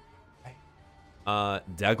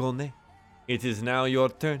 Dagone, it is now your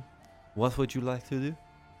turn. What would you like to do?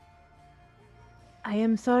 I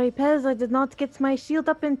am sorry, Pez. I did not get my shield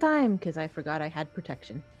up in time because I forgot I had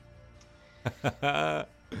protection.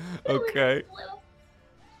 Okay.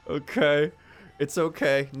 Okay. It's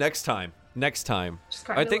okay. Next time. Just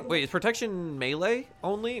cried I a think, little. wait, is protection melee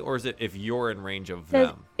only, or is it if you're in range of Says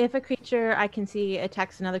them? if a creature I can see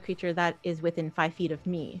attacks another creature that is within 5 feet of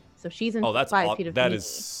me. So she's in Oh, that's 5 feet of that me. is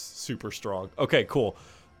super strong. Okay, cool.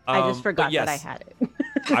 I just But forgot that I yes, had it.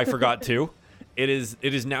 I forgot too. It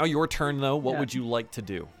is now your turn though. What Yeah. would you like to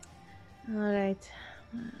do? All right.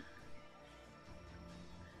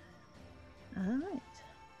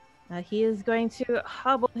 He is going to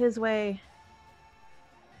hobble his way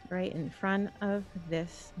right in front of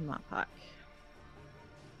this Mopok.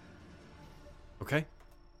 Okay.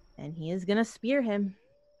 and he is gonna spear him.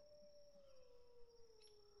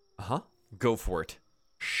 Uh-huh. Go for it.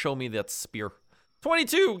 Show me that spear.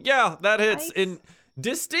 22. Yeah, that hits. Nice. In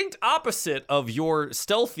distinct opposite of your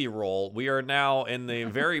stealthy roll, we are now in the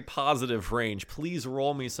very positive range. Please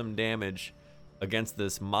roll me some damage against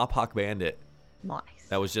this Mapach bandit Nice.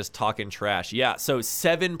 that was just talking trash. Yeah, so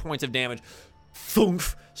 7 points of damage. Thunk,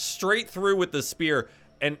 straight through with the spear,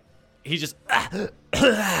 and he just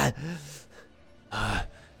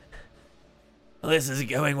this isn't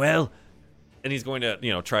going well. And he's going to,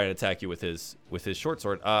 try and attack you with his short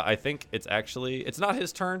sword. I think it's not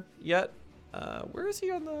his turn yet. Where is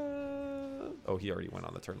he on the? Oh, he already went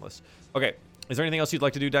on the turn list. Okay. Is there anything else you'd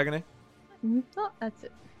like to do, Dagonet? No, that's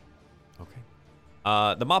it. Okay.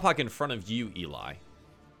 The Mapach in front of you, Eli,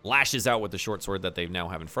 lashes out with the short sword that they now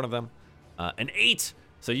have in front of them. An 8.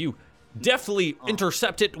 So you deftly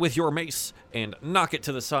intercept it with your mace and knock it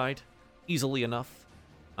to the side easily enough.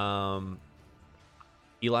 Eli,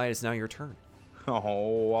 it's now your turn.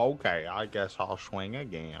 Oh, okay. I guess I'll swing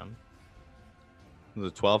again. The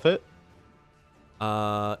 12 hit?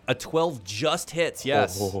 A 12 just hits,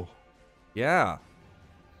 yes. Oh. Yeah.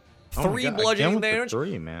 Oh my 3 God, bludgeoning again with the damage.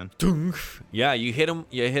 3, man. Dunk. Yeah, you hit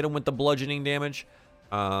him with the bludgeoning damage.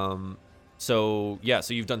 So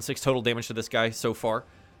you've done 6 total damage to this guy so far.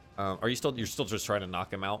 You're still just trying to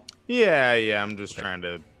knock him out? Yeah, I'm just trying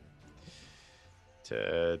to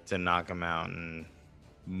knock him out and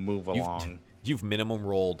move along. You've minimum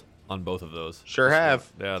rolled on both of those. Sure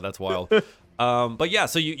have. Yeah, that's wild. But yeah,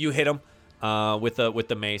 so you hit him with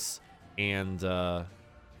the mace, and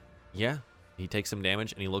he takes some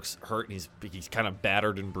damage and he looks hurt. And he's kind of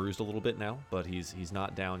battered and bruised a little bit now, but he's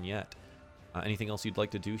not down yet. Anything else you'd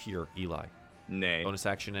like to do here, Eli? Nay. Bonus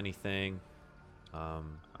action, anything?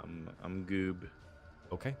 I'm goob.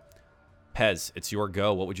 Okay. Pez, it's your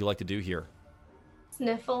go. What would you like to do here?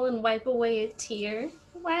 Sniffle and wipe away a tear.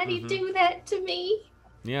 Why do you do that to me?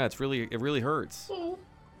 Yeah, it really hurts. I'm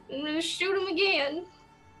gonna shoot him again.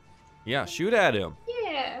 Yeah, shoot at him.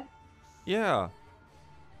 Yeah. Yeah.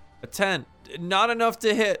 A 10. Not enough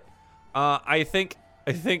to hit. I think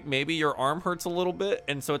maybe your arm hurts a little bit,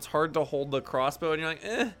 and so it's hard to hold the crossbow, and you're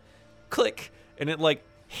like, click. And it like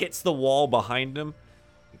hits the wall behind him.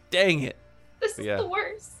 Dang it. This is Yeah. the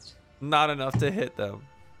worst. Not enough to hit them.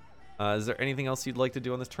 Is there anything else you'd like to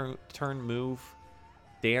do on this turn? Move?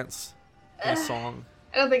 Dance? Sing a song?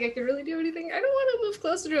 I don't think I could really do anything. I don't want to move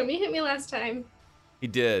closer to him. He hit me last time. He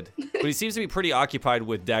did. But he seems to be pretty occupied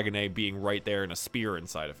with Dagonet being right there and a spear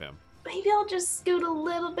inside of him. Maybe I'll just scoot a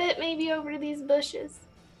little bit, maybe over to these bushes.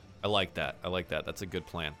 I like that. That's a good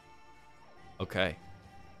plan. Okay.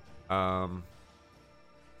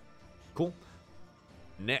 Cool.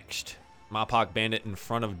 Next, Mapach Bandit in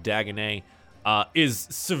front of Dagonet is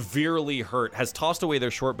severely hurt, has tossed away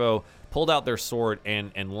their short bow, pulled out their sword,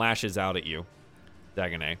 and lashes out at you,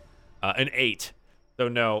 Dagonet. An 8. So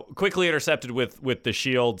no, quickly intercepted with the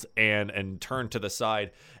shields and turned to the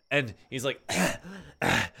side. And he's like,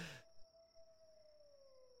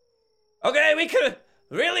 okay, we could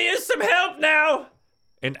really use some help now.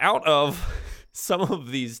 And out of some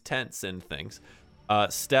of these tents and things,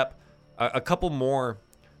 step a couple more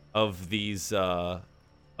of these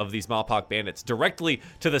Mapach bandits directly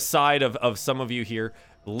to the side of some of you here,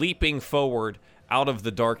 leaping forward out of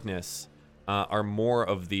the darkness. Are more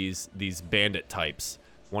of these bandit types.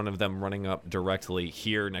 One of them running up directly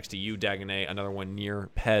here next to you, Dagonet. Another one near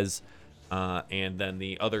Pez, and then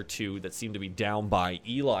the other 2 that seem to be down by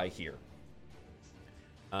Eli here.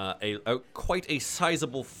 Quite a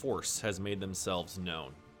sizable force has made themselves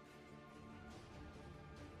known.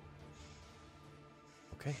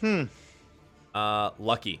 Okay.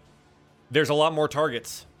 Lucky. There's a lot more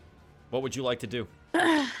targets. What would you like to do?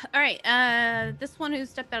 All right. This one who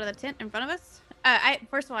stepped out of the tent in front of us.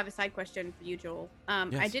 First of all, I have a side question for you, Joel. I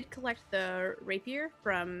Yes. did collect the rapier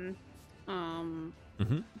from,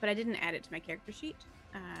 but I didn't add it to my character sheet.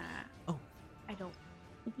 Oh. I don't.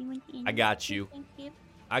 I got you. Thank you.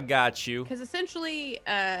 I got you. Because essentially,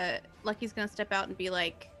 Lucky's gonna step out and be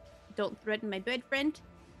like, "Don't threaten my boyfriend,"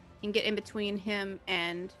 and get in between him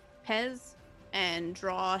and Pez, and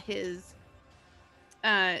draw his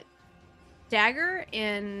dagger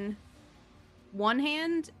in one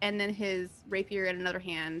hand and then his rapier in another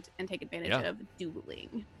hand and take advantage Yeah. of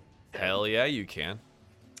dueling. Hell yeah, you can.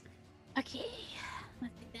 Okay,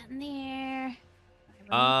 let's put that in there.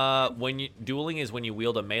 Dueling is when you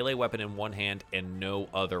wield a melee weapon in one hand and no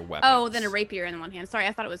other weapons. Oh, then a rapier in one hand. Sorry,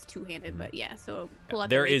 I thought it was two-handed, but yeah. So pull out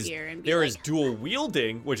There the is rapier and be there like, is dual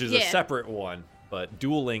wielding, which is a Yeah. separate one. but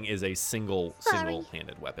dueling is a Sorry.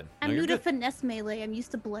 single-handed weapon. I'm No, you're new to good. finesse melee. I'm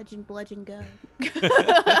used to bludgeon, go.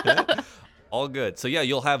 All good. So yeah,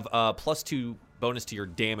 you'll have +2 bonus to your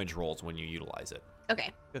damage rolls when you utilize it.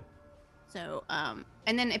 Okay. Good. So,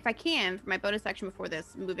 and then if I can, for my bonus action before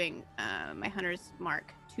this, moving my hunter's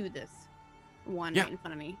mark to this one Yeah. right in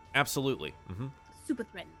front of me. Absolutely. Mm-hmm. Super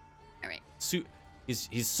threatened. All right.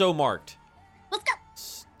 He's so marked. Let's go.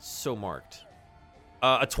 So marked.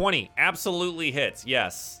 A 20 absolutely hits.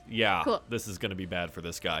 Yes. Yeah. Cool. This is gonna be bad for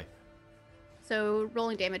this guy. So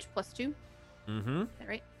rolling damage +2. Mm-hmm. Is that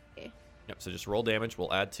right? Okay. Yep. So just roll damage.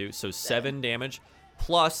 We'll add 2. So 7 damage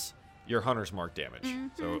plus your hunter's mark damage.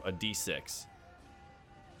 So a d6.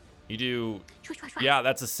 You do. Yeah,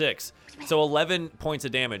 that's a 6. So 11 points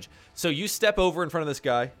of damage. So you step over in front of this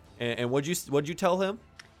guy, and what'd you tell him?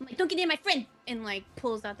 I'm like, don't get near my friend, and like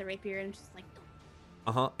pulls out the rapier and just like.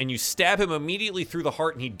 And you stab him immediately through the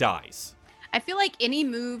heart, and he dies. I feel like any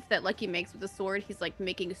move that Lucky makes with the sword, he's like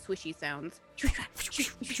making swishy sounds,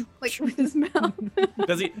 like with his mouth.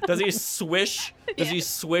 Does he swish? Does he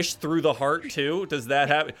swish through the heart too? Does that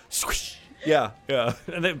happen? Swish. Yeah.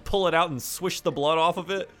 And then pull it out and swish the blood off of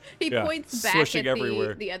it. He Yeah, points back swishing at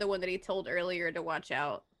everywhere. the other one that he told earlier to watch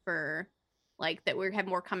out for, like that we have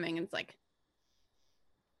more coming, and it's like,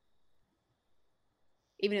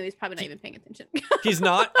 even though he's probably not even paying attention. He's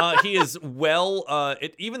not. He is well.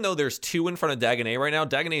 Even though there's 2 in front of Dagonet right now,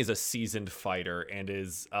 Dagonet is a seasoned fighter and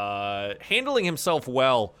is handling himself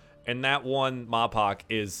well. And that one Mappak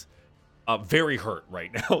is very hurt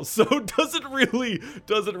right now, so doesn't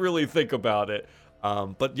really think about it.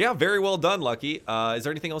 But yeah, very well done, Lucky. Is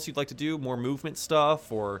there anything else you'd like to do? More movement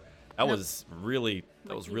stuff, or that Nope. was really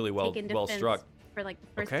Taking well defense struck. for like the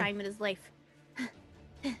first Okay. time in his life.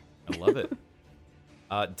 I love it.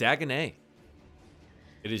 Dagonet,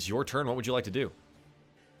 it is your turn. What would you like to do?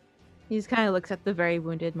 He just kind of looks at the very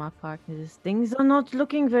wounded Mappak and says, "Things are not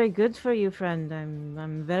looking very good for you, friend.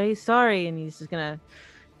 I'm very sorry." And he's just gonna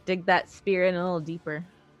dig that spear in a little deeper.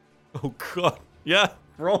 Oh god. Yeah,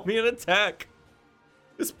 roll me an attack.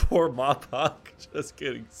 This poor Mappak just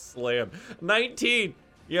getting slammed. 19.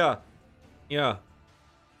 Yeah.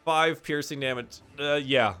 5 piercing damage.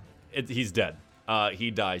 He's dead.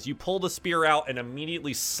 He dies. You pull the spear out and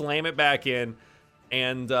immediately slam it back in,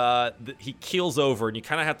 and he keels over, and you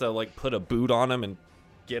kind of have to like put a boot on him and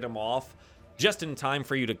get him off just in time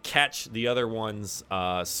for you to catch the other one's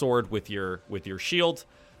sword with your shield.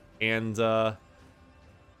 And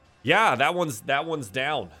yeah, that one's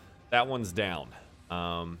down. That one's down.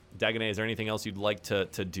 Dagonet, is there anything else you'd like to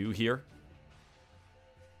do here?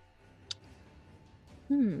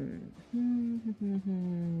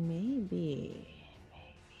 Maybe.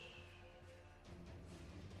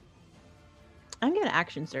 I'm gonna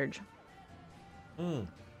action surge.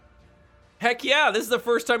 Heck yeah, this is the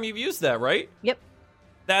first time you've used that, right? Yep.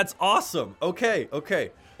 That's awesome. Okay.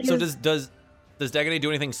 So does Dagonet do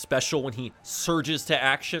anything special when he surges to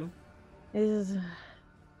action?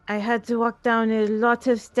 I had to walk down a lot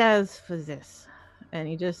of stairs for this. And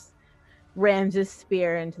he just rams his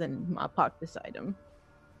spear into the Mappak beside him.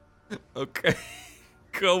 Okay.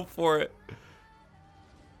 Go for it.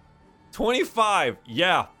 25.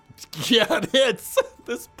 Yeah, it hits.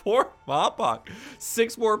 This poor Mappak.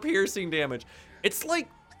 6 more piercing damage. It's like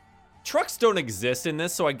trucks don't exist in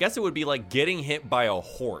this, so I guess it would be like getting hit by a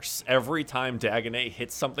horse every time Dagonet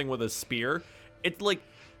hits something with a spear. It's like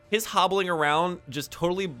his hobbling around just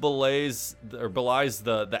totally belies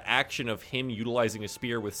the action of him utilizing a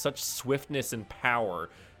spear with such swiftness and power.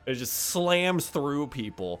 It just slams through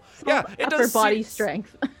people. Yeah, it Upper does body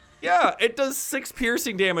strength. Yeah, it does 6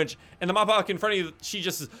 piercing damage, and the Mappak in front of you, she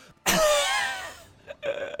just is.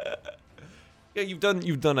 Yeah, you've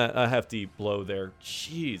done a hefty blow there.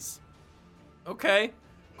 Jeez. Okay,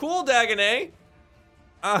 cool, Dagonet.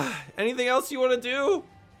 Anything else you want to do?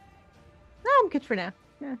 No, I'm good for now.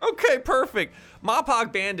 Yeah. Okay, perfect.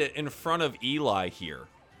 Mappak Bandit in front of Eli here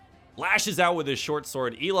lashes out with his short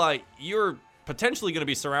sword. Eli, you're potentially going to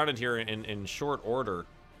be surrounded here in short order.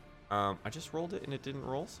 I just rolled it and it didn't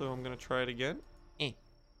roll, so I'm going to try it again.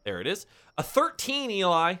 There it is. A 13,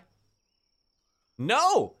 Eli.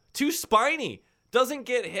 No, too spiny. Doesn't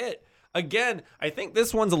get hit. Again, I think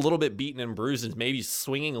this one's a little bit beaten and bruised, and maybe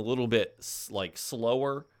swinging a little bit like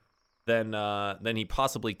slower than he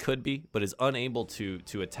possibly could be, but is unable to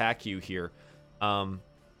attack you here.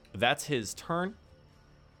 That's his turn.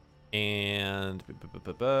 And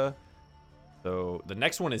so the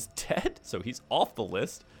next one is dead, so he's off the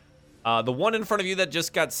list. The one in front of you that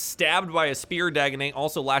just got stabbed by a spear, Dagonet,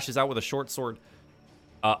 also lashes out with a short sword.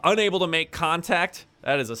 Unable to make contact.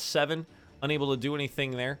 That is a 7. Unable to do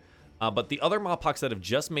anything there. But the other Mawpox that have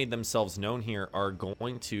just made themselves known here are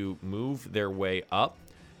going to move their way up.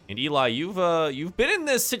 And Eli, you've been in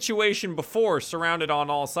this situation before, surrounded on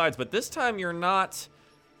all sides, but this time you're not.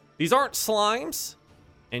 These aren't slimes,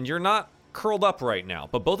 and you're not curled up right now.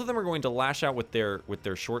 But both of them are going to lash out with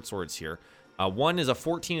their short swords here. One is a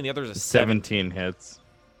 14, and the other is a 17 hits.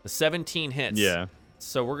 The 17 hits. Yeah.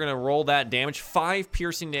 So we're gonna roll that damage, 5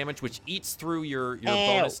 piercing damage, which eats through your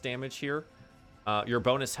bonus damage here, your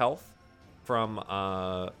bonus health from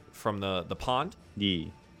the pond. Yeah.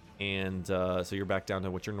 And so you're back down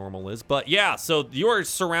to what your normal is. But yeah, so you're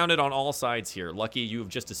surrounded on all sides here. Lucky you've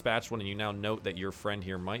just dispatched one, and you now note that your friend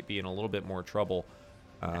here might be in a little bit more trouble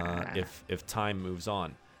if time moves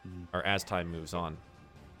on, or as time moves on.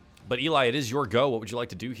 But Eli, it is your go. What would you like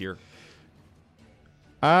to do here?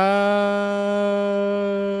 I'm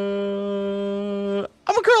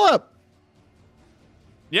gonna curl up.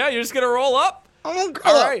 Yeah, you're just gonna roll up? I'm gonna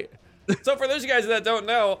curl All up. right. So for those of you guys that don't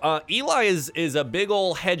know, Eli is a big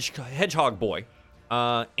old hedgehog boy,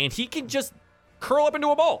 and he can just curl up into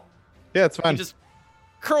a ball. Yeah, it's He fine. just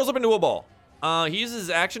curls up into a ball. He uses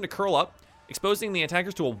his action to curl up, exposing the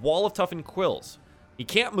attackers to a wall of toughened quills. He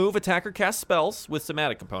can't move, attack, or cast spells with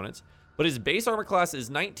somatic components, but his base armor class is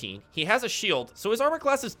 19. He has a shield, so his armor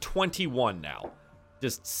class is 21 now,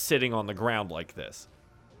 just sitting on the ground like this.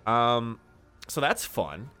 So that's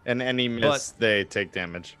fun. And any miss, they take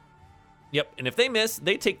damage. Yep, and if they miss,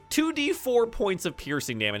 they take 2d4 points of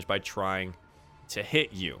piercing damage by trying to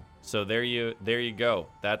hit you. So there you go.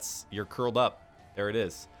 You're curled up. There it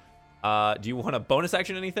is. Do you want a bonus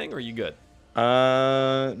action anything, or are you good?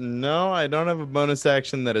 No, I don't have a bonus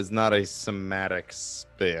action that is not a somatic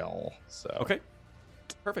spell. So Okay,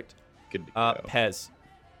 perfect. good to go. Pez.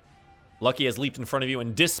 Lucky has leaped in front of you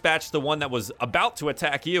and dispatched the one that was about to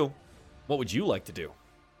attack you. What would you like to do?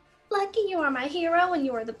 Lucky, you are my hero and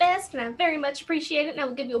you are the best, and I very much appreciate it. And I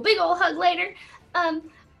will give you a big old hug later. Do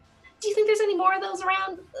you think there's any more of those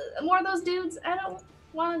around? More of those dudes? I don't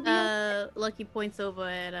want to do. Lucky points over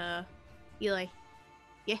at Eli.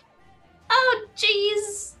 Oh,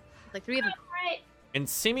 jeez. Like 3 of them. Right. And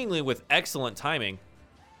seemingly with excellent timing,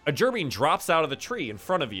 a Gerbine drops out of the tree in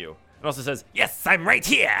front of you and also says, "Yes, I'm right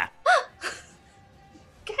here."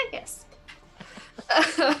 Gasp.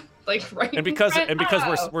 Like right. And because in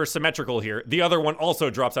front. Oh. we're symmetrical here, the other one also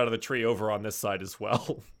drops out of the tree over on this side as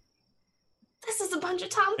well. This is a bunch of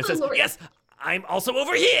It says, tomfoolery. "Yes, I'm also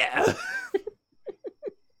over here."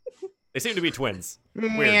 They seem to be twins.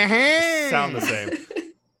 Weird. Sound the same.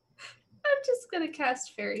 I'm just gonna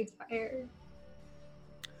cast Fairy Fire.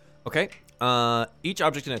 Okay. Each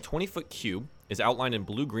object in a 20-foot cube is outlined in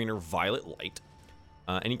blue, green, or violet light.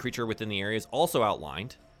 Any creature within the area is also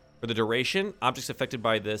outlined. For the duration, objects affected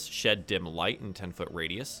by this shed dim light in 10-foot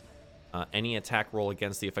radius. Any attack roll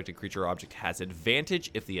against the affected creature or object has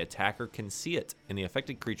advantage if the attacker can see it, and the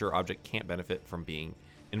affected creature or object can't benefit from being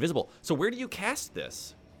invisible. So where do you cast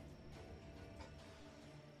this?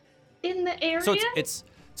 In the area?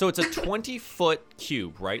 So it's a 20-foot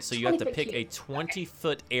cube, right? So you have to 20-foot pick cube. a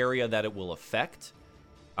 20-foot area that it will affect.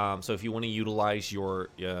 So if you want to utilize your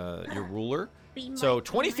ruler, So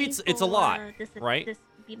 20 feet, it's a lot, right?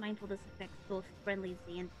 Be mindful this affects both friendlies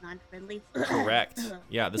and non-friendlies. Correct.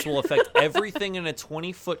 Yeah, this will affect everything in a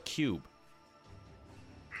 20-foot cube.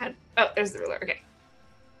 Oh, there's the ruler. Okay.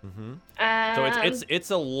 Mm-hmm. So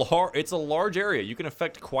it's a large area. You can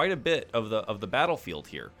affect quite a bit of the battlefield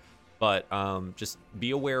here, but just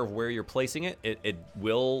be aware of where you're placing it. It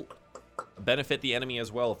will benefit the enemy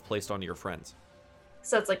as well if placed onto your friends.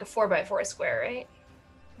 So it's like a 4x4 square,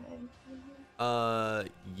 right?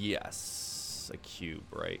 Yes, a cube,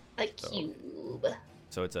 right? A cube.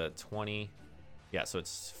 So it's a 20. Yeah, so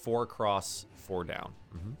it's 4 across, 4 down.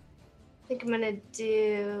 Mm-hmm. I think I'm gonna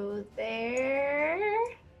do there.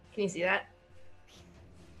 Can you see that?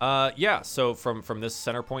 Yeah. So from this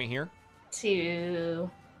center point here. To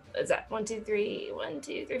is that 1, 2, 3, 1,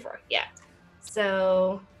 2, 3, 4? Yeah.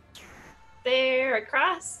 So there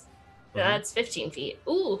across. That's 15 feet.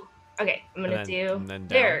 Ooh. Okay, I'm gonna do and then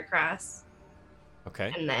there down. across,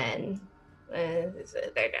 Okay. and then there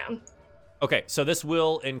down. Okay, so this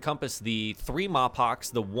will encompass the 3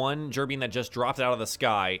 Mawpox, the 1 Gerbine that just dropped out of the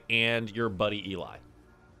sky, and your buddy Eli.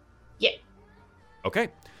 Yeah. Okay.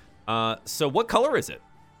 So what color is it?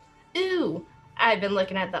 Ooh, I've been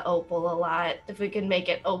looking at the opal a lot. If we could make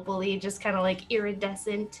it opal-y, just kind of like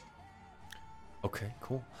iridescent. Okay,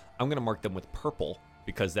 cool. I'm gonna mark them with purple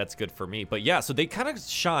because that's good for me. But yeah, so they kind of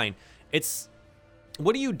shine.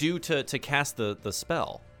 What do you do to cast the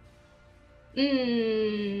spell?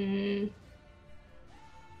 Mmm.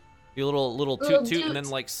 A little Little toot toot, and toot. then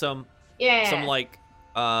like some Yeah. like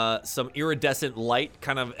some iridescent light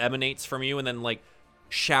kind of emanates from you and then like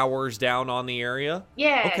showers down on the area.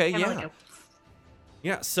 Yeah. Okay, kinda yeah. like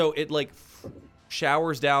Yeah, so it like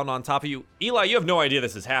showers down on top of you. Eli, you have no idea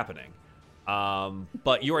this is happening.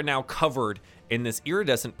 But you are now covered in this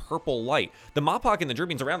iridescent purple light. The Mopok and the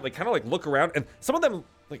Derbians around, like kind of like look around, and some of them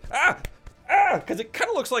like, because it kind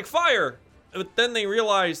of looks like fire. But then they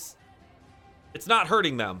realize it's not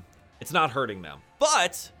hurting them. It's not hurting them.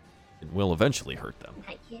 But it will eventually hurt them.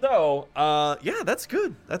 So, yeah, that's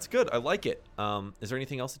good. That's good. I like it. Is there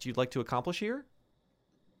anything else that you'd like to accomplish here?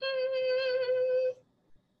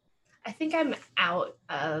 I think I'm out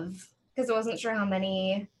of, because I wasn't sure how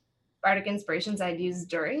many Bardic Inspirations I'd used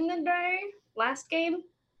during the day last game.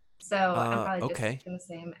 So I'm probably okay. just going to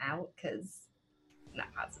say I'm out because I'm not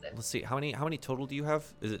positive. Let's see. How many total do you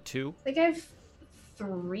have? Is it 2? I think I have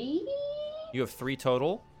 3. You have 3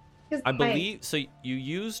 total? I believe so. You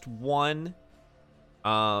used 1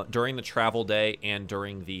 during the travel day and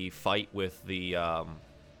during the fight with the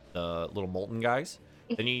little molten guys.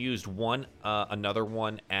 Then you used 1, another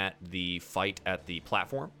one at the fight at the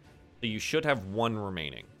platform. So you should have 1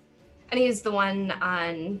 remaining. And I used the one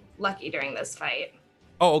on Lucky during this fight.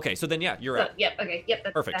 Oh, okay. So then, yeah, you're So, out. yep, okay, yep,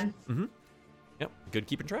 that's Perfect. done. Mm-hmm. Yep. Good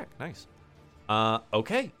keeping track. Nice.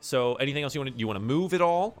 Okay. So anything else you want to move at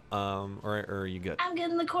all? Or are you good? I'm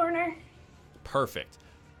good in the corner. Perfect.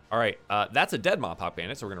 All right, that's a dead Mopok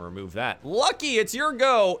bandit, so we're gonna remove that. Lucky, it's your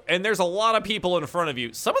go, and there's a lot of people in front of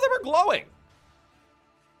you. Some of them are glowing.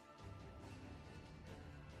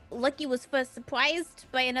 Lucky was first surprised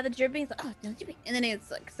by another Derby. He's like, oh, don't you be... And then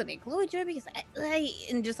it's like suddenly a glowy Derby. He's like,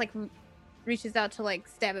 and just like reaches out to like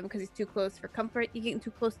stab him because he's too close for comfort. You getting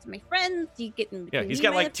too close to my friends? You getting Yeah, between he's me got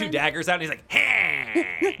and my like 2 friends?" daggers out, and he's like,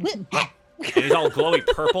 and he's all glowy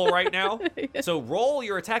purple right now. So roll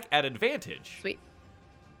your attack at advantage. Sweet.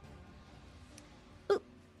 Ooh.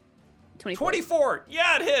 24. 24.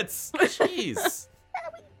 Yeah, it hits. Jeez.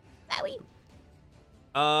 Sorry.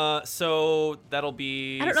 So that'll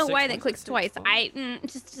be. I don't know 6 why plus that clicks 6, twice. 12.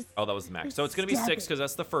 Just Oh, that was the max. So it's gonna be Stab 6 it. because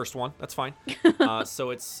that's the first one. That's fine. So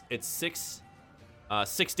it's 6,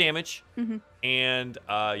 6 damage, and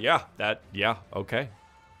yeah, okay.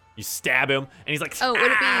 You stab him, and he's like, Oh,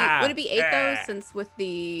 would it be 8 though? Ah! Since with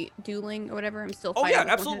the dueling or whatever, I'm still Oh, fighting. yeah, with one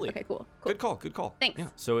hand? absolutely. Okay, cool. Good call. Good call. Thanks. Yeah.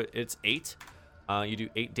 So it's 8. You do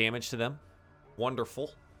 8 damage to them.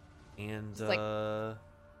 Wonderful. And It's like-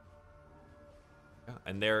 yeah,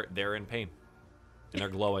 and they're in pain, and they're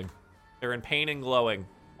glowing. They're in pain and glowing.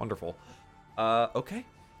 Wonderful. Okay.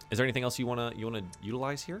 Is there anything else you wanna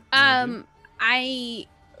utilize here?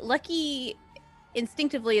 Lucky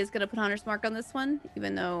instinctively is gonna put Hunter's Mark on this one,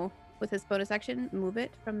 even though with his bonus action, move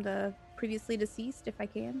it from the previously deceased if I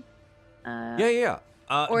can. Yeah.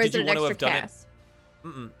 Or is did it you an want to extra have done cast?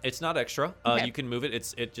 it? It's not extra. Okay. You can move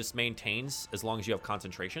it. It just maintains as long as you have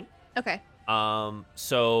concentration. Okay.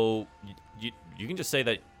 So you can just say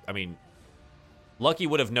that. I mean, Lucky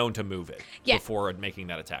would have known to move it before making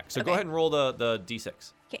that attack. So go Okay. ahead and roll the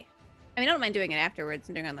d6. Okay. I mean, I don't mind doing it afterwards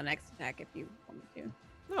and doing it on the next attack if you want me to.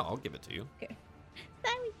 No, I'll give it to you. Okay.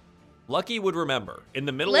 Sorry. Lucky would remember in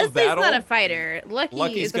the middle Leslie's of battle. not a fighter.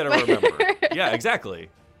 Lucky's is a gonna fighter. remember. Yeah, exactly.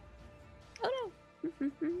 Oh no.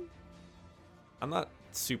 I'm not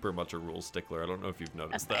super much a rule stickler. I don't know if you've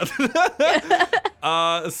noticed That's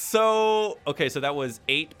that. So that was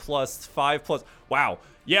 8 plus 5 plus. Wow.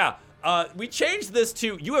 Yeah. We changed this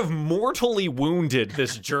to you have mortally wounded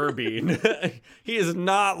this Jerbean. He is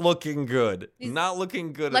not looking good. He's not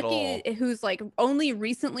looking good at all. Lucky, who's like only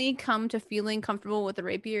recently come to feeling comfortable with the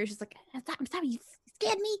rapier, she's like, I'm sorry, you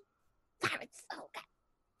scared me. Sorry, oh God.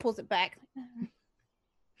 Pulls it back.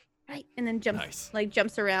 Right, and then jumps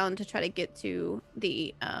around to try to get to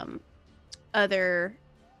the other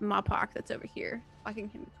Mopok that's over here, blocking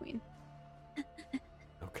him between.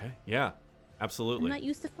 Okay. Yeah. Absolutely. I'm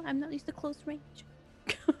not used to close range.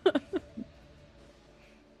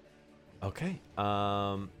 Okay.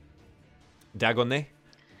 Dagonet,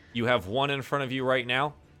 you have 1 in front of you right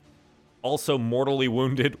now. Also mortally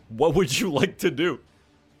wounded. What would you like to do?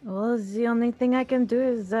 Well, the only thing I can do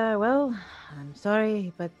is, well, I'm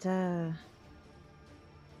sorry, but,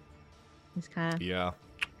 it's kind of... Yeah.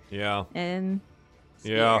 And...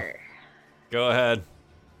 Yeah. spear. Go ahead.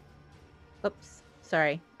 Oops.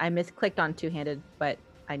 Sorry. I misclicked on two-handed, but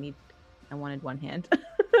I wanted one hand.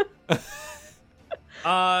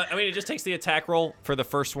 I mean, it just takes the attack roll for the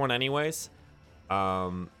first one anyways.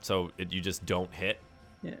 So you just don't hit.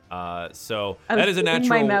 Yeah. So I that was is a keeping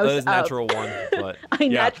my natural. That mouse is a natural one. But I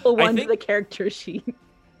yeah. natural I one think- the character sheet.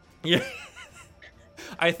 Yeah.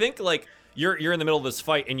 I think like you're in the middle of this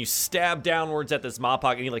fight, and you stab downwards at this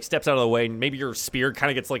Mapok, and he like steps out of the way, and maybe your spear kind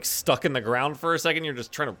of gets like stuck in the ground for a second. You're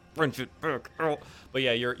just trying to wrench it back. But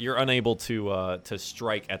yeah, you're unable to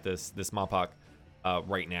strike at this Mapok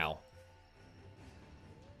right now.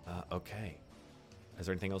 Okay. Is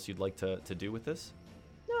there anything else you'd like to do with this?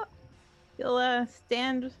 No. You'll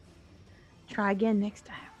stand. Try again next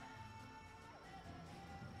time.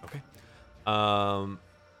 Okay.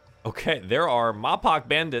 Okay, there are Mapok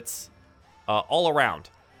bandits all around.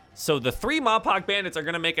 So the 3 Mapok bandits are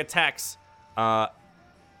going to make attacks, I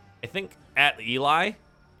think, at Eli.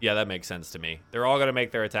 Yeah, that makes sense to me. They're all going to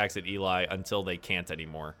make their attacks at Eli until they can't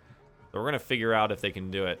anymore. So we're going to figure out if they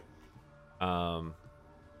can do it. My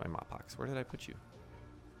Mapoks, where did I put you?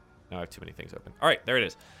 No, I have too many things open. All right, there it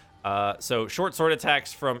is. So short sword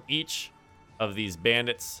attacks from each of these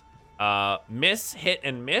bandits. Miss, hit,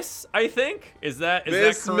 and miss, I think. Is that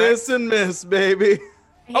correct? Miss, and miss, baby.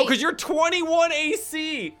 Oh, because you're 21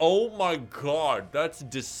 AC. Oh my god, that's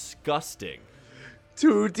disgusting.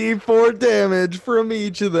 2d4 damage from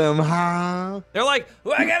each of them, huh? They're like,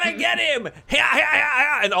 we're gonna get him!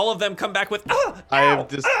 And all of them come back with, I have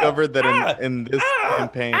discovered that in this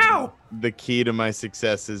campaign, the key to my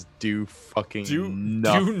success is do fucking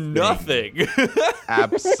nothing. Do nothing.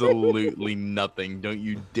 Absolutely nothing. Don't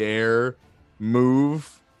you dare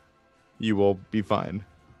move. You will be fine.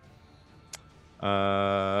 So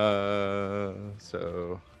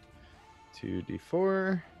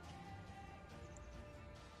 2d4.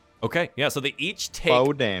 Okay, yeah, so they each take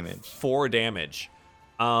 4 damage. 4 damage.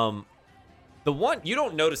 The one, you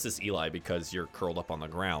don't notice this, Eli, because you're curled up on the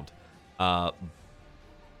ground.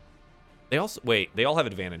 They also, wait, they all have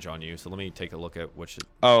advantage on you, so let me take a look at which.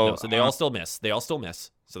 Oh, no, so they all still miss. They all still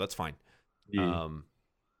miss, so that's fine. Yeah.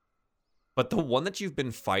 But the one that you've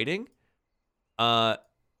been fighting,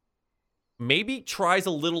 maybe tries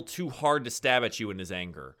a little too hard to stab at you in his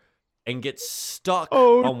anger and gets stuck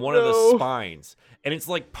on one of the spines. And it's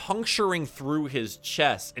like puncturing through his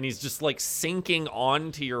chest, and he's just like sinking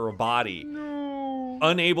onto your body,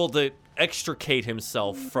 unable to extricate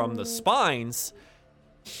himself from the spines.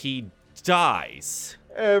 He dies.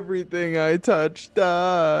 Everything I touch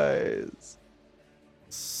dies.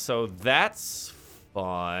 So that's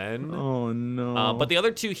fun. Oh no. But the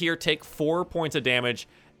other 2 here take 4 points of damage,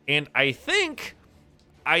 and I think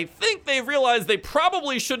they realize they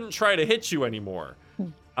probably shouldn't try to hit you anymore.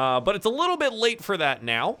 But it's a little bit late for that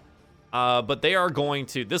now. But they are going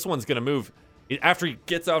to, this one's going to move. After he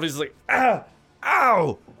gets out, he's like,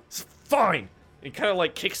 ow, it's fine. He kind of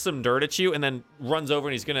like kicks some dirt at you and then runs over,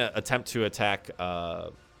 and he's going to attempt to attack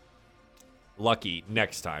Lucky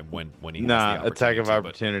next time when he has the opportunity. Attack of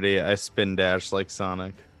opportunity. I spin dash like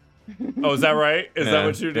Sonic. Oh, is that right? Is that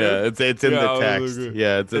what you do? Yeah, it's in the text.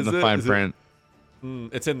 Yeah, it's in the fine print.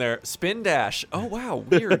 It's in there. Spin dash. Oh, wow.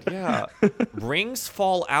 Weird. Yeah. Rings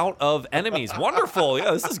fall out of enemies. Wonderful.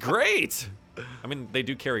 Yeah, this is great. I mean, they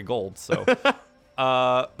do carry gold, so.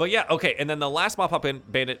 But yeah, okay. And then the last Mapok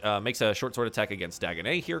bandit makes a short sword attack against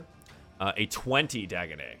Dagonet here. A 20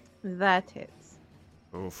 Dagonet. That hits.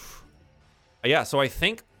 Oof. Yeah, so I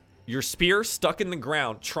think your spear stuck in the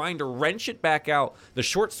ground, trying to wrench it back out. The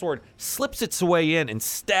short sword slips its way in and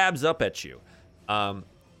stabs up at you.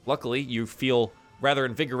 Luckily, you feel rather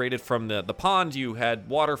invigorated from the pond you had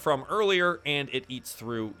water from earlier, and it eats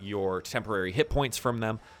through your temporary hit points from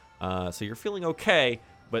them. So you're feeling okay,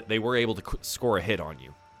 but they were able to score a hit on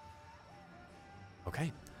you.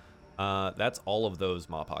 Okay. That's all of those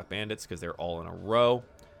Mapok bandits, because they're all in a row.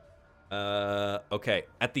 Okay.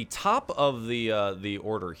 At the top of the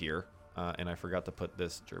order here, and I forgot to put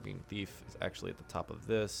this, Gerbine Thief is actually at the top of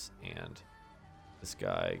this, and this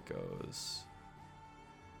guy goes...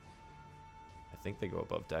 I think they go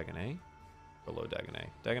above Dagonet, below Dagonet.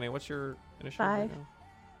 Dagonet, what's your initiative 5. right now?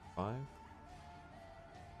 5?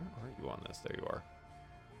 Where are you on this? There you are.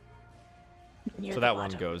 Near So the that one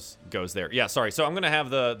bottom. goes there. Yeah, sorry. So I'm gonna have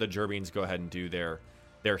the Gerbines go ahead and do their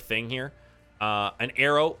thing here. An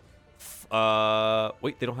arrow.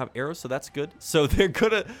 Wait, they don't have arrows, so that's good. So they're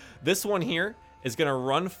gonna. This one here is gonna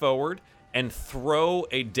run forward and throw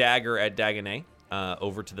a dagger at Dagonet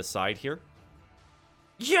over to the side here.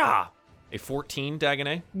 Yeah. A 14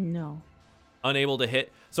 Dagonet. No. Unable to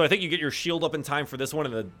hit. So I think you get your shield up in time for this one,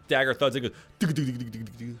 and the dagger thuds. It goes.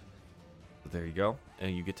 There you go.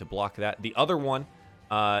 And you get to block that. The other one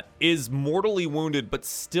is mortally wounded, but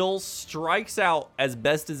still strikes out as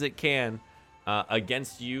best as it can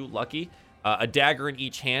against you, Lucky. A dagger in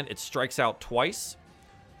each hand. It strikes out twice.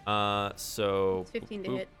 So It's 15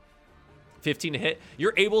 to hit. 15 to hit.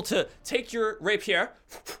 You're able to take your rapier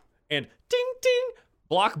and ding, ding,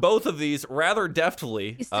 block both of these rather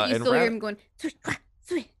deftly. You still hear him going, swish,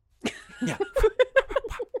 swish. Yeah.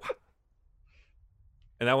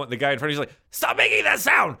 And that one, the guy in front of you's like, stop making that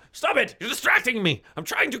sound! Stop it! You're distracting me! I'm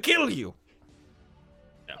trying to kill you!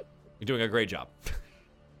 Yeah, you're doing a great job.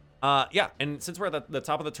 Yeah, and since we're at the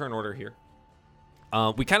top of the turn order here,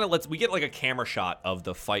 we get like a camera shot of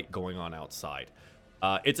the fight going on outside.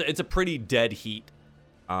 It's a pretty dead heat,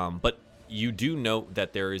 but you do note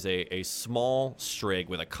that there is a small Strigg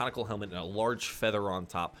with a conical helmet and a large feather on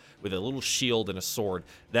top with a little shield and a sword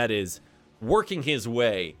that is working his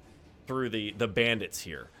way through the bandits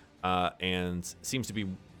here, and seems to be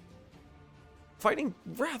fighting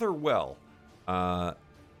rather well. But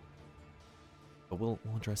we'll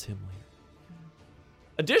address him later.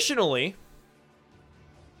 Additionally,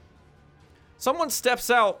 someone steps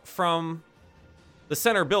out from the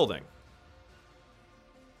center building.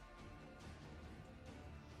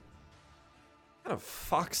 Kind of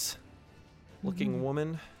fox-looking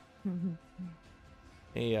woman.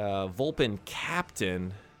 A Vulpin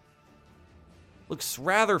captain. Looks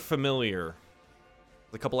rather familiar.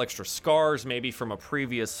 With a couple extra scars, maybe from a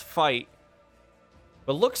previous fight.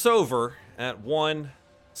 But looks over at one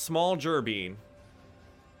small Gerbean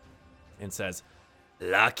and says,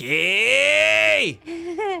 Lucky!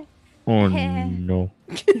 Oh no.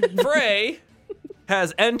 Frey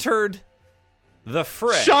has entered the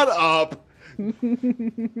fray. Shut up.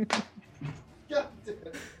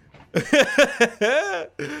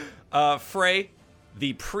 Frey,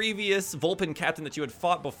 the previous Vulpin captain that you had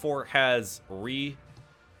fought before, has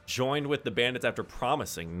rejoined with the bandits after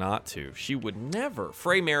promising not to. She would never.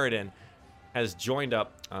 Frey Meriden has joined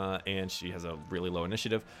up, and she has a really low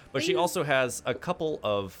initiative, but she also has a couple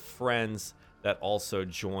of friends that also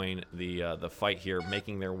join the fight here,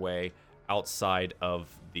 making their way outside of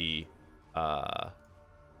the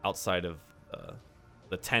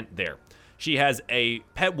tent there. She has a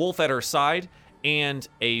pet wolf at her side and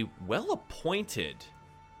a well-appointed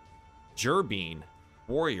Gerbean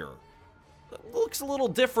warrior. Looks a little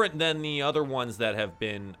different than the other ones that have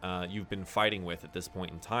been you've been fighting with at this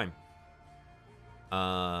point in time.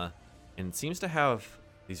 And seems to have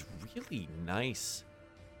these really nice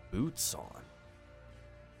boots on.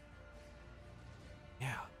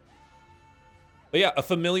 Yeah. But yeah, a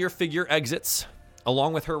familiar figure exits,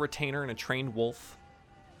 along with her retainer and a trained wolf.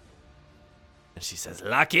 And she says,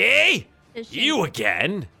 Lucky! You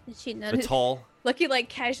again! Did she The notice? tall... Lucky like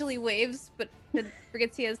casually waves, but then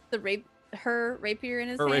forgets he has her rapier in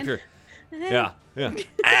his Her hand. rapier. Yeah, yeah.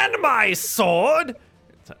 And my sword!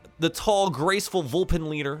 The tall, graceful Vulpin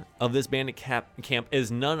leader of this bandit camp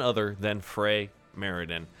is none other than Frey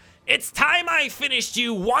Meriden. It's time I finished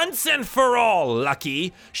you once and for all,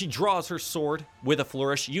 Lucky! She draws her sword with a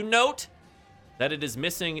flourish. You note that it is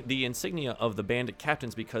missing the insignia of the bandit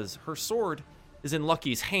captains because her sword is in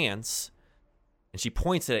Lucky's hands. And she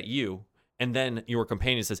points it at you. And then your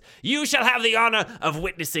companion says, You shall have the honor of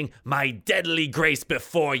witnessing my deadly grace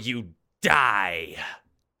before you die.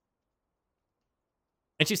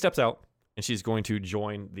 And she steps out, and she's going to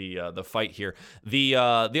join the fight here. The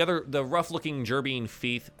rough-looking Gerbean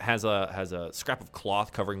thief has a scrap of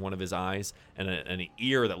cloth covering one of his eyes and an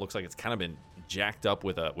ear that looks like it's kind of been jacked up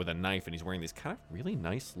with a knife, and he's wearing these kind of really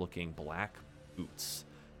nice-looking black boots.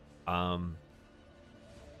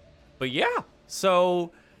 But yeah,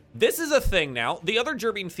 so this is a thing now. The other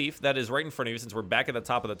Gerbean thief that is right in front of you, since we're back at the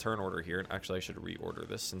top of the turn order here, and actually I should reorder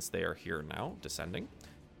this since they are here now, descending,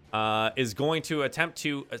 is going to attempt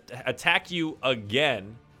to attack you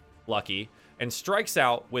again, Lucky, and strikes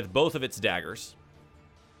out with both of its daggers.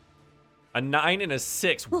 A 9 and a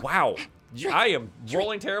 6. Wow. I am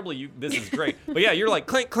rolling terribly. This is great. But yeah, you're like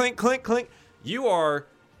clink, clink, clink, clink. You are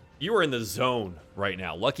in the zone right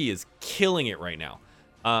now. Lucky is killing it right now.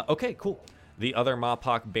 Okay, cool. The other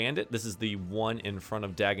Mapok bandit, this is the one in front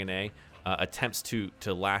of Dagonet, attempts to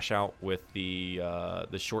lash out with the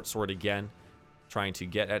short sword again, trying to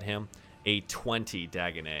get at him. A 20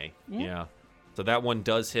 Dagonet. Yeah. So that one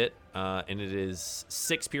does hit, and it is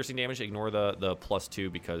 6 piercing damage. Ignore the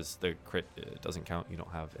 +2 because the crit doesn't count. You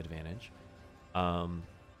don't have advantage.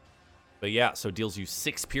 But yeah, so deals you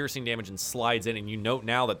 6 piercing damage and slides in, and you note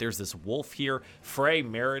now that there's this wolf here. Frey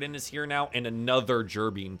Meriden is here now, and another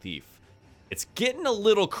Gerbean thief. It's getting a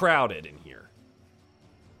little crowded in here.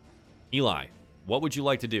 Eli, what would you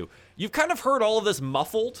like to do? You've kind of heard all of this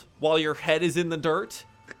muffled while your head is in the dirt.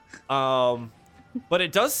 But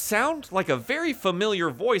it does sound like a very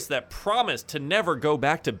familiar voice that promised to never go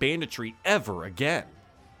back to banditry ever again.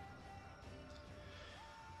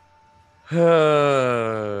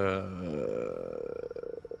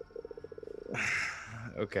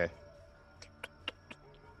 Okay.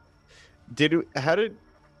 How did?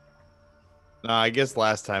 No, I guess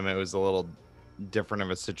last time it was a little different of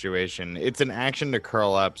a situation. It's an action to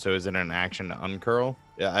curl up, so is it an action to uncurl?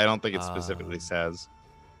 Yeah, I don't think it specifically says.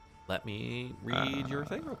 Let me read your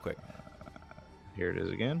thing real quick. Here it is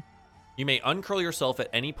again. You may uncurl yourself at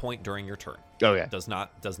any point during your turn. Oh yeah. Does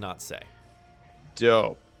not say.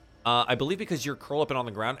 Dope. I believe because you're curl up and on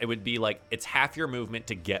the ground, it would be like it's half your movement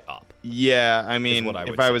to get up. Yeah, I mean, what I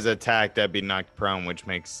would if I say. was attacked, I'd be knocked prone, which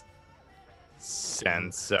makes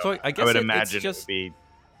sense. So, I guess would it's imagine it just would be.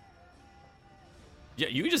 Yeah,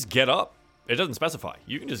 you can just get up. It doesn't specify.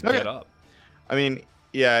 You can just Okay. get up. I mean,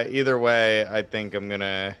 yeah. Either way, I think I'm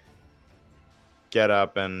gonna get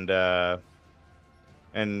up and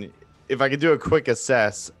if I could do a quick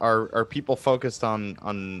assess, are people focused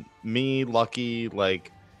on me, Lucky,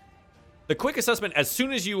 like? The quick assessment, as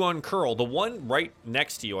soon as you uncurl, the one right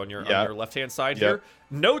next to you on your left-hand side here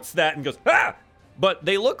notes that and goes, ah! But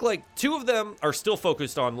they look like two of them are still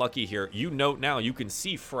focused on Lucky here. You note now, you can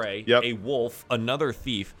see Frey, a wolf, another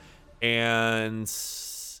thief, and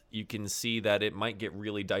you can see that it might get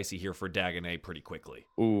really dicey here for Dagonet pretty quickly.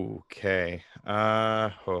 Okay.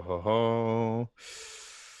 Ho.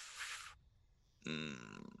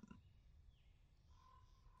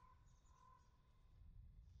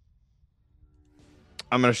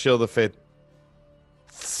 I'm gonna shield the fate.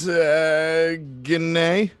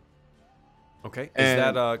 Dagonet. Okay. Is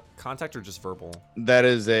And- that contact or just verbal? That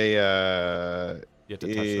is a. You have to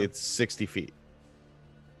touch them. It's 60 feet.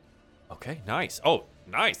 Okay, nice. Oh,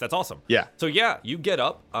 nice. That's awesome. Yeah. So yeah, you get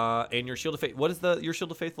up, and your shield of faith. What does your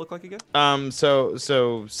shield of faith look like again? So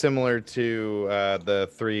similar to the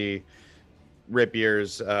 3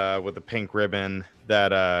 rapiers with the pink ribbon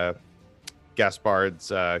that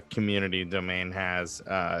Gaspard's community domain has.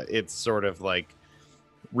 It's sort of like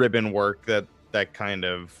ribbon work that kind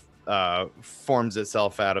of forms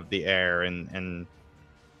itself out of the air and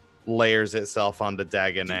layers itself onto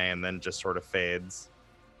Dagonet and then just sort of fades.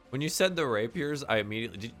 When you said the rapiers, I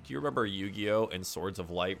immediately do you remember Yu-Gi-Oh and Swords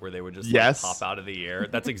of Light where they would just Yes. pop out of the air?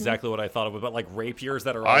 That's exactly what I thought of, but like rapiers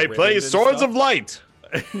that are. I play Swords of Light.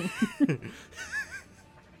 Light.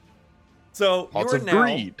 So Pots you're of now,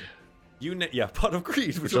 Greed, Pot of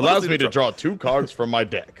Greed, which allows me to draw 2 cards from my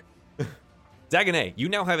deck. Dagonet, you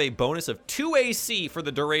now have a bonus of 2 AC for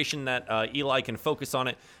the duration that Eli can focus on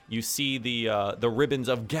it. You see the ribbons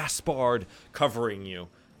of Gaspard covering you,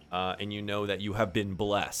 and you know that you have been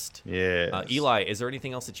blessed. Yeah. Eli, is there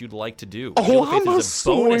anything else that you'd like to do? Oh, Shield of Faith I'm is a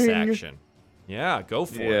a bonus swing. action. Yeah, go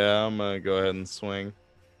for it. Yeah, I'm gonna go ahead and swing.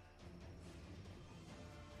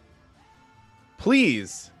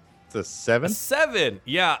 Please. It's a A 7. 7.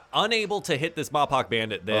 Yeah, unable to hit this Mopok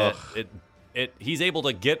Bandit. He's able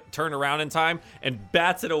to turn around in time and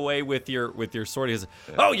bats it away with your sword. He says,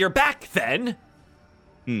 "Oh, you're back then."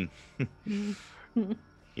 Yeah,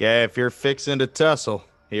 if you're fixing to tussle,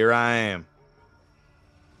 here I am.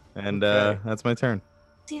 And Okay. that's my turn.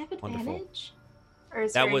 Do you have Wonderful. advantage? Or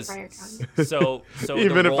is That Fairy was Fire counting? so.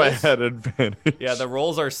 Even the if I rolls- had advantage. yeah, the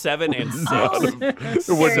rolls are 7 and 6.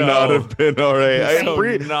 It would So- not have been all right. I So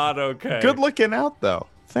appre- not okay. Good looking out, though.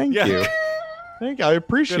 Thank Yeah. you. I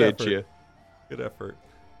appreciate effort. you. Good effort.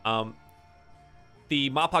 The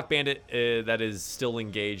Mopok Bandit that is still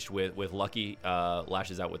engaged with Lucky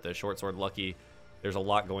lashes out with the short sword. Lucky, there's a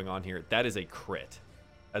lot going on here. That is a crit.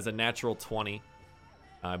 As a natural 20,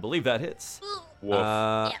 I believe that hits.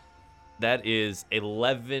 Woof. That is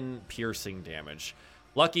 11 piercing damage.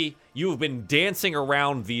 Lucky, you have been dancing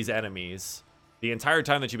around these enemies the entire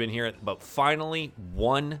time that you've been here, but finally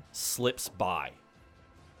one slips by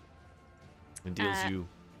and deals you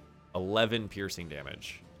 11 piercing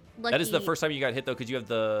damage. Lucky, That is the first time you got hit though, because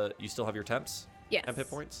you still have your temps? Yes. Temp hit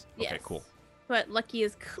points? Okay, Yes. cool. But Lucky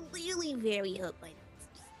is clearly very hurt by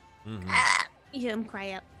this. Mhm. You hear him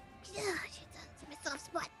cry out. Yeah, it's my soft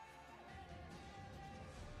spot.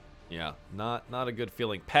 Yeah, not a good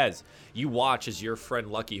feeling. Pez, you watch as your friend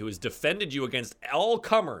Lucky, who has defended you against all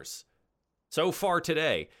comers so far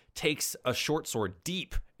today, takes a short sword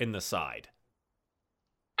deep in the side.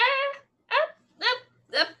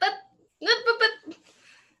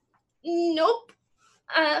 Nope.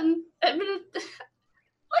 I'm gonna Lucky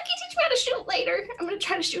teach me how to shoot later. I'm gonna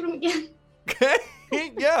try to shoot him again.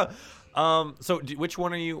 Okay, yeah. So which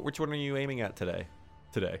one are you aiming at today?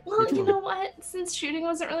 Well, Which you one? know what? Since shooting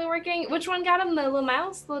wasn't really working, which one got him? The little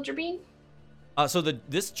mouse, the little Jabine? So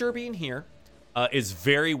this Gerbine here is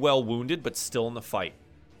very well wounded, but still in the fight.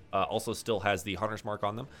 Also still has the hunter's mark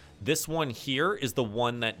on them. This one here is the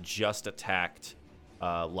one that just attacked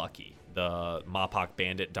Lucky, the Mopok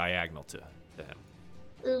Bandit diagonal to him.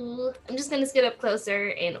 Ooh, I'm just gonna scoot up closer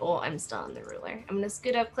and I'm still on the ruler. I'm gonna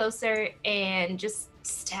scoot up closer and just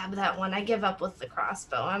stab that one. I give up with the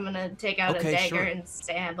crossbow. I'm gonna take out Okay, a dagger sure. and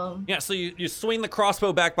stab him. Yeah, so you swing the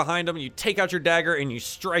crossbow back behind him, you take out your dagger, and you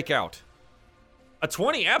strike out. A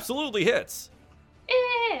 20 absolutely hits.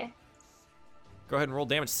 Eh. Go ahead and roll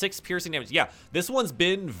damage. 6 piercing damage. Yeah, this one's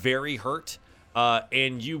been very hurt,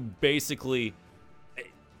 and you basically...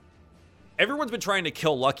 Everyone's been trying to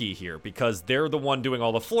kill Lucky here because they're the one doing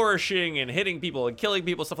all the flourishing and hitting people and killing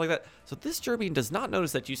people, stuff like that. So this Gerbian does not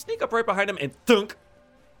notice that you sneak up right behind him and thunk,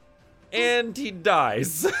 and he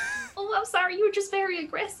dies. Oh, I'm sorry. You were just very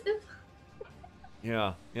aggressive.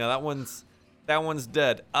 Yeah, that one's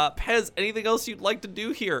dead. Pez, anything else you'd like to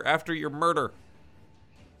do here after your murder?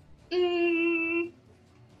 I'm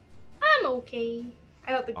okay.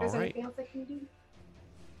 I don't think there's All right. anything else I can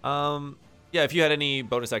do. Yeah, if you had any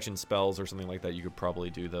bonus action spells or something like that, you could probably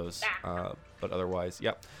do those. But otherwise,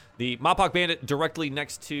 yep. The Mopok Bandit directly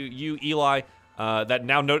next to you, Eli, that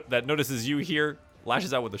notices you here,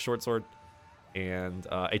 lashes out with the short sword, and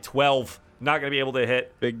a 12, not gonna be able to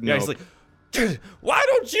hit. Big Yeah, he's nope. like, why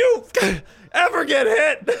don't you ever get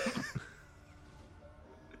hit?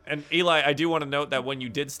 And Eli, I do want to note that when you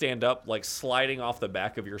did stand up, like sliding off the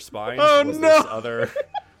back of your spine Oh, was no. the other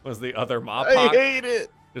I Mopok. hate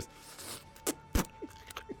it. Just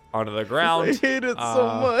onto the ground. I hate it so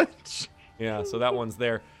much. Yeah, so that one's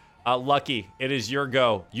there. Lucky, it is your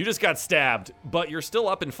go. You just got stabbed, but you're still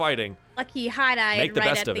up and fighting. Lucky Make hide-eyed the right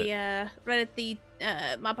best at of the right at the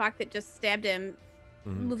Mopok that just stabbed him.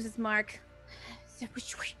 Mhm. Moves his mark and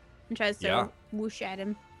tries to Yeah. whoosh at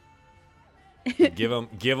him. give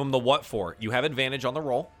him the what for. You have advantage on the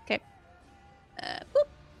roll. Boop.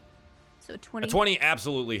 So 20. A 20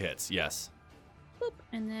 absolutely hits. Yes. Boop.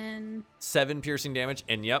 And then 7 piercing damage,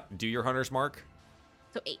 and yep, do your hunter's mark.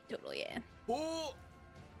 so 8 total. Yeah. Ooh.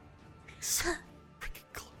 So freaking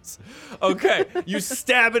close. Okay, you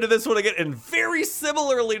stab into this one again, and very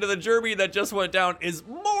similarly to the Jerby that just went down, is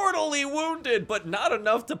mortally wounded, but not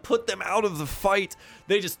enough to put them out of the fight.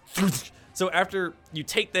 They just... So after you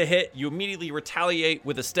take the hit, you immediately retaliate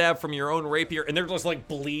with a stab from your own rapier, and they're just like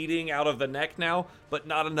bleeding out of the neck now, but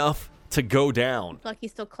not enough to go down.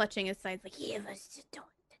 Lucky's still clutching his sides like, yeah, but just don't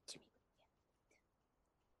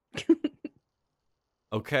touch me.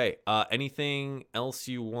 Okay, anything else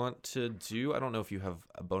you want to do? I don't know if you have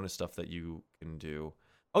bonus stuff that you can do.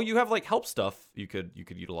 Oh, you have like help stuff you could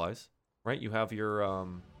utilize, right? You have your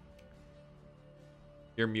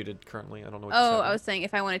you're muted currently. I don't know what you said. Oh, I was saying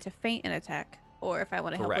if I wanted to feint an attack or if I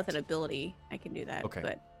want to help Correct. with an ability, I can do that. Okay.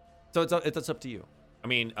 But So it's up to you. I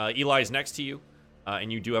mean, Eli's next to you,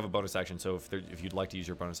 and you do have a bonus action. So if you'd like to use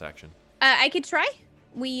your bonus action, I could try.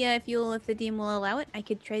 If the DM will allow it, I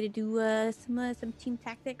could try to do some team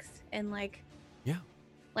tactics and like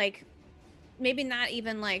maybe not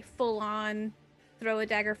even like full on throw a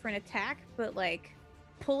dagger for an attack, but like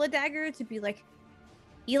pull a dagger to be like,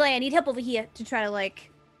 Eli, I need help over here, to try to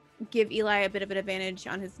like give Eli a bit of an advantage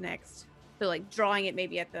on his next. So like drawing it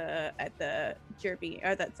maybe at the Jerby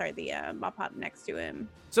or the Mopok next to him.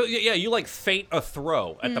 so yeah, you like feint a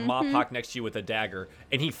throw at the Mhm. Mopok next to you with a dagger,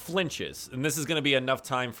 and he flinches, and this is going to be enough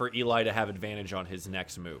time for Eli to have advantage on his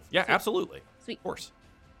next move. Yeah, Sweet. absolutely. Sweet. Of course.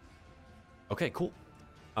 Okay, cool.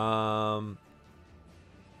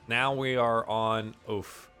 Now we are on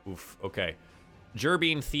okay.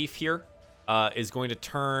 Jerbean Thief here is going to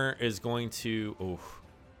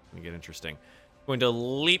let me get interesting. Going to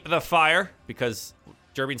leap the fire because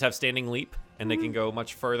Jerbeans have standing leap and they can go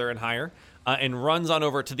much further and higher. And runs on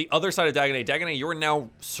over to the other side of Dagonet. Dagonet, you're now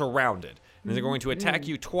surrounded. And they're going to attack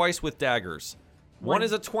you twice with daggers. One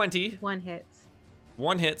is a 20. One hits.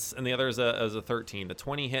 One hits, and the other is a 13. The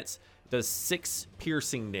 20 hits, does 6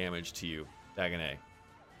 piercing damage to you, Dagonet.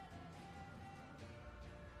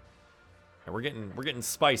 And we're getting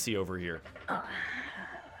spicy over here.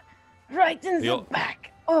 Right in The the ol-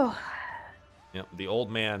 back. Oh. Yep, the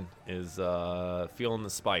old man is feeling the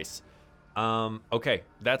spice. Okay,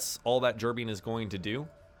 that's all that Jerbean is going to do.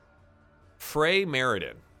 Frey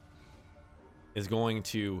Meriden is going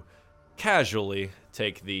to casually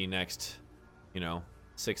take the next,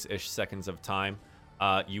 6-ish seconds of time.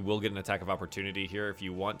 You will get an attack of opportunity here if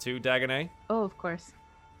you want to, Dagonet, Oh, of course.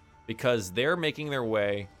 because they're making their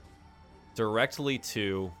way directly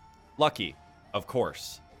to Lucky, of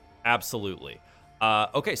course. Absolutely.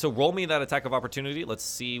 Okay, so roll me that attack of opportunity. Let's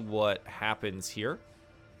see what happens here.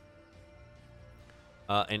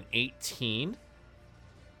 An 18.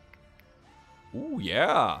 Ooh,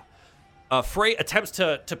 yeah. Frey attempts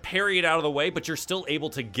to parry it out of the way, but you're still able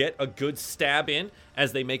to get a good stab in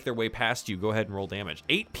as they make their way past you. Go ahead and roll damage.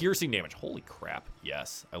 8 piercing damage. Holy crap.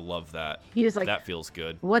 Yes, I love that. He was like, that feels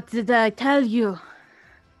good. "What did I tell you?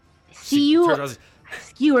 See you, I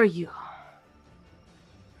skewer you."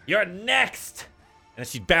 You're next! And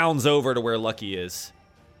she bounds over to where Lucky is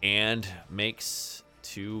and makes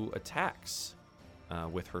 2 attacks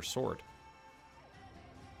with her sword.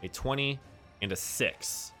 A 20 and a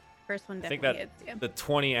 6. First one I think definitely that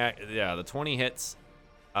hits. Yeah. the 20 hits.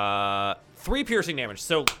 3 piercing damage.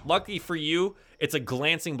 So lucky for you, it's a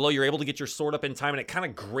glancing blow. You're able to get your sword up in time, and it kind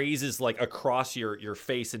of grazes like across your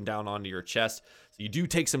face and down onto your chest. So you do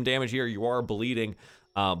take some damage here. You are bleeding,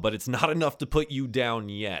 but it's not enough to put you down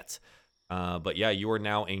yet. But yeah, you are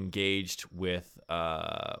now engaged with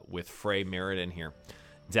Frey Meriden here.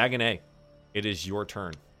 Dagonet, it is your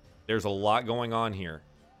turn. There's a lot going on here.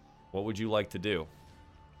 What would you like to do?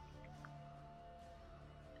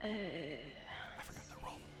 I forgot the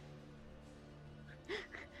roll.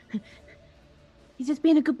 He's just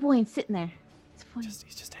being a good boy and sitting there. It's funny. He's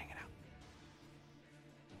just hanging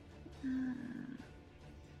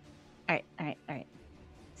out. All right.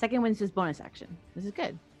 Second wind's just bonus action. This is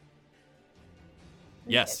good.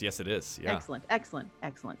 Yes, it is. Yeah. Excellent.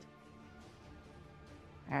 All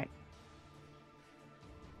right.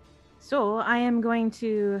 So I am going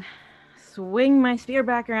to swing my spear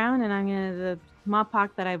back around, and I'm gonna the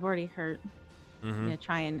Mopok that I've already hurt. I'm gonna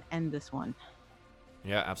try and end this one.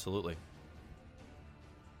 Yeah, absolutely.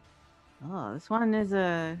 Oh, this one is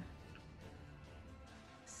a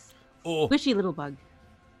Oh, squishy little bug.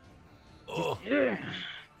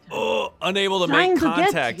 Unable to Trying make to get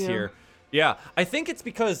contact you. here. Yeah, I think it's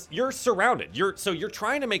because you're surrounded. You're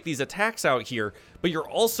trying to make these attacks out here, but you're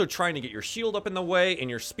also trying to get your shield up in the way and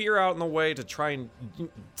your spear out in the way to try and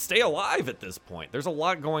stay alive at this point. There's a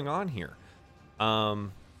lot going on here.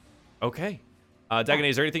 Okay. Dagonet,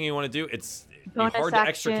 is there anything you want to do? It's Bonus hard to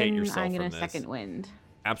action, extricate yourself I'm from gonna this. second wind.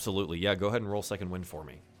 Absolutely. Yeah, go ahead and roll second wind for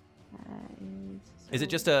me. Is it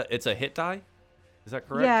So- just it's a hit die? Is that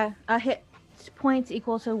correct? Yeah, a hit points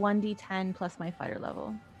equal to 1d10 plus my fighter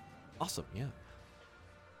level. Awesome, yeah.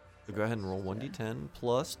 So go ahead and roll 1d10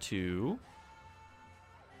 plus 2.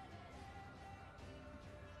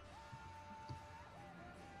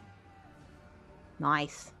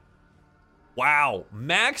 Nice. Wow,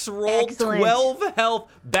 Max rolled Excellent. 12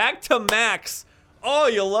 health, back to max. Oh,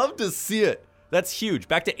 you love to see it. That's huge.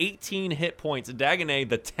 Back to 18 hit points. Dagonet,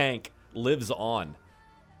 the tank, lives on.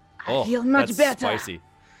 I feel much that's better. Spicy.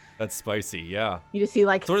 That's spicy, yeah. You just see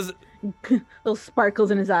like So what is it? little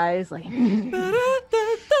sparkles in his eyes, like.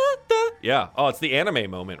 Yeah. Oh, it's the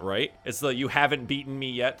anime moment, right? It's the "you haven't beaten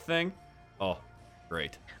me yet" thing. Oh,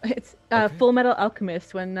 great. It's Okay. Full Metal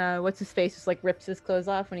Alchemist when what's his face just like rips his clothes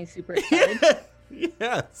off when he's super excited.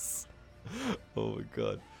 Yes. Oh my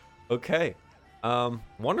god. Okay.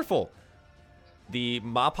 Wonderful. The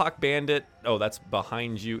Mopok bandit, oh, that's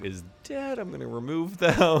behind you, is dead. I'm gonna remove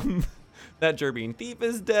them. That Gerbean thief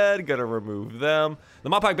is dead. Gonna remove them. The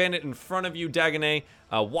Mopok bandit in front of you, Dagonet,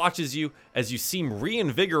 watches you as you seem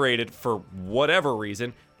reinvigorated for whatever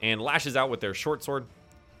reason and lashes out with their short sword.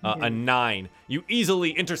 A 9. You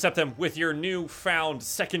easily intercept them with your newfound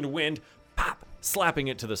second wind. Pop! Slapping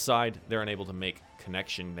it to the side. They're unable to make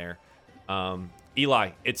connection there. Eli,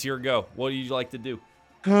 it's your go. What do you like to do?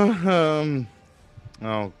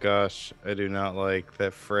 Oh gosh, I do not like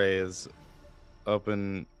that Frey is up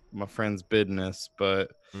in my friend's business, but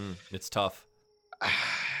It's tough.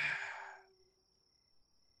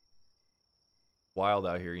 Wild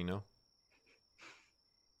out here, you know?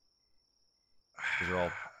 These are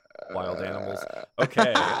all wild animals.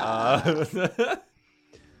 Okay.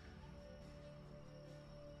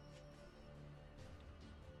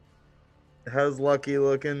 How's Lucky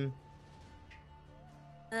looking?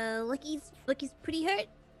 Lucky's pretty hurt.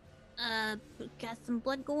 Got some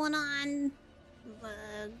blood going on.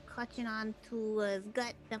 Clutching on to his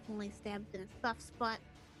gut. Definitely stabbed in a soft spot.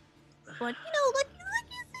 But Lucky's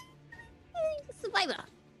a survivor.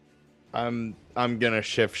 I'm gonna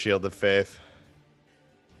shift Shield of Faith.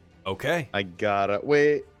 Okay. I gotta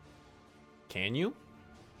wait. Can you?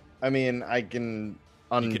 I mean, I can.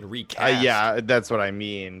 You can recast. Yeah, that's what I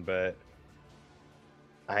mean, but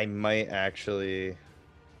I might actually.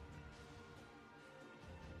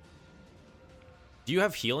 Do you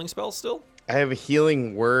have healing spells still? I have a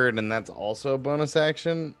healing word, and that's also a bonus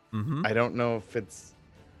action. Mm-hmm. I don't know if it's.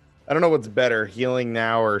 I don't know what's better, healing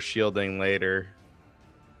now or shielding later.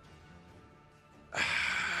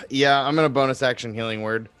 Yeah, I'm gonna bonus action healing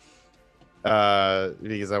word.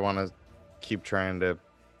 Because I want to keep trying to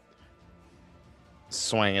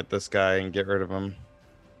swing at this guy and get rid of him.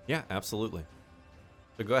 Yeah, absolutely.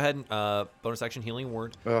 So go ahead and bonus action healing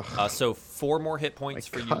word. Ugh. So 4 more hit points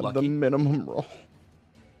for you, God, Lucky. the minimum roll.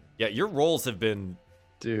 Yeah, your rolls have been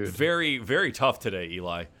Dude. very, very tough today,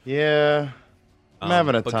 Eli. Yeah. I'm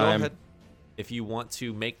having a but time. Go ahead. If you want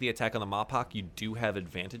to make the attack on the Mopok, you do have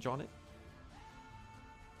advantage on it.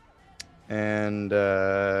 And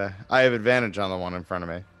I have advantage on the one in front of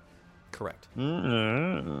me. Correct.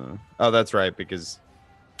 Mm-hmm. Oh, that's right, because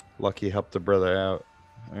Lucky helped a brother out.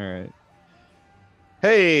 All right.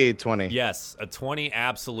 Hey, 20. Yes, a 20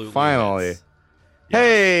 absolutely Finally. hits.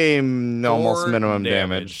 Hey, almost 4 minimum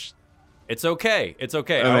damage. It's okay. It's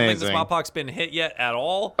okay. I don't think this Amazing. Mopok's been hit yet at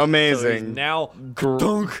all. Amazing. So he's now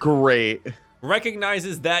Great.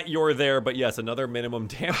 recognizes that you're there, but yes, another minimum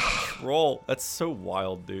damage roll. That's so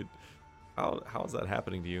wild, dude. How is that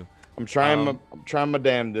happening to you? I'm trying my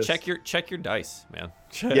damnedest. Check your dice, man.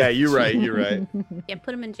 Yeah, you're right. You're right. Yeah,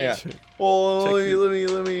 put him in jail. Yeah. Oh, Check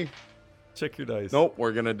let me. Check your dice. Nope,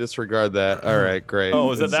 we're gonna disregard that. All right, great.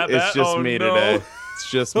 Oh, is it that It's bad? just Oh, me no. today. It's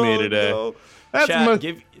just me today. No. That's Chat,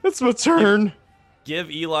 my that's my turn. give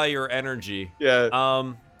Eli your energy.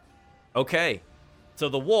 Yeah. Okay. So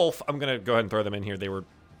the wolf, I'm gonna go ahead and throw them in here. They were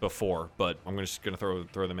before, but I'm just gonna throw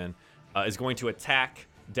them in. Is going to attack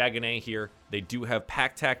Dagonet here. They do have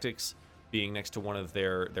pack tactics, being next to one of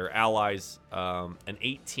their allies. An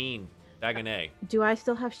 18 Dagonet. Do I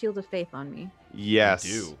still have Shield of Faith on me? Yes.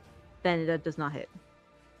 Do. Then that does not hit.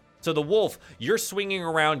 So the wolf, you're swinging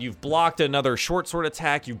around. You've blocked another short sword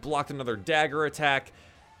attack. You've blocked another dagger attack,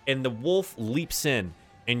 and the wolf leaps in,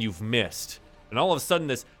 and you've missed. And all of a sudden,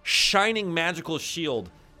 this shining magical shield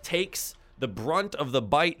takes the brunt of the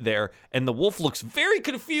bite there, and the wolf looks very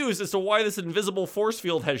confused as to why this invisible force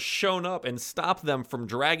field has shown up and stopped them from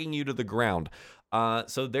dragging you to the ground.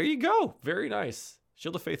 So there you go. Very nice.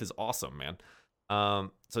 Shield of Faith is awesome, man.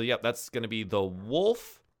 So yeah, that's going to be the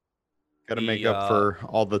wolf. Got to make up for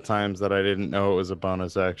all the times that I didn't know it was a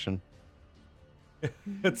bonus action.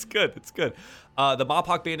 It's good. It's good. The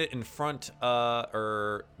Mopok Bandit in front,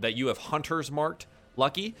 or that you have hunters marked,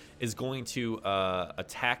 Lucky, is going to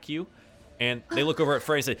attack you. And they look over at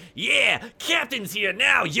Frey and say, "Yeah, Captain's here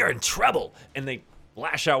now. You're in trouble." And they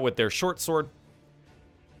lash out with their short sword.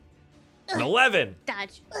 An 11.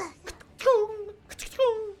 Dodge.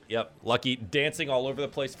 Yep, Lucky dancing all over the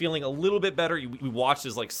place, feeling a little bit better. We watched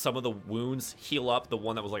as like some of the wounds heal up. The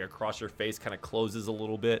one that was like across your face kind of closes a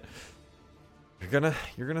little bit. You're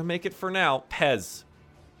gonna make it for now. Pez.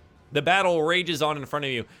 The battle rages on in front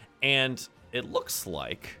of you, and it looks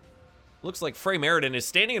like Frey Meriden is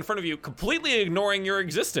standing in front of you, completely ignoring your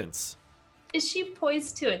existence. Is she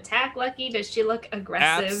poised to attack Lucky? Does she look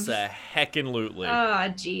aggressive? Abso-heckin-lutely. Oh,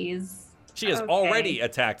 jeez. She has already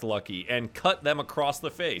attacked Lucky and cut them across the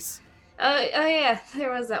face. Oh yeah, there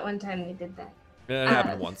was that one time we did that. It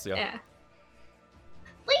happened once, yeah. Yeah.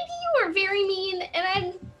 Lady, you are very mean, and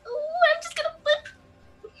I'm just gonna flip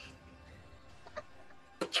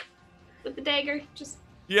with the dagger. Just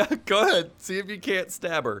Yeah, go ahead. See if you can't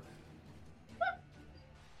stab her.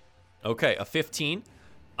 Okay, a 15.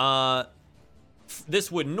 This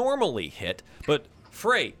would normally hit, but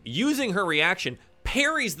Frey, using her reaction,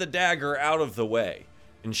 parries the dagger out of the way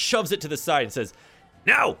and shoves it to the side and says,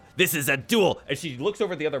 "No, this is a duel." And she looks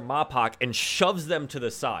over at the other Mopok and shoves them to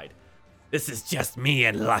the side. "This is just me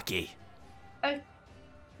and Lucky."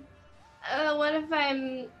 what if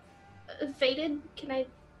I'm fated? Can I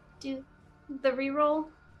do the reroll?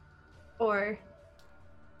 Or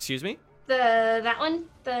Excuse me? that one?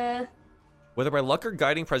 Whether by luck or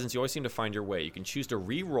guiding presence, you always seem to find your way. You can choose to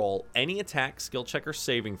re-roll any attack, skill check, or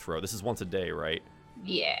saving throw. This is once a day, right?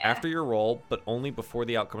 Yeah. After your roll, but only before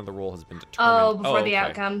the outcome of the roll has been determined. Oh, before the okay.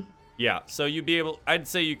 outcome. Yeah, so you'd be able... I'd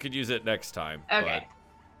say you could use it next time. Okay.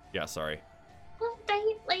 But, yeah, sorry. Well, dang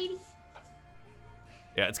it, lady.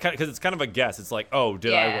 Yeah, it's kind of... Because it's kind of a guess. It's like, oh,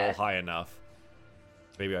 did I Yeah. roll high enough?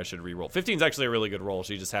 Maybe I should re-roll. 15 is actually a really good roll.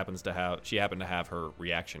 She just happens to have... She happened to have her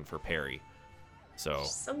reaction for parry. So...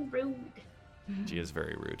 So rude. She is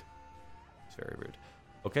very rude. It's very rude.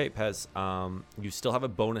 Okay, Pez, you still have a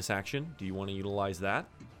bonus action. Do you want to utilize that?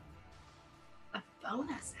 A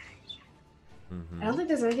bonus action. Mm-hmm. I don't think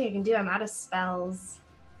there's anything I can do. I'm out of spells.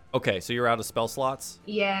 Okay, so you're out of spell slots?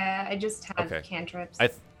 Yeah, I just have Okay. cantrips. I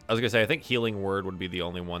was going to say, I think Healing Word would be the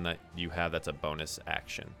only one that you have that's a bonus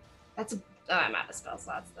action. I'm out of spell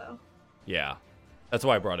slots, though. Yeah. That's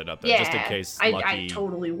why I brought it up there, just in Yeah, case I Lucky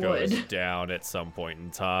totally goes would. down at some point in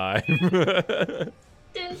time. Didn't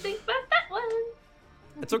think about that one.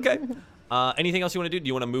 It's okay. Anything else you want to do? Do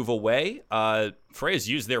you want to move away? Freya's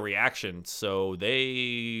used their reaction, so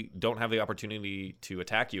they don't have the opportunity to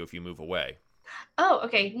attack you if you move away. Oh,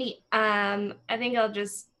 okay, neat. I think I'll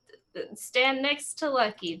just stand next to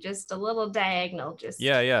Lucky, just a little diagonal.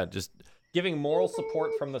 Yeah, just giving moral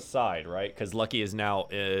support from the side, right? Because Lucky is now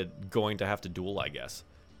going to have to duel, I guess.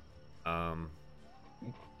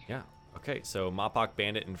 Yeah. Okay, so Mopok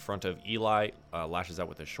Bandit in front of Eli lashes out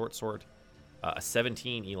with his short sword. A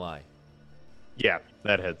 17, Eli. Yeah,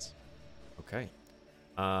 that hits. Okay.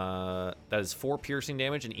 That is 4 piercing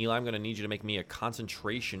damage, and Eli, I'm going to need you to make me a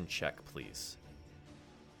concentration check, please.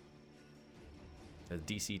 A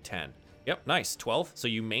DC 10. Yep, nice. 12. So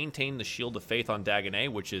you maintain the Shield of Faith on Dagonet,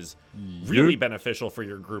 which is really beneficial for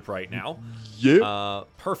your group right now. Yep.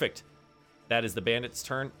 Perfect. That is the bandit's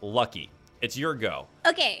turn. Lucky. It's your go.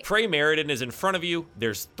 Okay. Frey Meriden is in front of you.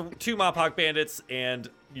 There's 2 Mopok bandits, and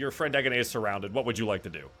your friend Dagonet is surrounded. What would you like to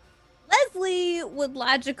do? Leslie would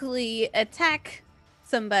logically attack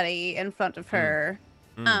somebody in front of her.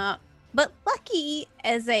 But Lucky,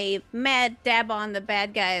 as a mad dab on the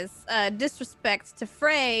bad guys, disrespect to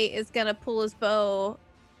Frey, is gonna pull his bow,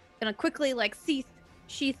 gonna quickly like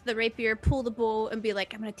sheath the rapier, pull the bow, and be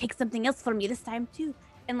like, "I'm gonna take something else from you this time too,"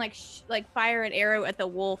 and like fire an arrow at the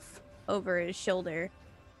wolf over his shoulder,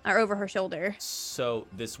 or over her shoulder. So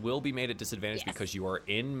this will be made at disadvantage because you are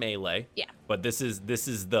in melee. Yeah. But this is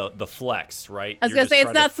the flex, right? I was gonna say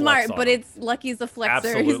it's not smart, but it's Lucky's a flexer.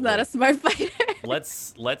 Absolutely. He's not a smart fighter.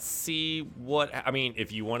 Let's see what I mean.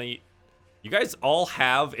 If you want to, you guys all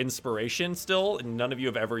have inspiration still, and none of you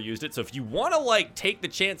have ever used it. So if you want to like take the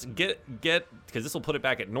chance, get because this will put it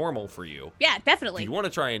back at normal for you. Yeah, definitely. If you want to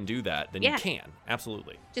try and do that, then Yeah. you can.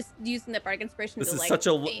 Absolutely. Just using the bardic inspiration This to is like such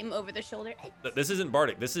a aim over the shoulder. This isn't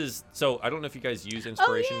bardic. This is so I don't know if you guys use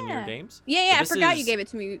inspiration in your yeah. games. Yeah, but I this forgot you is- gave it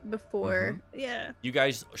to me before. Yeah. You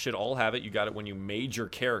guys should all have it. You got it when you made your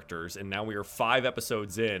characters, and now we are 5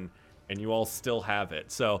 episodes in, and you all still have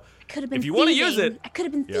it. So Could have been if you want to use it, I could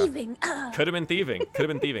have been Yeah. thieving. could have been thieving. Could have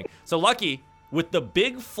been thieving. So Lucky, with the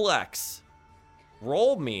big flex,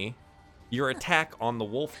 roll me your attack on the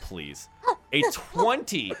wolf, please. A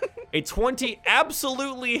 20. A 20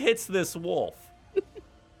 absolutely hits this wolf.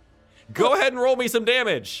 Go ahead and roll me some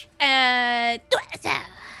damage. 5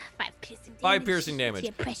 piercing damage. 5 piercing damage.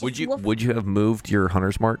 Yeah, precious Would wolf. you have moved your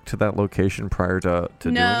hunter's mark to that location prior to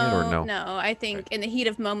doing it, or no? No, I think in the heat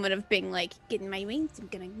of moment of being like, getting my wings, I'm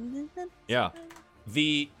gonna move them. Yeah.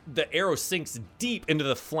 The arrow sinks deep into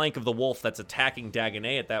the flank of the wolf that's attacking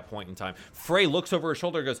Dagonet at that point in time. Frey looks over her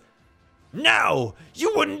shoulder and goes, "No,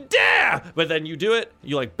 you wouldn't dare!" But then you do it.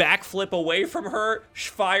 You like backflip away from her,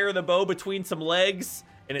 fire the bow between some legs,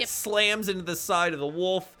 and it slams into the side of the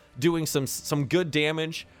wolf, doing some good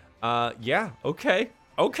damage. Yeah, okay,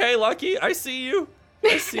 Lucky, I see you.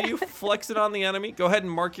 I see you flexing on the enemy. Go ahead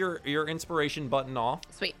and mark your inspiration button off.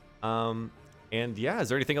 Sweet. And yeah, is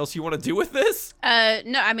there anything else you want to do with this?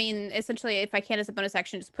 No, I mean, essentially, if I can, as a bonus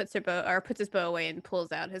action, just puts his bow away and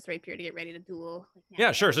pulls out his rapier to get ready to duel.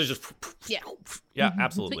 Yeah, sure. So just Yeah. yeah,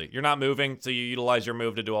 absolutely. You're not moving, so you utilize your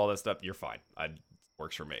move to do all this stuff. You're fine.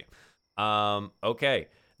 Works for me. Okay.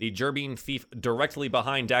 The Gerbine thief directly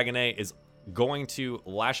behind Dagonet is going to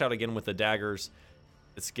lash out again with the daggers.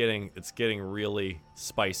 It's getting really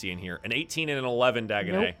spicy in here. An 18 and an 11,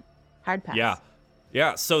 Dagonet. Nope. Hard pass.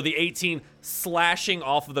 Yeah, so the 18 slashing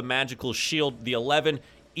off of the magical shield, the 11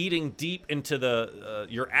 eating deep into the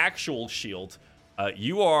your actual shield.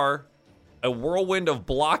 You are a whirlwind of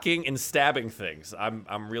blocking and stabbing things.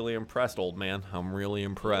 I'm really impressed, old man. I'm really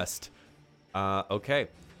impressed. Okay,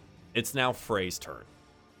 it's now Frey's turn.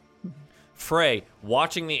 Frey,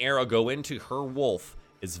 watching the arrow go into her wolf,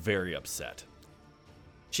 is very upset.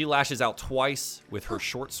 She lashes out twice with her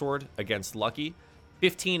short sword against Lucky.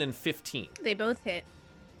 15 and 15. They both hit.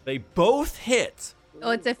 They both hit. Oh,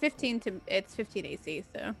 it's 15 AC,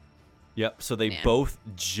 so. Yep, so they Yeah. both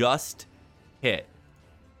just hit.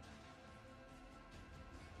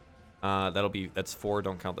 That's 4,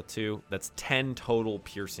 don't count the 2. That's 10 total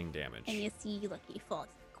piercing damage. And you see Lucky falls.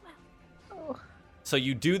 Wow. So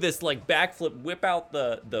you do this like backflip, whip out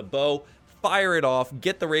the bow, fire it off,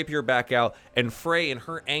 get the rapier back out, and Frey in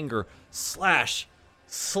her anger slash,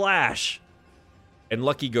 and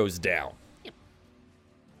Lucky goes down. Yep.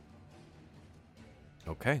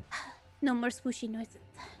 Okay. No more swooshy noises.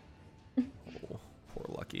 Oh, poor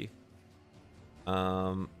Lucky.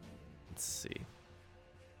 Let's see.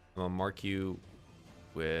 I'm gonna mark you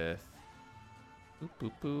with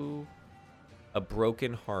a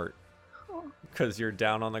broken heart because you're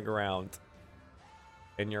down on the ground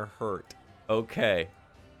and you're hurt. Okay.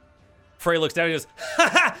 Frey looks down and goes, "Ha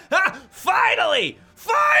ha ha! Finally!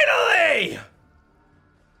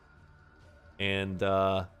 And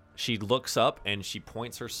she looks up and she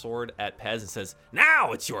points her sword at Pez and says,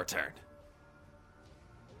 "Now it's your turn."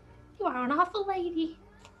 You are an awful lady.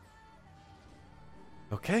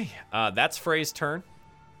 Okay, that's Frey's turn.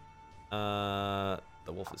 The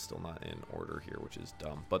wolf is still not in order here, which is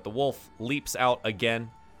dumb. But the wolf leaps out again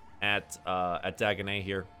at Dagonet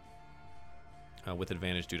here with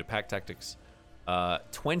advantage due to pack tactics.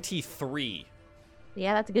 23.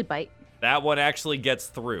 Yeah, that's a good bite. That one actually gets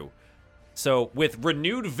through. So with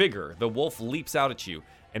renewed vigor, the wolf leaps out at you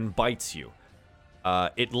and bites you.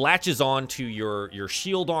 It latches on to your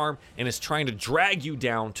shield arm and is trying to drag you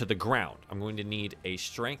down to the ground. I'm going to need a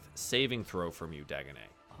strength saving throw from you, Dagonet.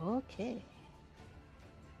 Okay.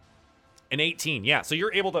 An 18, yeah. So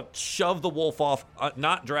you're able to shove the wolf off,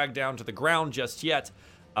 not drag down to the ground just yet.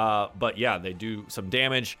 But yeah, they do some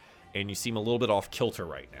damage, and you seem a little bit off kilter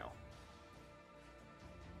right now.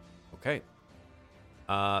 Okay.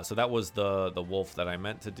 So that was the wolf that I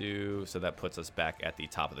meant to do. So that puts us back at the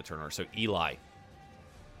top of the turn order. So Eli,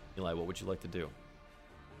 what would you like to do?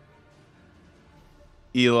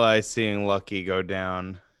 Eli, seeing Lucky go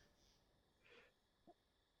down,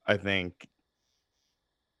 I think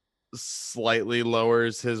slightly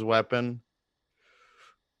lowers his weapon,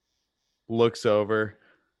 looks over.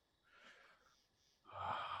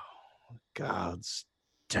 Oh, God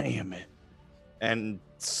damn it. And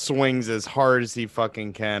swings as hard as he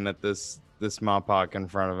fucking can at this Mopok in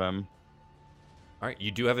front of him. All right,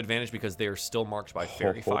 you do have advantage because they are still marked by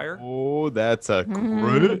fairy fire. Oh, that's a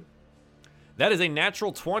crit. That is a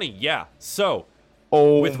natural 20, yeah. So,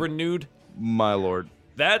 with renewed... My lord.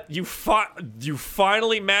 That, you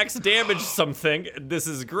finally max damage something. This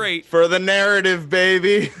is great. For the narrative,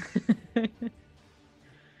 baby.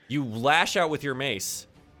 You lash out with your mace.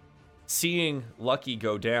 Seeing Lucky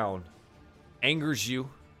go down angers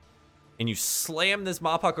you, and you slam this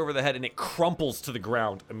Mopok over the head, and it crumples to the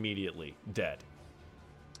ground immediately, dead.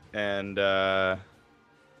 And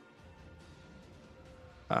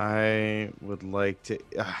I would like to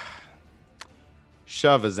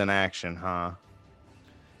shove as an action, huh?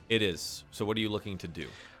 It is. So what are you looking to do?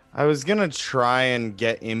 I was gonna try and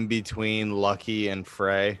get in between Lucky and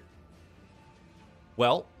Frey.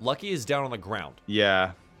 Well, Lucky is down on the ground.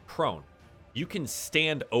 Yeah. Prone. You can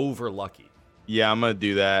stand over Lucky. Yeah, I'm gonna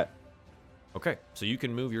do that. Okay, so you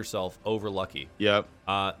can move yourself over Lucky. Yep.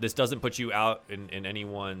 This doesn't put you out in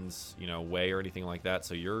anyone's way or anything like that.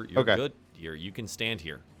 So you're okay. Good here. You can stand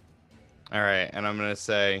here. All right, and I'm gonna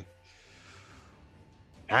say,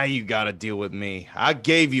 now you gotta deal with me. I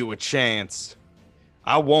gave you a chance.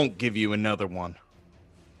 I won't give you another one.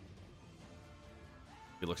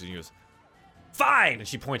 He looks at you and goes, fine! And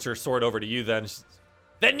she points her sword over to you then.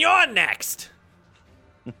 Then you're next!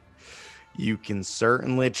 You can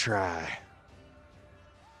certainly try.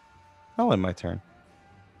 I'll end my turn.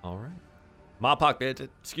 All right. Mopok,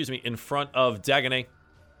 in front of Dagonet.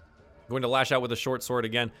 Going to lash out with a short sword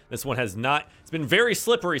again. This one has not... It's been very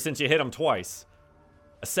slippery since you hit him twice.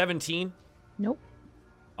 A 17? Nope.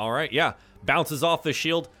 All right, yeah. Bounces off the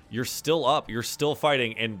shield. You're still up. You're still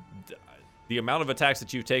fighting. And the amount of attacks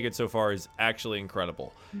that you've taken so far is actually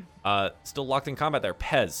incredible. Still locked in combat there.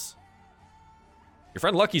 Pez. Your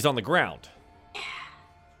friend Lucky's on the ground.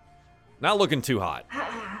 Not looking too hot.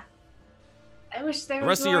 I wish there was the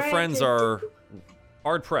rest of your friends are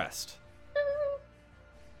hard pressed.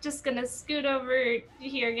 Just gonna scoot over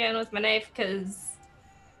here again with my knife because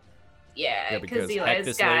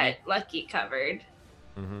Eli's got Lucky covered.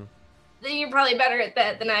 Mm-hmm. Then you're probably better at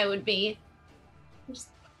that than I would be. Just,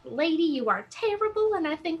 lady, you are terrible, and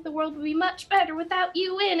I think the world would be much better without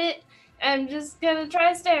you in it. I'm just gonna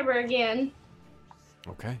try stab her again.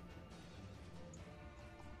 Okay.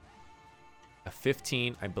 A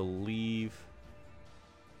 15, I believe,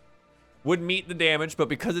 would meet the damage, but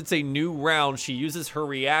because it's a new round, she uses her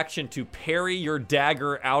reaction to parry your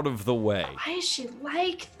dagger out of the way. Why is she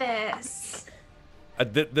like this?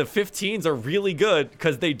 The 15s are really good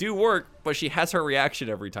because they do work, but she has her reaction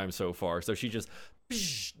every time so far. So she just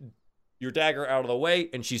your dagger out of the way,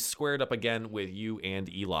 and she's squared up again with you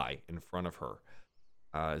and Eli in front of her.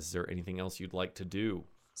 Is there anything else you'd like to do?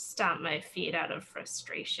 Stomp my feet out of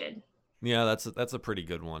frustration. Yeah, that's a pretty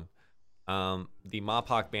good one. The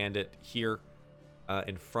Mopok bandit here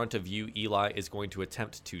in front of you, Eli, is going to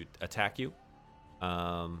attempt to attack you.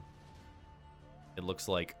 It looks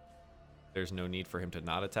like there's no need for him to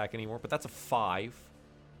not attack anymore, but that's a 5.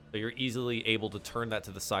 So you're easily able to turn that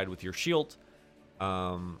to the side with your shield.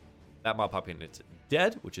 That Mopok bandit's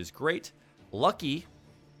dead, which is great. Lucky,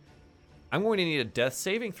 I'm going to need a death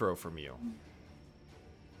saving throw from you.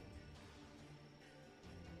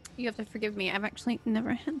 You have to forgive me. I've actually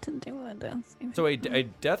never had to do a death saving. So a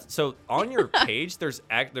death. So on your page,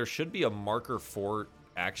 there should be a marker for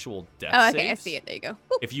actual death Oh, saves. okay, I see it. There you go.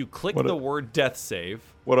 If you click What a- the word death save,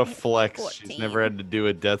 What a flex. She's 14. never had to do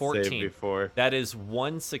a death 14. save before. that is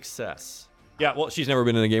 1 success. Yeah, well, she's never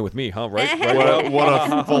been in a game with me, huh? Right? Right, What Rob? a, what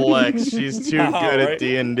a flex. She's too good Right? at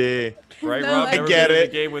D&D. Right, No, Rob? I Never get been in it.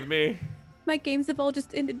 a game with me. My games have all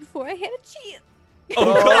just ended before I had a chance.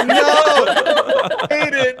 Oh, no!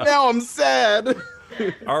 Hate it. Now I'm sad.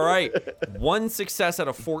 All right, 1 success out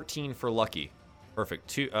of 14 for Lucky. Perfect.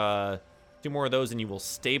 Two more of those, and you will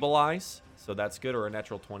stabilize. So that's good. Or a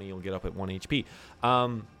natural 20, you'll get up at 1 HP.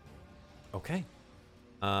 Okay.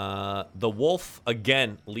 The wolf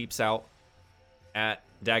again leaps out at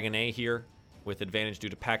Dagonet here with advantage due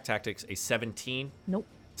to pack tactics. A 17. Nope.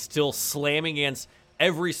 Still slamming against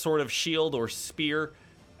every sort of shield or spear.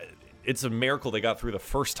 It's a miracle they got through the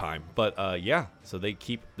first time, but yeah. So they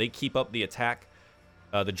keep up the attack.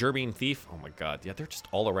 The Gerbean Thief. Oh my God, yeah, they're just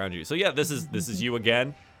all around you. So yeah, this is you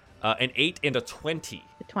again. An 8 and a 20.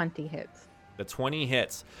 The 20 hits. The 20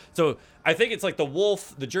 hits. So I think it's like the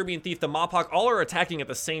wolf, the Gerbean Thief, the Mopok, all are attacking at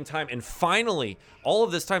the same time. And finally, all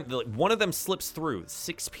of this time, one of them slips through.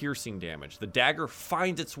 6 piercing damage. The dagger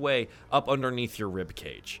finds its way up underneath your rib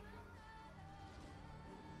cage.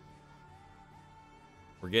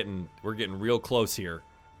 We're getting real close here.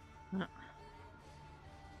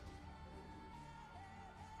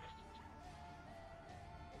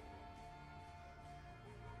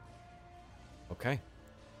 Okay.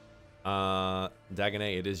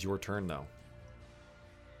 Dagonet, it is your turn though.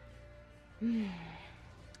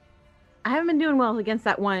 I haven't been doing well against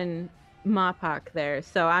that one Mopok there,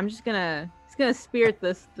 so I'm just gonna spirit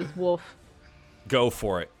this wolf. Go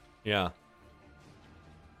for it. Yeah.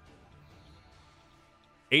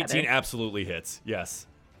 18 absolutely hits. Yes.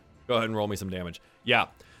 Go ahead and roll me some damage. Yeah.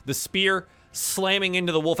 The spear slamming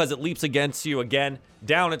into the wolf as it leaps against you again,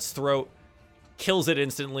 down its throat, kills it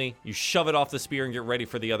instantly. You shove it off the spear and get ready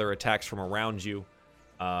for the other attacks from around you.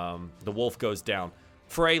 The wolf goes down.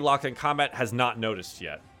 Frey, locked in combat, has not noticed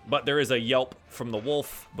yet, but there is a yelp from the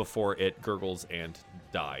wolf before it gurgles and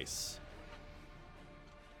dies.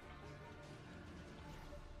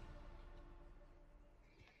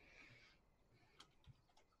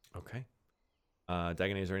 Okay.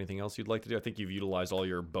 Dagonet, is there anything else you'd like to do? I think you've utilized all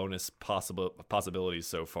your bonus possibilities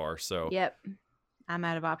so far. So Yep. I'm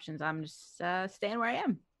out of options. I'm just staying where I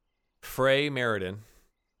am. Frey Meriden,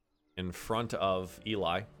 in front of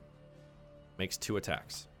Eli, makes 2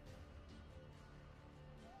 attacks.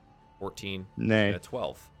 14 Nay. and a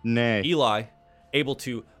 12. Nay. Eli, able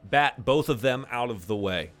to bat both of them out of the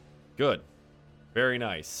way. Good. Very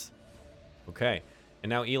nice. Okay. And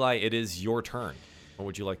now, Eli, it is your turn. What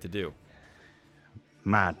would you like to do?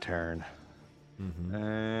 My turn. Mm-hmm.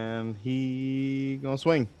 And he gonna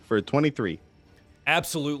swing for 23.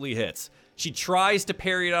 Absolutely hits. She tries to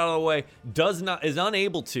parry it out of the way, is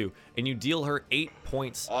unable to, and you deal her 8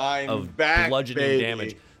 points of bludgeoning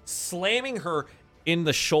damage, slamming her in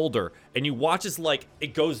the shoulder. And you watch as like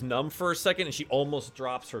it goes numb for a second, and she almost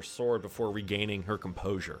drops her sword before regaining her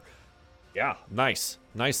composure. Yeah, nice,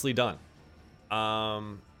 nicely done.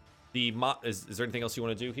 Is there anything else you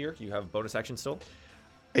want to do here? You have bonus action still?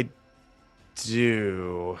 I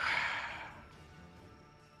do.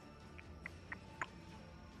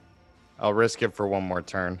 I'll risk it for one more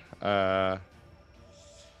turn. I'm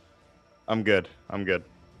good.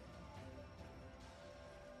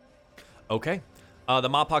 Okay. The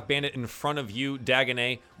Mopok Bandit in front of you,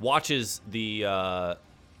 Dagonet, watches the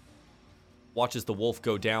wolf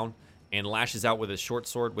go down and lashes out with his short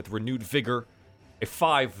sword with renewed vigor. A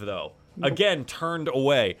 5, though. Again, turned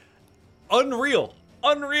away. Unreal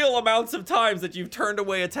amounts of times that you've turned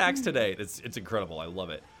away attacks today. It's incredible. I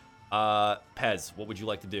love it. Pez, what would you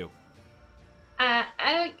like to do?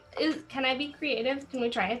 Can I be creative? Can we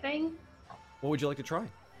try a thing? What would you like to try?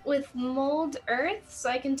 With mold earth, so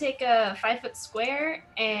I can take a 5-foot square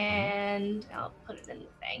and I'll put it in the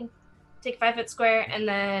thing. Take a 5-foot square and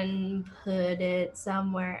then put it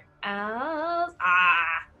somewhere else.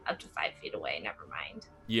 Up to 5 feet away. Never mind.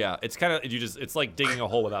 Yeah, it's kind of it's like digging a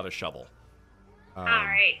hole without a shovel. All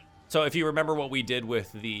right. So if you remember what we did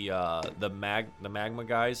with the magma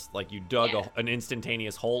guys, like you dug an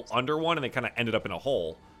instantaneous hole under one, and they kind of ended up in a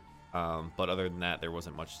hole. But other than that, there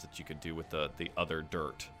wasn't much that you could do with the other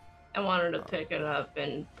dirt. I wanted to pick it up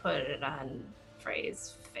and put it on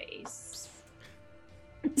Frey's face.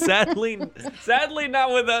 Sadly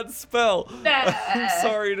not with that spell. I'm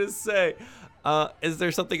sorry to say. Is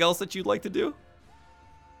there something else that you'd like to do?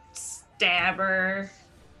 Stabber.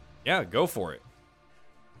 Yeah, go for it.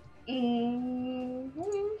 Mm-hmm.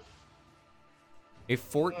 A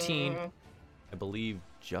 14 I believe,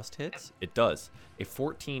 just hits. It does. A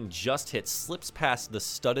 14 just hits, slips past the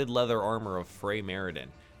studded leather armor of Frey Meriden,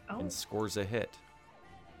 and scores a hit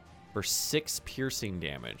for 6 piercing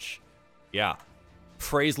damage. Yeah,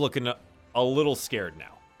 Frey's looking a little scared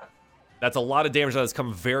now. That's a lot of damage that has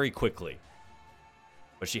come very quickly,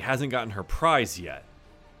 but she hasn't gotten her prize yet,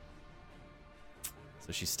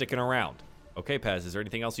 so she's sticking around. Okay, Pez, is there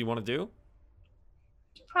anything else you want to do?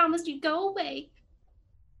 You promised you'd go away.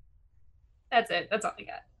 That's it. That's all I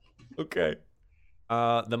got. Okay.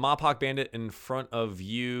 The Mopok Bandit in front of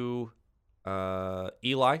you,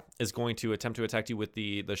 Eli, is going to attempt to attack you with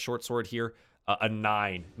the short sword here. A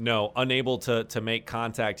 9. No, unable to make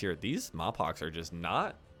contact here. These Mopoks are just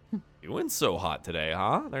not doing so hot today,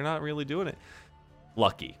 huh? They're not really doing it.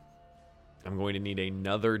 Lucky. I'm going to need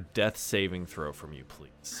another death saving throw from you,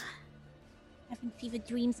 please. Having fever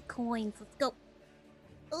dreams of coins. Let's go.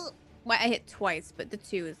 Ugh. Well, I hit twice, but the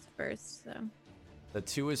 2 is first, so. The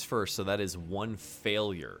 2 is first, so that is 1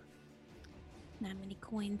 failure. Not many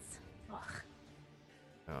coins. Ugh.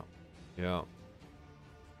 Oh, yeah.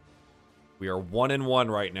 We are 1-1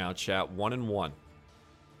 right now, chat. 1-1.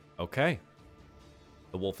 Okay.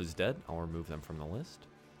 The wolf is dead. I'll remove them from the list.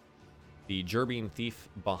 The Gerbian thief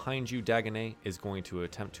behind you, Dagonet, is going to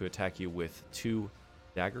attempt to attack you with 2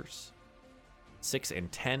 daggers. 6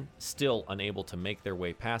 and 10, still unable to make their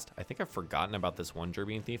way past. I think I've forgotten about this one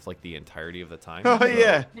Gerbian thief like the entirety of the time. Oh, so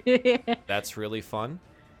yeah. That's really fun.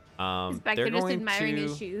 He's back there just admiring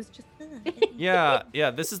his shoes. Just,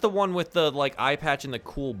 yeah, this is the one with the like eye patch and the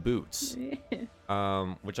cool boots.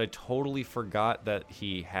 Which I totally forgot that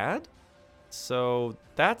he had. So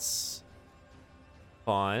that's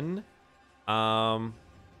fun.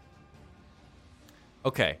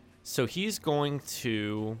 Okay, so he's going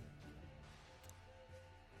to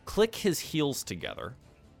click his heels together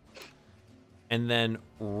and then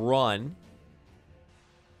run.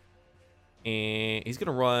 And he's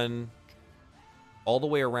gonna run all the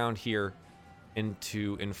way around here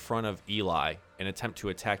in front of Eli and attempt to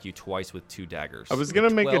attack you twice with 2 daggers. I was gonna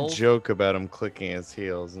make a joke about him clicking his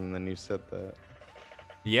heels, and then you said that.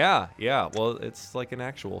 Yeah. Well, it's like an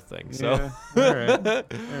actual thing. So, yeah.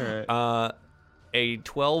 All right. A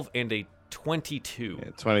 12 and a 22. Yeah,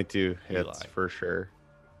 22 hits Eli. for sure.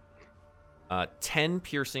 10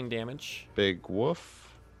 piercing damage. Big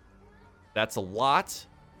woof. That's a lot,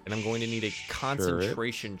 and I'm going to need a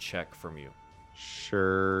concentration check from you.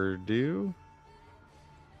 Sure do.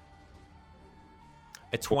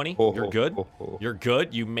 At 20, you're good. You're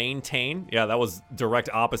good. You maintain. Yeah, that was direct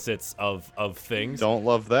opposites of things. Don't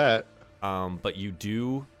love that. But you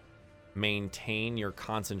do maintain your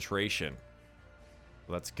concentration.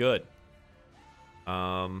 Well, that's good.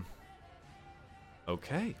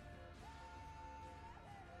 Okay.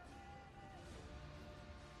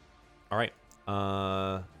 All right.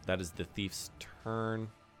 That is the thief's turn.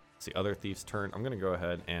 It's the other thief's turn. I'm gonna go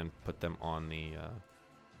ahead and put them on the.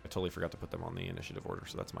 I totally forgot to put them on the initiative order,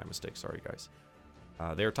 so that's my mistake. Sorry, guys.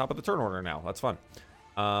 They are top of the turn order now. That's fun.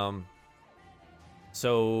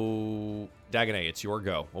 So Dagonet, it's your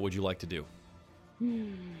go. What would you like to do?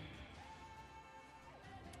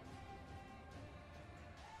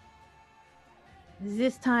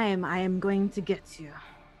 This time I am going to get you.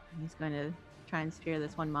 He's going to try and spear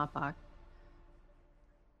this one Mopok.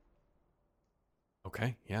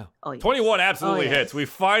 Okay, yeah. Oh, yes. 21 absolutely yes. hits. We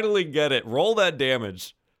finally get it. Roll that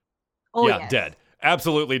damage. Oh, yeah, yes. dead.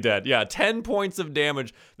 Absolutely dead. Yeah, 10 points of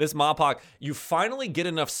damage. This Mopok, you finally get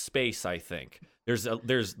enough space, I think. There's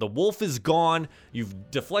the wolf is gone.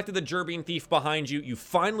 You've deflected the Gerbian thief behind you. You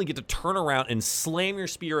finally get to turn around and slam your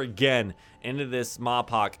spear again into this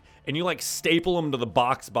Mopok, and you like staple him to the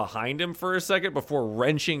box behind him for a second before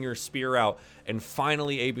wrenching your spear out and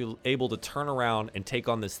finally able to turn around and take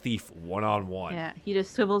on this thief one-on-one. Yeah, he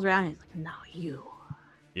just swivels around and he's like, "Now you."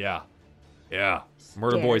 Yeah.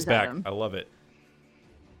 Murder Boy's Stares at back. him. I love it.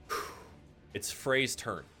 It's Frey's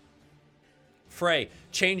turn. Frey,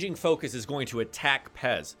 changing focus, is going to attack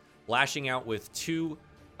Pez, lashing out with 2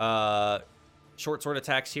 short sword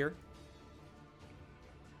attacks here.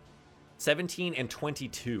 17 and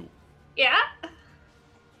 22. Yeah.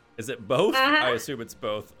 Is it both? Uh-huh. I assume it's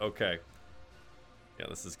both. Okay. Yeah,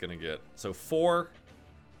 this is gonna get so 4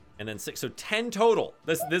 and then 6, so 10 total.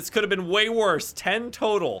 This could have been way worse. 10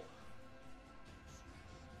 total.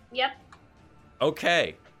 Yep.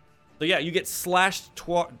 Okay. So yeah, you get slashed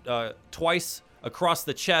twice across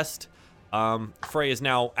the chest. Frey is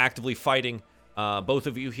now actively fighting both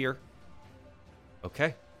of you here.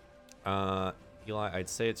 Okay. Eli, I'd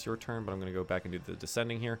say it's your turn, but I'm going to go back and do the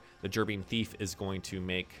descending here. The Gerbian thief is going to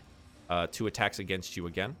make 2 attacks against you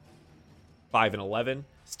again. 5 and 11.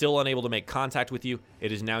 Still unable to make contact with you.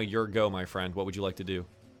 It is now your go, my friend. What would you like to do?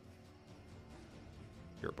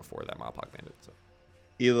 You're before that Mopok Bandit. So.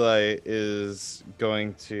 Eli is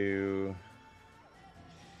going to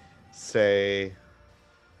say,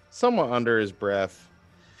 somewhat under his breath,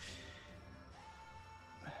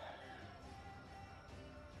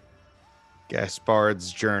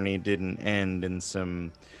 Gaspard's journey didn't end in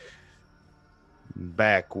some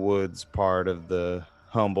backwoods part of the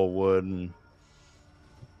Humblewood, and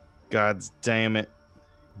God's damn it,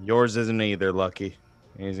 yours isn't either, Lucky.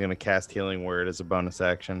 And he's gonna cast Healing Word as a bonus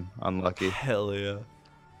action on Lucky. Hell yeah.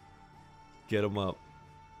 Get him up.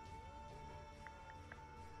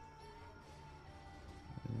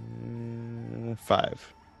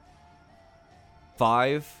 5.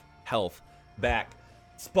 5 health. Back.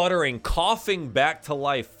 Sputtering, coughing back to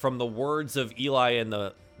life from the words of Eli and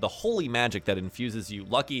the holy magic that infuses you.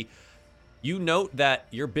 Lucky, you note that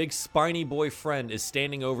your big spiny boy friend is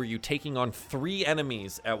standing over you, taking on 3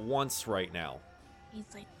 enemies at once right now. He's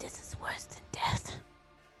like, this is worse than death.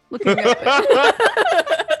 Looking up.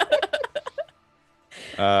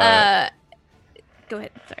 Go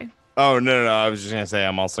ahead. Sorry. Oh, no. I was just going to say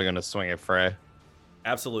I'm also going to swing at Frey.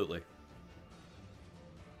 Absolutely.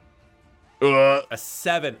 Uh, A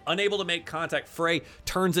 7. Unable to make contact. Frey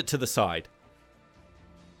turns it to the side.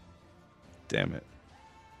 Damn it.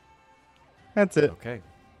 That's it. Okay.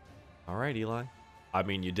 All right, Eli. I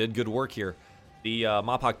mean, you did good work here. The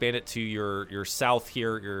Mopok Bandit to your south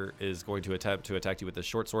here is going to attempt to attack you with the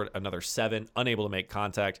short sword. Another 7. Unable to make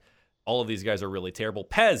contact. All of these guys are really terrible.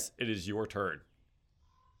 Pez, it is your turn.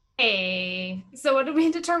 Hey, so what did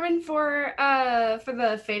we determine for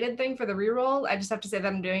the fated thing for the reroll? I just have to say that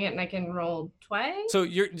I'm doing it and I can roll twice. So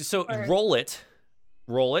roll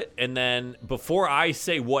it, and then before I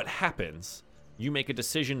say what happens, you make a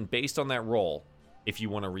decision based on that roll if you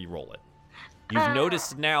want to re-roll it. You've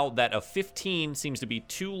noticed now that a 15 seems to be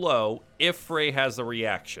too low if Frey has a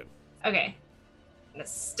reaction. Okay, I'm gonna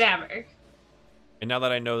stab her. And now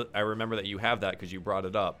that I remember that you have that because you brought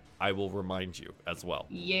it up, I will remind you as well.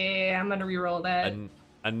 Yeah, I'm gonna reroll that.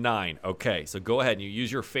 A 9. Okay, so go ahead and you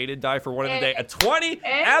use your fated die for one of the day. A 20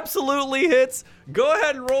 absolutely hits. Go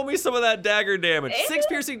ahead and roll me some of that dagger damage. 6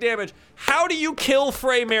 piercing damage. How do you kill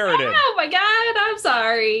Frey Meriden? Oh my god, I'm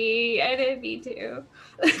sorry. I didn't mean to.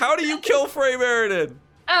 How do you kill Frey Meriden?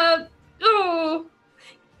 Oh,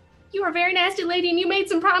 you are a very nasty lady and you made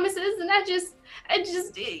some promises and I just,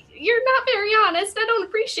 you're not very honest. I don't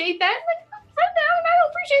appreciate that. Like, right now, and I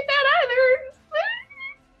don't appreciate that either.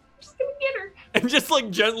 I'm just gonna get her. And just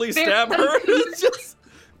like gently stab her. Just,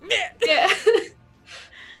 yeah.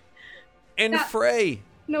 And Frey.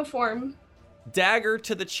 No form. Dagger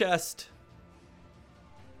to the chest.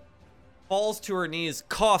 Falls to her knees,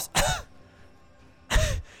 coughs,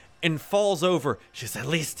 and falls over. She's at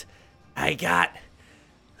least I got.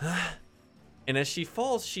 And as she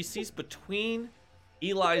falls, she sees between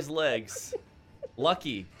Eli's legs,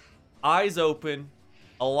 Lucky, eyes open,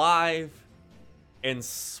 alive, and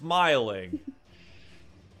smiling.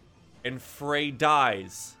 And Frey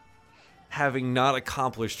dies, having not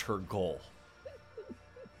accomplished her goal.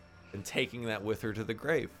 And taking that with her to the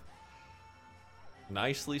grave.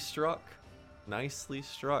 Nicely struck. Nicely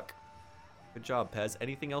struck. Good job, Pez.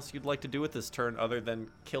 Anything else you'd like to do with this turn other than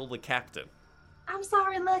kill the captain? I'm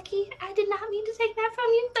sorry, Lucky. I did not mean to take that from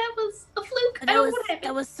you. That was a fluke. I don't know what happened.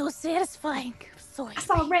 That was so satisfying. Sorry. I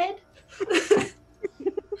saw red. That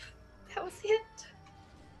was it.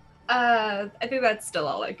 I think that's still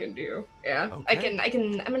all I can do. Yeah. Okay.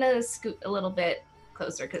 I'm gonna scoot a little bit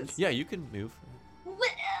closer because. Yeah, you can move.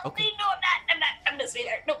 Okay. No, I'm not. I'm gonna stay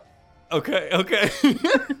there. Nope. Okay.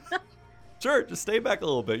 Sure, just stay back a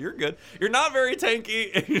little bit. You're good. You're not very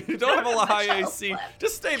tanky. You don't have a lot high AC.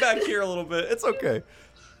 Just stay back here a little bit. It's okay.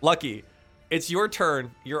 Lucky, it's your turn.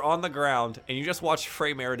 You're on the ground, and you just watch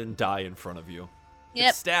Frey Meriden die in front of you. Yep.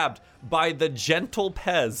 Get stabbed by the gentle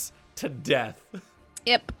Pez to death.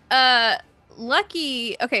 Yep.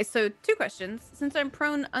 Lucky. Okay, so 2 questions. Since I'm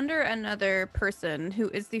prone under another person who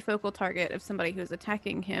is the focal target of somebody who's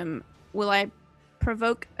attacking him, will I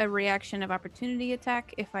provoke a reaction of opportunity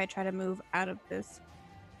attack if I try to move out of this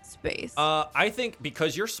space? I think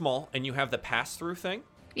because you're small and you have the pass-through thing,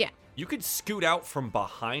 Yeah. you could scoot out from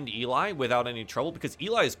behind Eli without any trouble because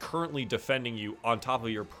Eli is currently defending you on top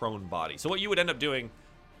of your prone body. So what you would end up doing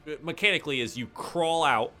mechanically is you crawl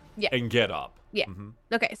out and get up. Yeah. Mm-hmm.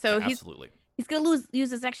 Okay, so Absolutely. he's gonna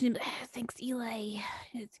use his action. Thanks, Eli.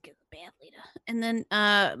 It's a bad leader. And then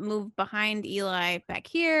move behind Eli back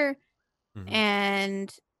here. Mhm.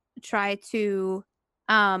 And try to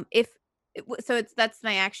that's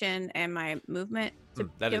my action and my movement.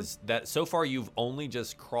 That is that. So far, you've only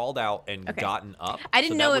just crawled out and Okay. gotten up. I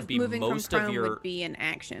didn't so know that if would be moving from most prone of your would be an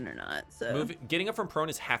action or not. So getting up from prone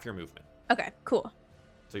is half your movement, okay, cool,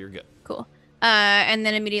 so you're good. cool. And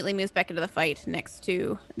then immediately moves back into the fight next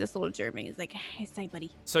to this little German. He's like, "Hey, sorry,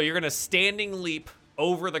 buddy." So you're gonna standing leap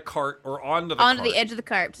over the cart or onto the Onto cart. the edge of the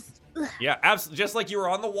cart. Just, Yeah, absolutely. Just like you were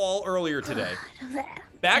on the wall earlier today. and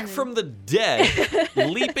Back then- from the dead,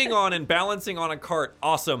 leaping on and balancing on a cart.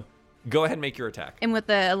 Awesome. Go ahead and make your attack. And with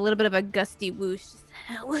a little bit of a gusty whoosh. Just,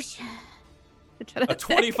 whoosh. To try to A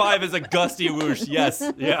 25 is a gusty whoosh. Yes.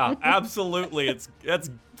 Yeah, absolutely. That's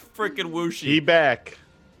freaking whooshy. He back.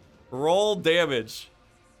 Roll damage.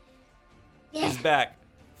 He's back.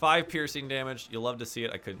 5 piercing damage. You'll love to see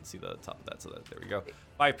it. I couldn't see the top of that, so there we go.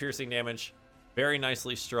 5 piercing damage. Very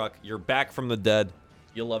nicely struck. You're back from the dead.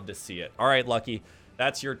 You'll love to see it. All right, Lucky.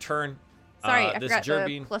 That's your turn. Sorry, I this forgot the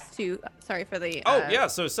Gerbine. +2. Sorry for the Oh, yeah,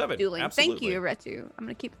 so 7. dueling. Absolutely. Thank you, Retu. I'm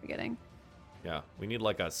gonna keep forgetting. Yeah, we need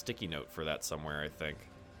like a sticky note for that somewhere, I think.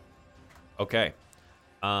 Okay.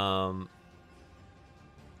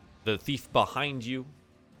 The thief behind you,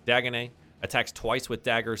 Dagonet, attacks twice with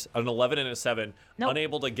daggers, an 11 and a 7, Nope.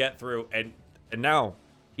 unable to get through, and now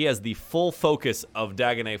he has the full focus of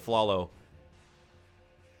Dagonet Flalo.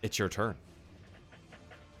 It's your turn.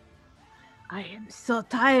 I am so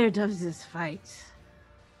tired of this fight.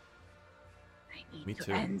 I need Me to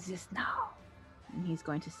too. end this now. And he's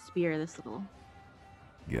going to spear this little.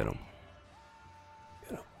 Get him.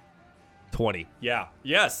 20. Yeah.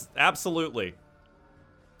 Yes, absolutely.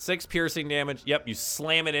 6 piercing damage. Yep, you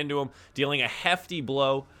slam it into him, dealing a hefty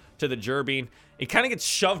blow to the Gerbine. It kind of gets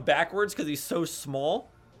shoved backwards because he's so small,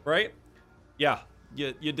 right? Yeah,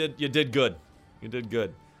 you did good. You did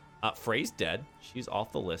good. Frey's dead. She's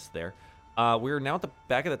off the list there. We're now at the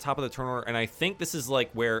back of the top of the turn order, and I think this is like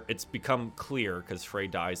where it's become clear, because Frey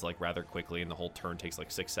dies like rather quickly and the whole turn takes like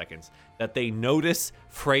 6 seconds, that they notice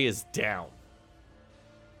Frey is down.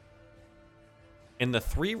 And the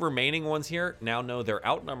 3 remaining ones here now know they're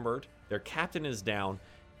outnumbered, their captain is down,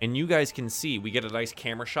 and you guys can see, we get a nice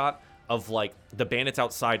camera shot of like the bandits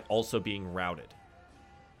outside also being routed.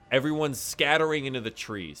 Everyone's scattering into the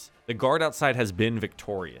trees. The guard outside has been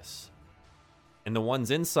victorious. And the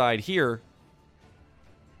ones inside here,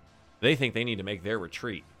 they think they need to make their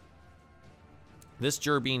retreat. This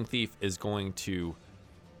Gerbine thief is going to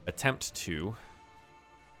attempt to...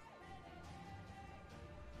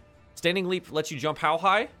 Standing leap lets you jump how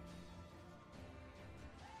high?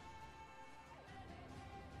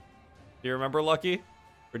 Do you remember, Lucky?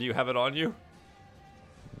 Or do you have it on you?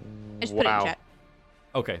 I just put it in Wow. chat.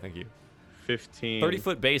 Okay, thank you. 15.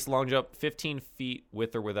 30-foot base, long jump, 15 feet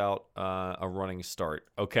with or without a running start.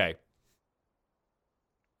 Okay.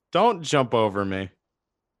 Don't jump over me.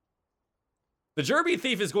 The Gerbine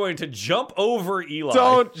thief is going to jump over Eli.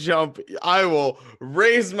 Don't jump. I will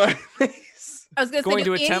raise my face. I was gonna Going say, to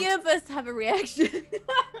do any attempt- of us have a reaction?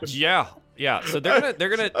 Yeah. So they're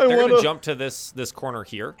gonna I wanna- jump to this corner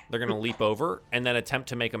here. They're gonna leap over and then attempt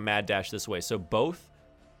to make a mad dash this way. So both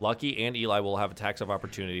Lucky and Eli will have attacks of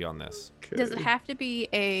opportunity on this. Does it have to be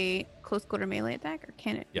a close quarter melee attack, or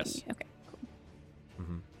can it Yes. be? Okay, cool.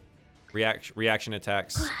 Reaction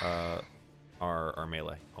attacks are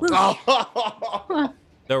melee. Oh.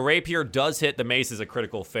 The rapier does hit. The mace is a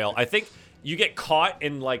critical fail. I think you get caught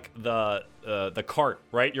in like the cart,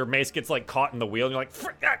 right? Your mace gets like caught in the wheel, and you're like,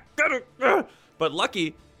 "Frick that, but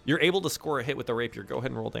Lucky, you're able to score a hit with the rapier. Go ahead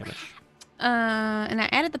and roll damage. And I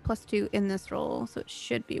added the +2 in this roll, so it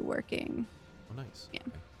should be working. Oh, nice. Yeah.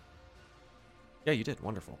 Okay. Yeah, you did.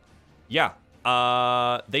 Wonderful. Yeah.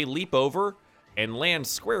 They leap over and land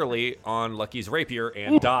squarely on Lucky's rapier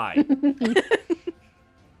and die.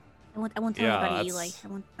 I want to Yeah, talk about Eli. that's-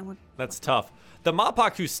 I want. That's tough. The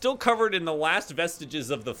Mappak, who's still covered in the last vestiges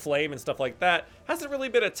of the flame and stuff like that, hasn't really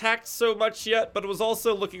been attacked so much yet, but was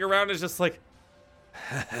also looking around and just like,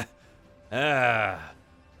 and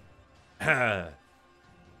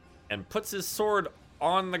puts his sword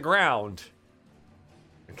on the ground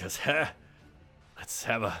and goes, let's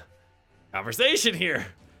have a conversation here,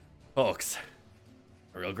 folks.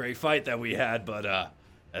 A real great fight that we had, but I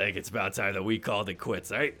think it's about time that we called it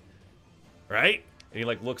quits, right? Right? And he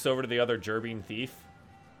like looks over to the other Gerbine thief,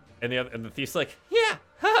 and the thief's like, yeah,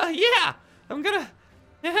 yeah, I'm gonna,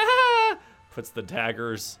 puts the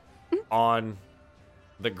daggers on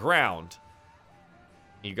the ground.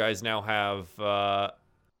 You guys now have a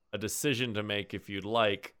decision to make if you'd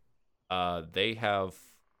like. They have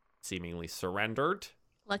seemingly surrendered.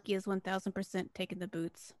 Lucky is 1000% taking the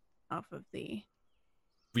boots off of the.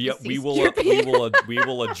 We Deceased will Gerbine. we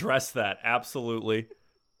will address that absolutely.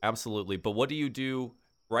 But what do you do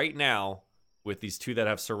right now with these two that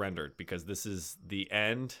have surrendered, because this is the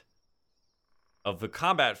end of the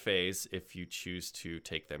combat phase if you choose to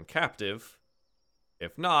take them captive.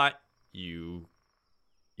 If not, you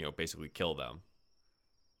basically kill them.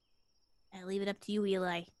 I leave it up to you,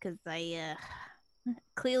 Eli, because I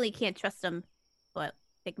clearly can't trust him, but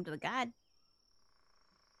take him to the god.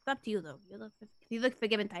 It's up to you, though. You're the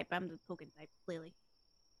forgiving type. I'm the token type, clearly.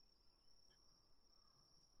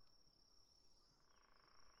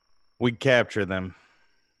 We capture them.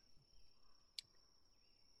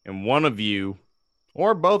 And one of you,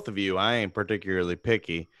 or both of you, I ain't particularly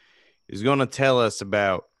picky, is going to tell us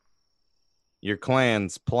about your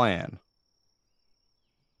clan's plan.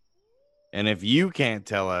 And if you can't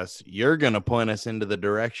tell us, you're going to point us into the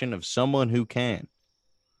direction of someone who can.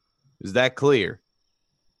 Is that clear?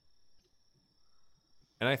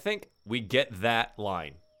 And I think we get that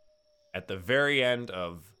line at the very end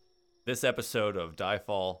of this episode of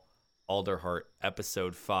Diefall Alderheart,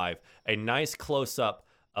 episode 5. A nice close-up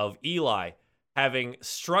of Eli having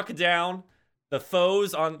struck down the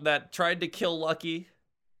foes that tried to kill Lucky,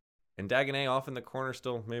 and Dagonet off in the corner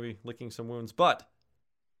still maybe licking some wounds. But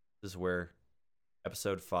this is where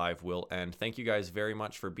episode 5 will end. Thank you guys very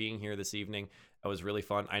much for being here this evening. That was really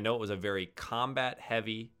fun. I know it was a very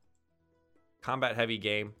combat-heavy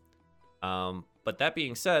game. But that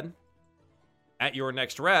being said, at your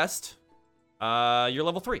next rest, you're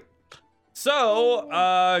level 3. So,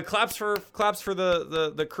 claps for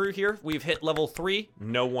the crew here. We've hit level 3.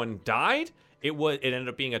 No one died. It ended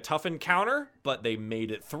up being a tough encounter, but they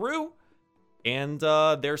made it through. And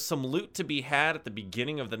there's some loot to be had at the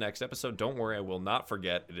beginning of the next episode. Don't worry, I will not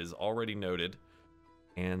forget. It is already noted.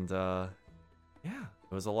 And yeah,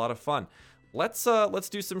 it was a lot of fun. Let's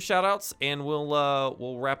do some shout outs, and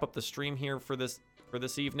we'll wrap up the stream here for this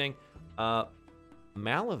evening.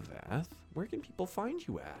 Malavath, where can people find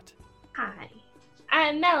you at? Hi,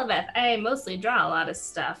 I'm Malavath. I mostly draw a lot of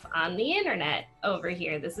stuff on the internet over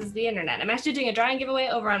here. This is the internet. I'm actually doing a drawing giveaway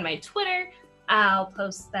over on my Twitter. I'll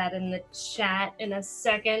post that in the chat in a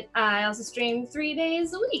second. I also stream 3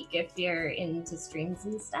 days a week if you're into streams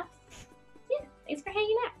and stuff. Yeah, thanks for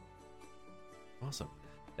hanging out. Awesome.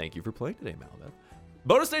 Thank you for playing today, Malavath.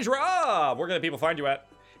 Bonus Stage Rob, where can people find you at?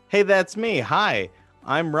 Hey, that's me. Hi,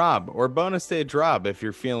 I'm Rob, or Bonus Stage Rob if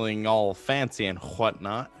you're feeling all fancy and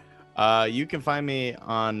whatnot. You can find me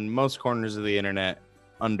on most corners of the internet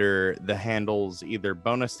under the handles either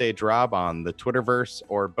Bonus Stage Rob on the Twitterverse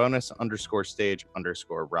or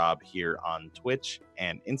bonus_stage_Rob here on Twitch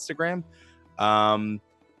and Instagram.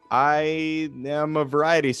 I am a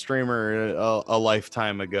variety streamer a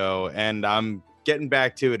lifetime ago, and I'm getting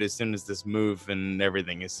back to it as soon as this move and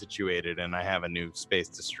everything is situated and I have a new space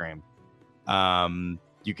to stream.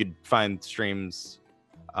 You could find streams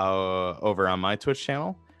over on my Twitch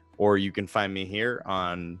channel, or you can find me here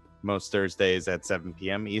on most Thursdays at 7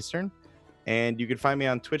 p.m. Eastern. And you can find me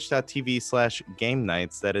on twitch.tv/game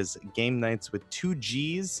nights. That is game nights with 2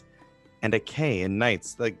 G's and a K in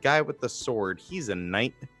Knights. The guy with the sword, he's a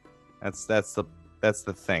knight. That's the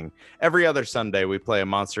thing. Every other Sunday, we play a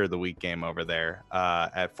Monster of the Week game over there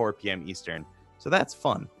at 4 p.m. Eastern. So that's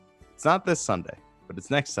fun. It's not this Sunday, but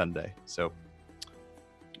it's next Sunday. So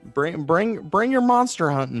bring your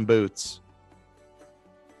monster hunting boots.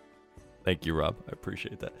 Thank you, Rob. I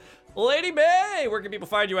appreciate that. Lady May, where can people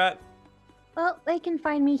find you at? Well, they can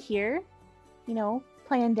find me here,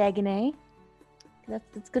 playing Dagonet.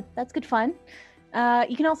 That's good. That's good fun.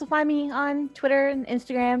 You can also find me on Twitter and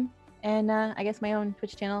Instagram, and I guess my own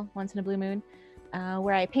Twitch channel, Once in a Blue Moon,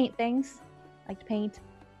 where I paint things, like to paint,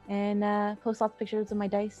 and post lots of pictures of my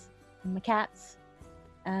dice and my cats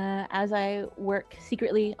as I work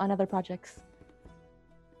secretly on other projects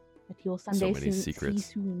that you will someday many see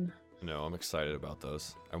secrets. soon. No, I'm excited about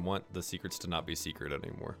those. I want the secrets to not be secret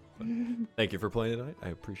anymore. But thank you for playing tonight. I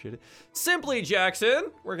appreciate it. Simply Jackson,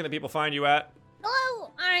 where can the people find you at?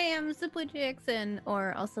 Hello, I am Simply Jackson,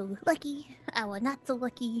 or also Lucky, our not so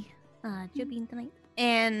lucky Jubian tonight.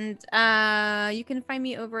 And you can find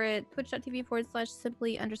me over at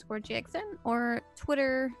twitch.tv/simply_Jackson or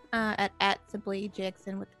Twitter at Simply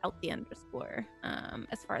Jackson without the underscore.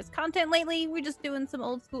 As far as content lately, we're just doing some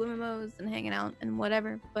old school MMOs and hanging out and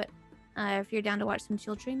whatever. But if you're down to watch some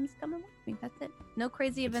chill streams, come and watch me. That's it. No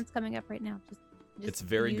crazy events coming up right now. Just It's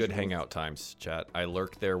very good hangout times, chat. I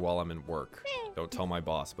lurk there while I'm in work. Don't tell my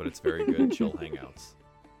boss, but it's very good chill hangouts.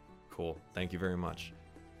 Cool. Thank you very much.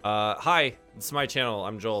 Hi, this is my channel.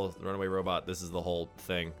 I'm Joel, the Runaway Robot. This is the whole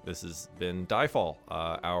thing. This has been Diefall,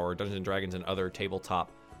 our Dungeons & Dragons and other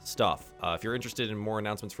tabletop stuff. If you're interested in more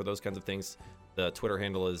announcements for those kinds of things, The Twitter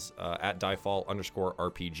handle is at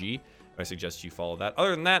diefall_RPG. I suggest you follow that.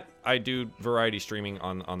 Other than that, I do variety streaming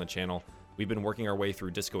on the channel. We've been working our way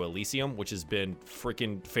through Disco Elysium, which has been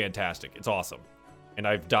freaking fantastic. It's awesome. And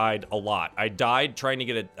I've died a lot. I died trying to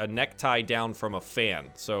get a necktie down from a fan.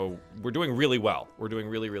 So we're doing really well. We're doing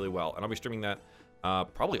really, really well. And I'll be streaming that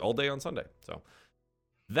probably all day on Sunday. So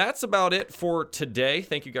that's about it for today.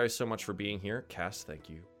 Thank you guys so much for being here. Cass, thank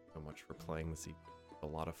you so much for playing this evening. A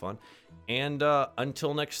lot of fun. And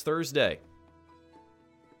until next Thursday,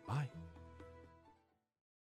 bye.